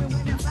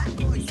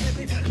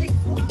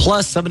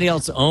 Plus, somebody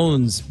else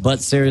owns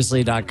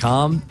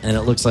butseriously.com, and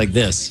it looks like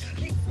this.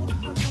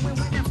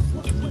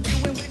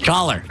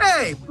 Caller.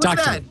 Hey, look Talk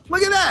at to that. me.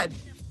 Look at that.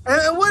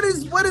 What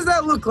does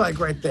that look like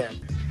right there?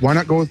 Why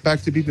not go with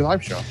Back to BB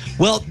Live Show?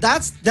 Well,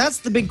 that's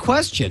the big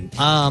question.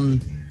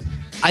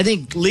 I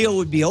think Leo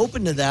would be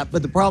open to that,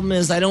 but the problem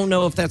is I don't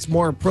know if that's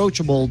more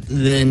approachable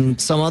than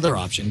some other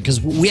option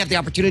because we have the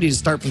opportunity to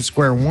start from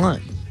square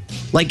one.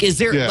 Like, is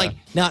there like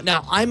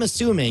now? I'm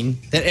assuming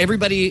that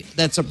everybody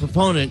that's a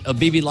proponent of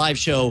BB Live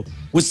Show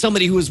was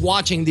somebody who was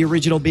watching the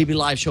original BB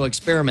Live Show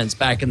experiments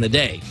back in the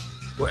day.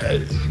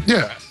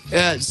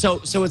 Yeah.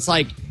 So it's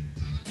like,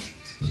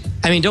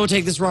 I mean, don't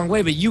take this the wrong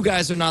way, but you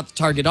guys are not the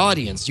target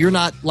audience. You're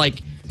not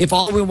like, if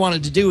all we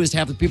wanted to do is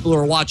have the people who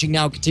are watching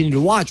now continue to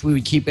watch, we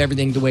would keep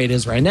everything the way it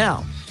is right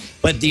now.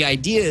 But the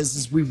idea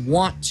is we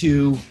want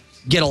to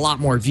get a lot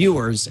more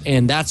viewers,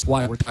 and that's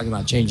why we're talking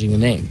about changing the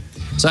name.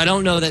 So I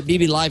don't know that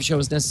BB Live Show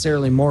is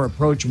necessarily more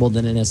approachable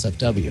than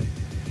NSFW.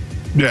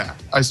 Yeah,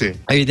 I see.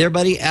 Are you there,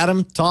 buddy?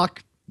 Adam,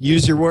 talk.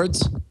 Use your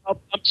words. Oh,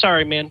 I'm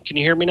sorry, man. Can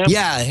you hear me now?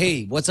 Yeah.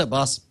 Hey, what's up,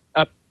 boss?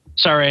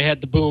 Sorry, I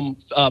had the boom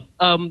up.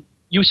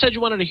 You said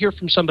you wanted to hear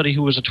from somebody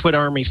who was a Twit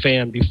Army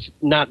fan,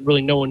 not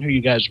really knowing who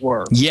you guys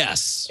were.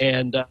 Yes.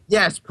 And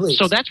yes, please.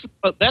 So that's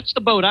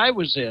the boat I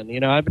was in. You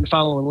know, I've been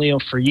following Leo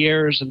for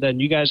years, and then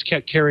you guys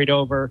kept carried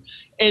over.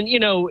 And you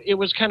know, it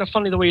was kind of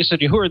funny the way you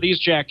said, "Who are these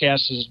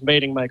jackasses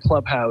invading my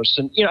clubhouse?"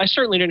 And you know, I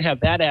certainly didn't have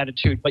that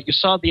attitude, but you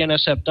saw the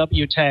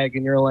NSFW tag,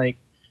 and you're like,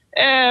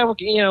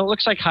 you know, it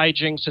looks like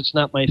hijinks. It's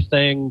not my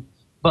thing.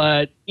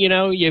 But, you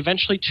know, you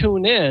eventually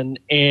tune in,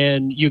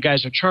 and you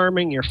guys are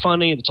charming, you're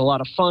funny, it's a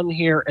lot of fun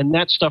here, and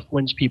that stuff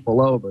wins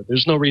people over.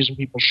 There's no reason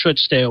people should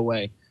stay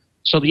away.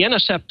 So the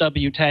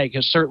NSFW tag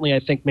has certainly, I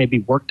think,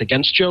 maybe worked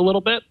against you a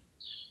little bit.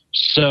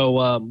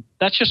 So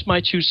that's just my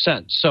 2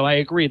 cents. So I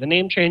agree, the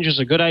name change is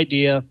a good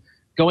idea.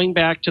 Going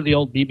back to the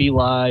old BB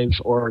Live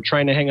or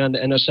trying to hang on to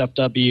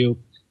NSFW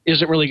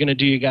isn't really going to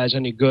do you guys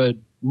any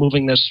good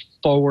moving this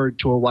forward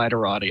to a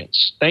wider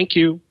audience. Thank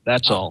you.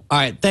 That's all. All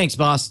right. Thanks,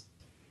 boss.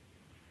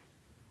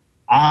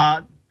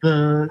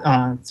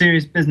 The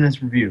Serious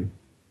Business Review.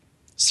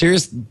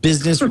 Serious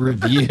Business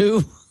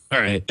Review?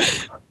 All right.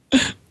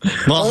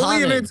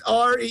 Only if it's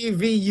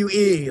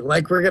REVUE,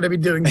 like we're going to be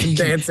doing some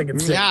dancing and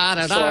singing.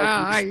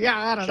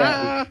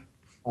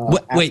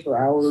 Wait. After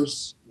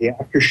Hours, the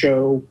After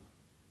Show,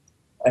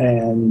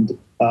 and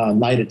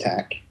Night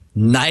Attack.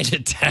 Night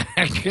Attack.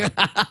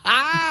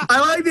 I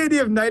like the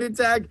idea of Night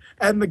Attack,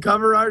 and the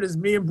cover art is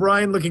me and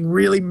Brian looking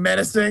really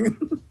menacing.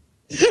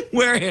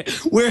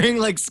 wearing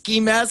like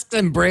ski masks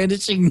and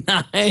brandishing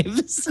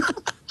knives.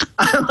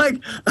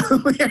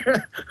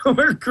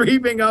 We're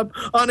creeping up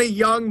on a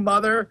young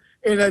mother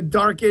in a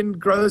darkened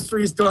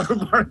grocery store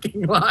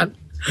parking lot.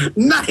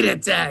 Night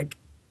Attack.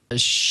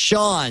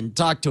 Sean,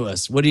 talk to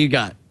us. What do you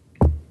got?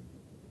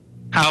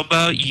 How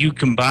about you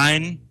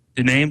combine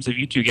the names of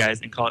you two guys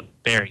and call it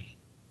Barry?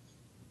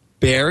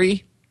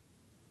 Barry?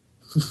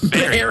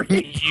 Barry.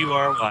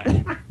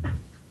 URY.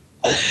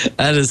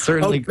 That is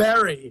certainly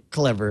Barry.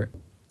 clever.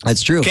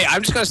 That's true. Okay,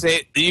 I'm just gonna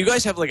say you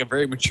guys have like a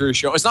very mature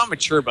show. It's not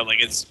mature, but like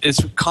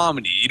it's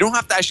comedy. You don't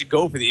have to actually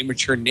go for the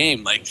immature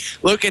name. Like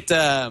look at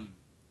oh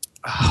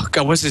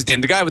God, what's his name?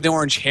 The guy with the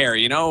orange hair.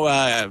 You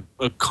know,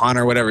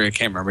 Connor, whatever. I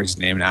can't remember his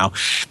name now.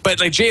 But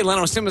like Jay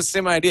Leno,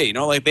 same idea. You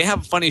know, like they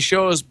have funny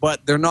shows,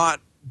 but they're not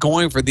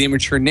going for the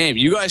immature name.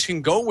 You guys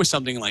can go with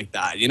something like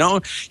that. You know,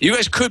 you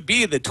guys could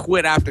be the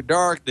Twit After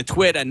Dark, the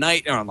Twit at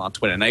Night. No, not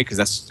Twit at Night because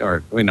that's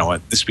or you know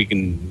what this week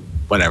in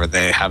whatever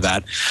they have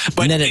that.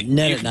 But Net at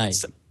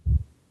night.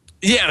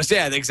 Yeah,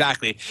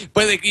 exactly.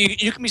 But like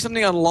you can be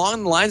something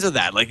along the lines of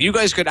that. Like you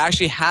guys could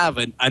actually have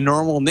a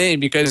normal name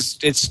because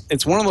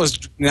it's one of those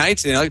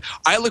nights. And like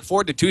I look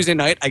forward to Tuesday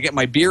night. I get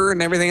my beer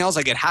and everything else.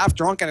 I get half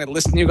drunk and I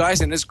listen to you guys,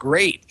 and it's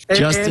great.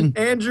 And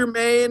Andrew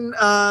Main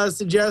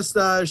suggests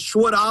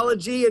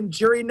Schwoodology and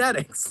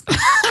Jurinetics.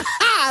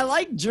 I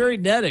like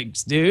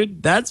Jurinetics,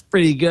 dude. That's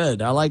pretty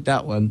good. I like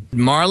that one.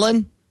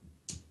 Marlon?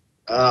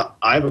 I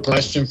have a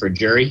question for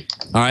Jury.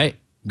 All right,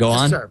 go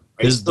on. Sir.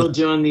 Are you still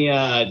doing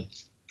the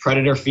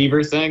Predator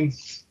Fever thing?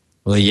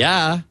 Well,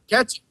 yeah.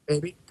 Catch it,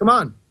 baby. Come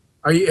on.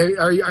 Are you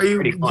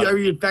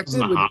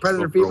infected with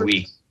Predator Fever?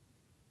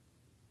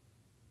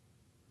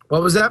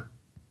 What was that?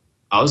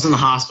 I was in the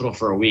hospital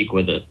for a week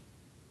with it.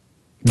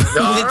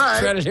 All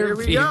right, Predator here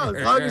we Fever. go.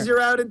 As long as you're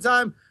out in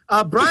time.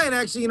 Brian,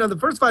 actually, the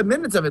first 5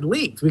 minutes of it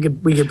leaked. We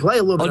could play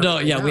a little bit. Oh no,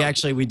 yeah,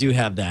 we do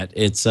have that.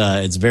 It's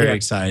very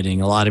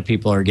exciting. A lot of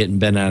people are getting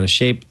bent out of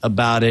shape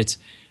about it,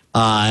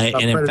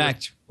 and in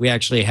fact, we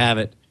actually have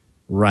it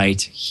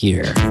right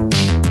here.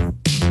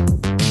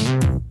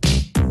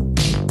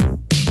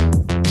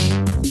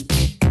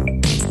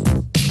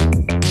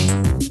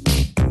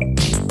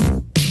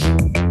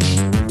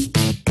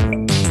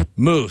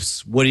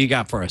 Moose, what do you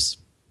got for us?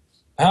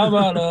 How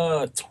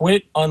about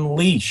Twit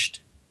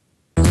Unleashed?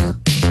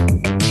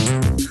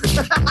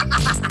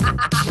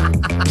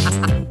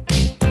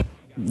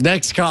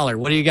 Next caller,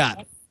 what do you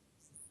got?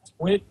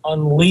 Twit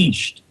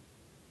Unleashed.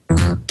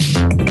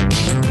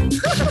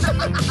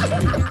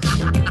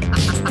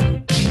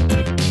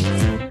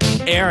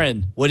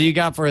 Aaron, what do you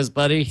got for us,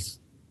 buddy?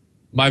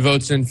 My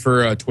vote's in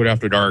for Twit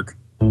After Dark.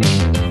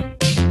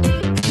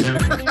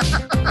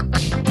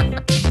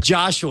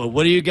 Joshua,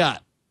 what do you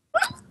got?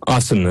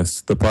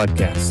 Awesomeness, the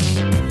podcast.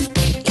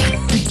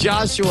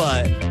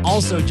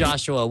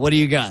 Joshua, what do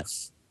you got?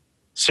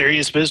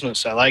 Serious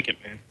business. I like it,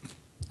 man.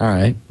 All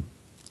right.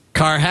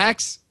 Car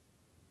hacks?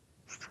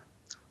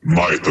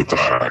 Might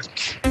attack.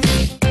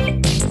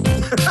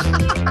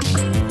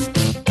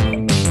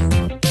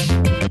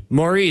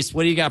 Maurice,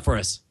 what do you got for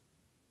us?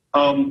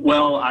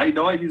 Well, I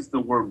know I used the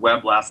word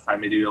web last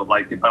time. Maybe you don't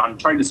like it, but I'm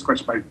trying to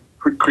stretch my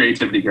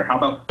creativity here. How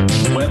about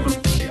web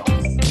of chaos?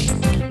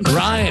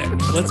 Ryan,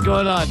 what's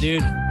going on,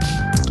 dude?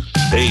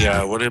 Hey,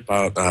 what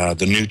about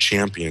the new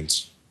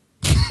champions?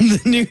 The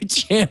new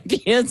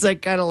champions? I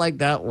kind of like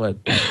that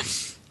one.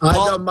 I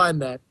don't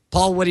mind that.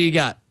 Paul, what do you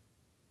got?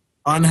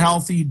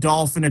 Unhealthy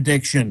dolphin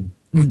addiction.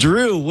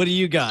 Drew, what do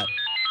you got?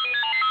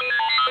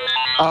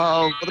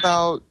 What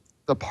about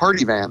the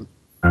party van?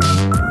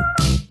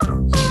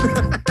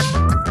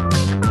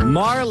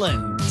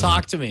 Marlon,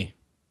 talk to me.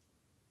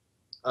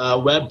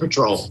 Web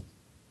Patrol.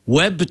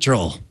 Web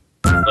Patrol.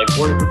 Like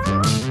Border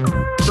Patrol.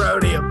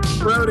 Rhodium.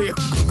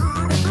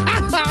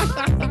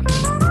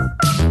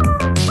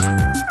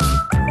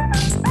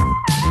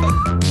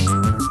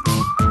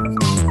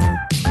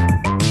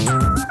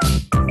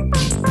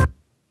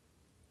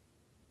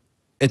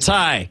 It's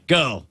high.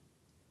 Go.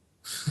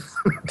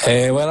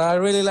 Well, I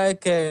really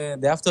like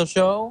the after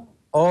show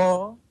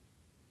or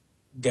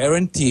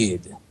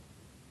guaranteed.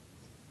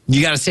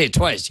 You got to say it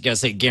twice. You got to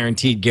say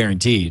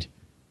guaranteed.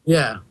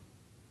 Yeah.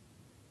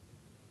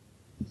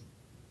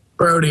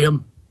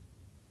 Rhodium.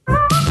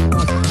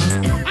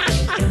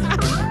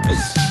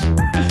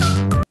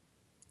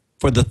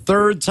 For the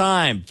third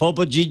time,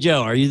 Popo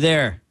Gijo, are you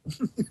there?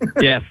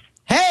 Yes.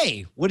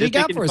 Hey, what do you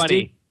got for us,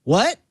 dude?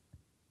 What?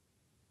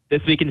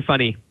 This Week in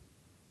Funny.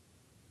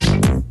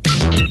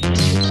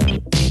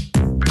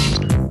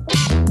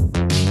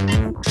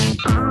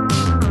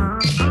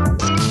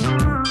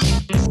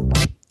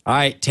 All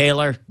right,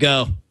 Taylor,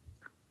 go.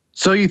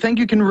 So you think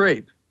you can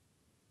rape?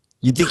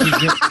 You think you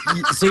can?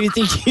 So you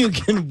think you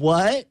can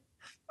what?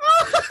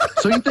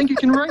 So you think you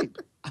can rape?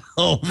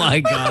 Oh my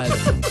God.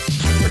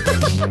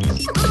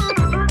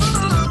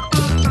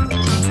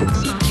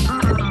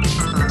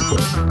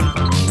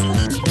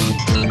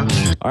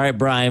 All right,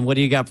 Brian, what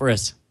do you got for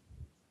us?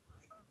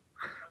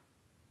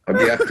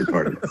 The after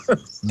party.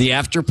 The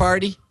after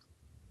party?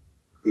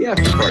 The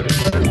after party.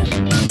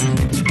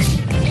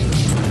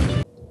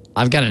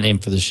 I've got a name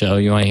for the show.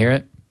 You want to hear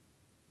it?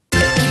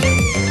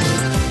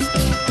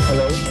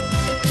 Hello?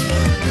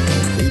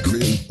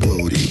 Adrian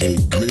Brody,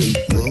 Adrian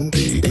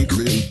Brody,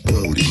 Adrian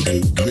Brody,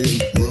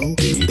 Adrian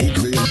Brody,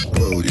 Adrian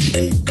Brody,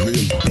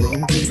 Adrian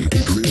Brody,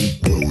 Adrian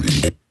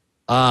Brody.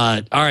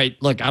 All right,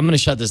 look, I'm going to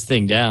shut this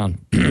thing down.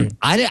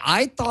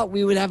 I thought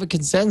we would have a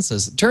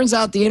consensus. It turns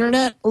out the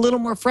internet a little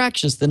more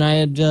fractious than I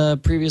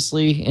had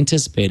previously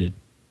anticipated.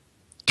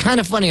 Kind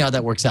of funny how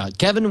that works out.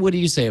 Kevin, what do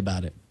you say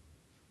about it?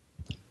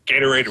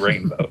 Gatorade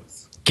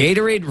rainbows.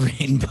 Gatorade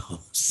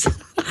rainbows.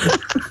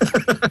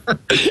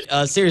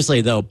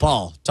 Seriously, though,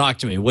 Paul, talk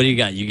to me. What do you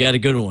got? You got a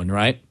good one,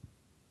 right?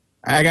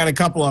 I got a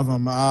couple of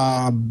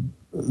them.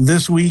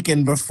 This week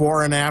and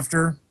before and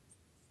after.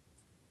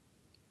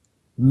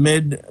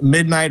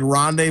 Midnight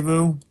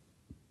rendezvous.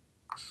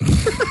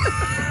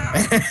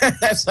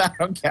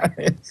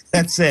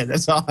 That's it.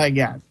 That's all I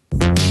got.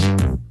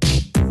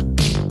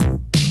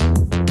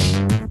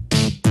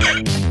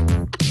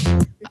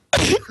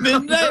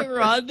 Midnight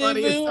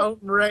rendezvous.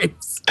 Open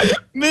race.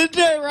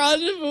 Midnight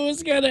rendezvous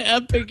was kind of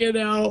epic, and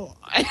how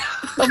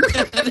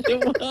bad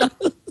it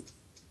was.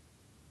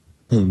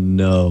 Oh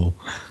no.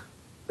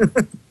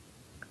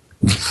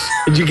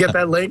 Did you get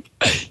that link?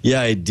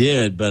 Yeah, I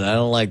did, but I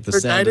don't like the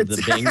sound of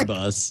the Bing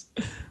bus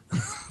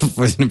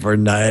for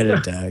Night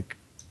Attack.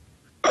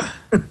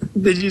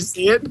 Did you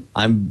see it?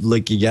 I'm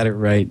looking at it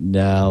right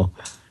now.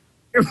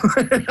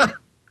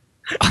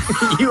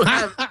 You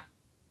have.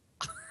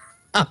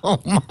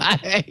 Oh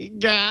my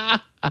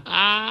god!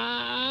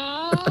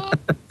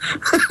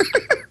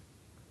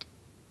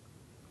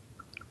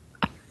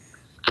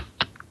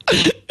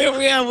 Here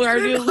we have our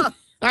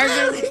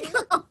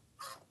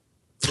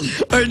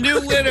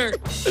new winner.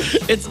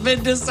 It's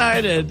been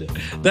decided.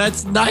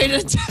 That's Night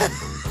Attack.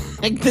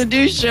 The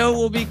new show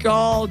will be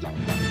called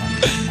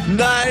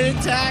Night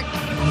Attack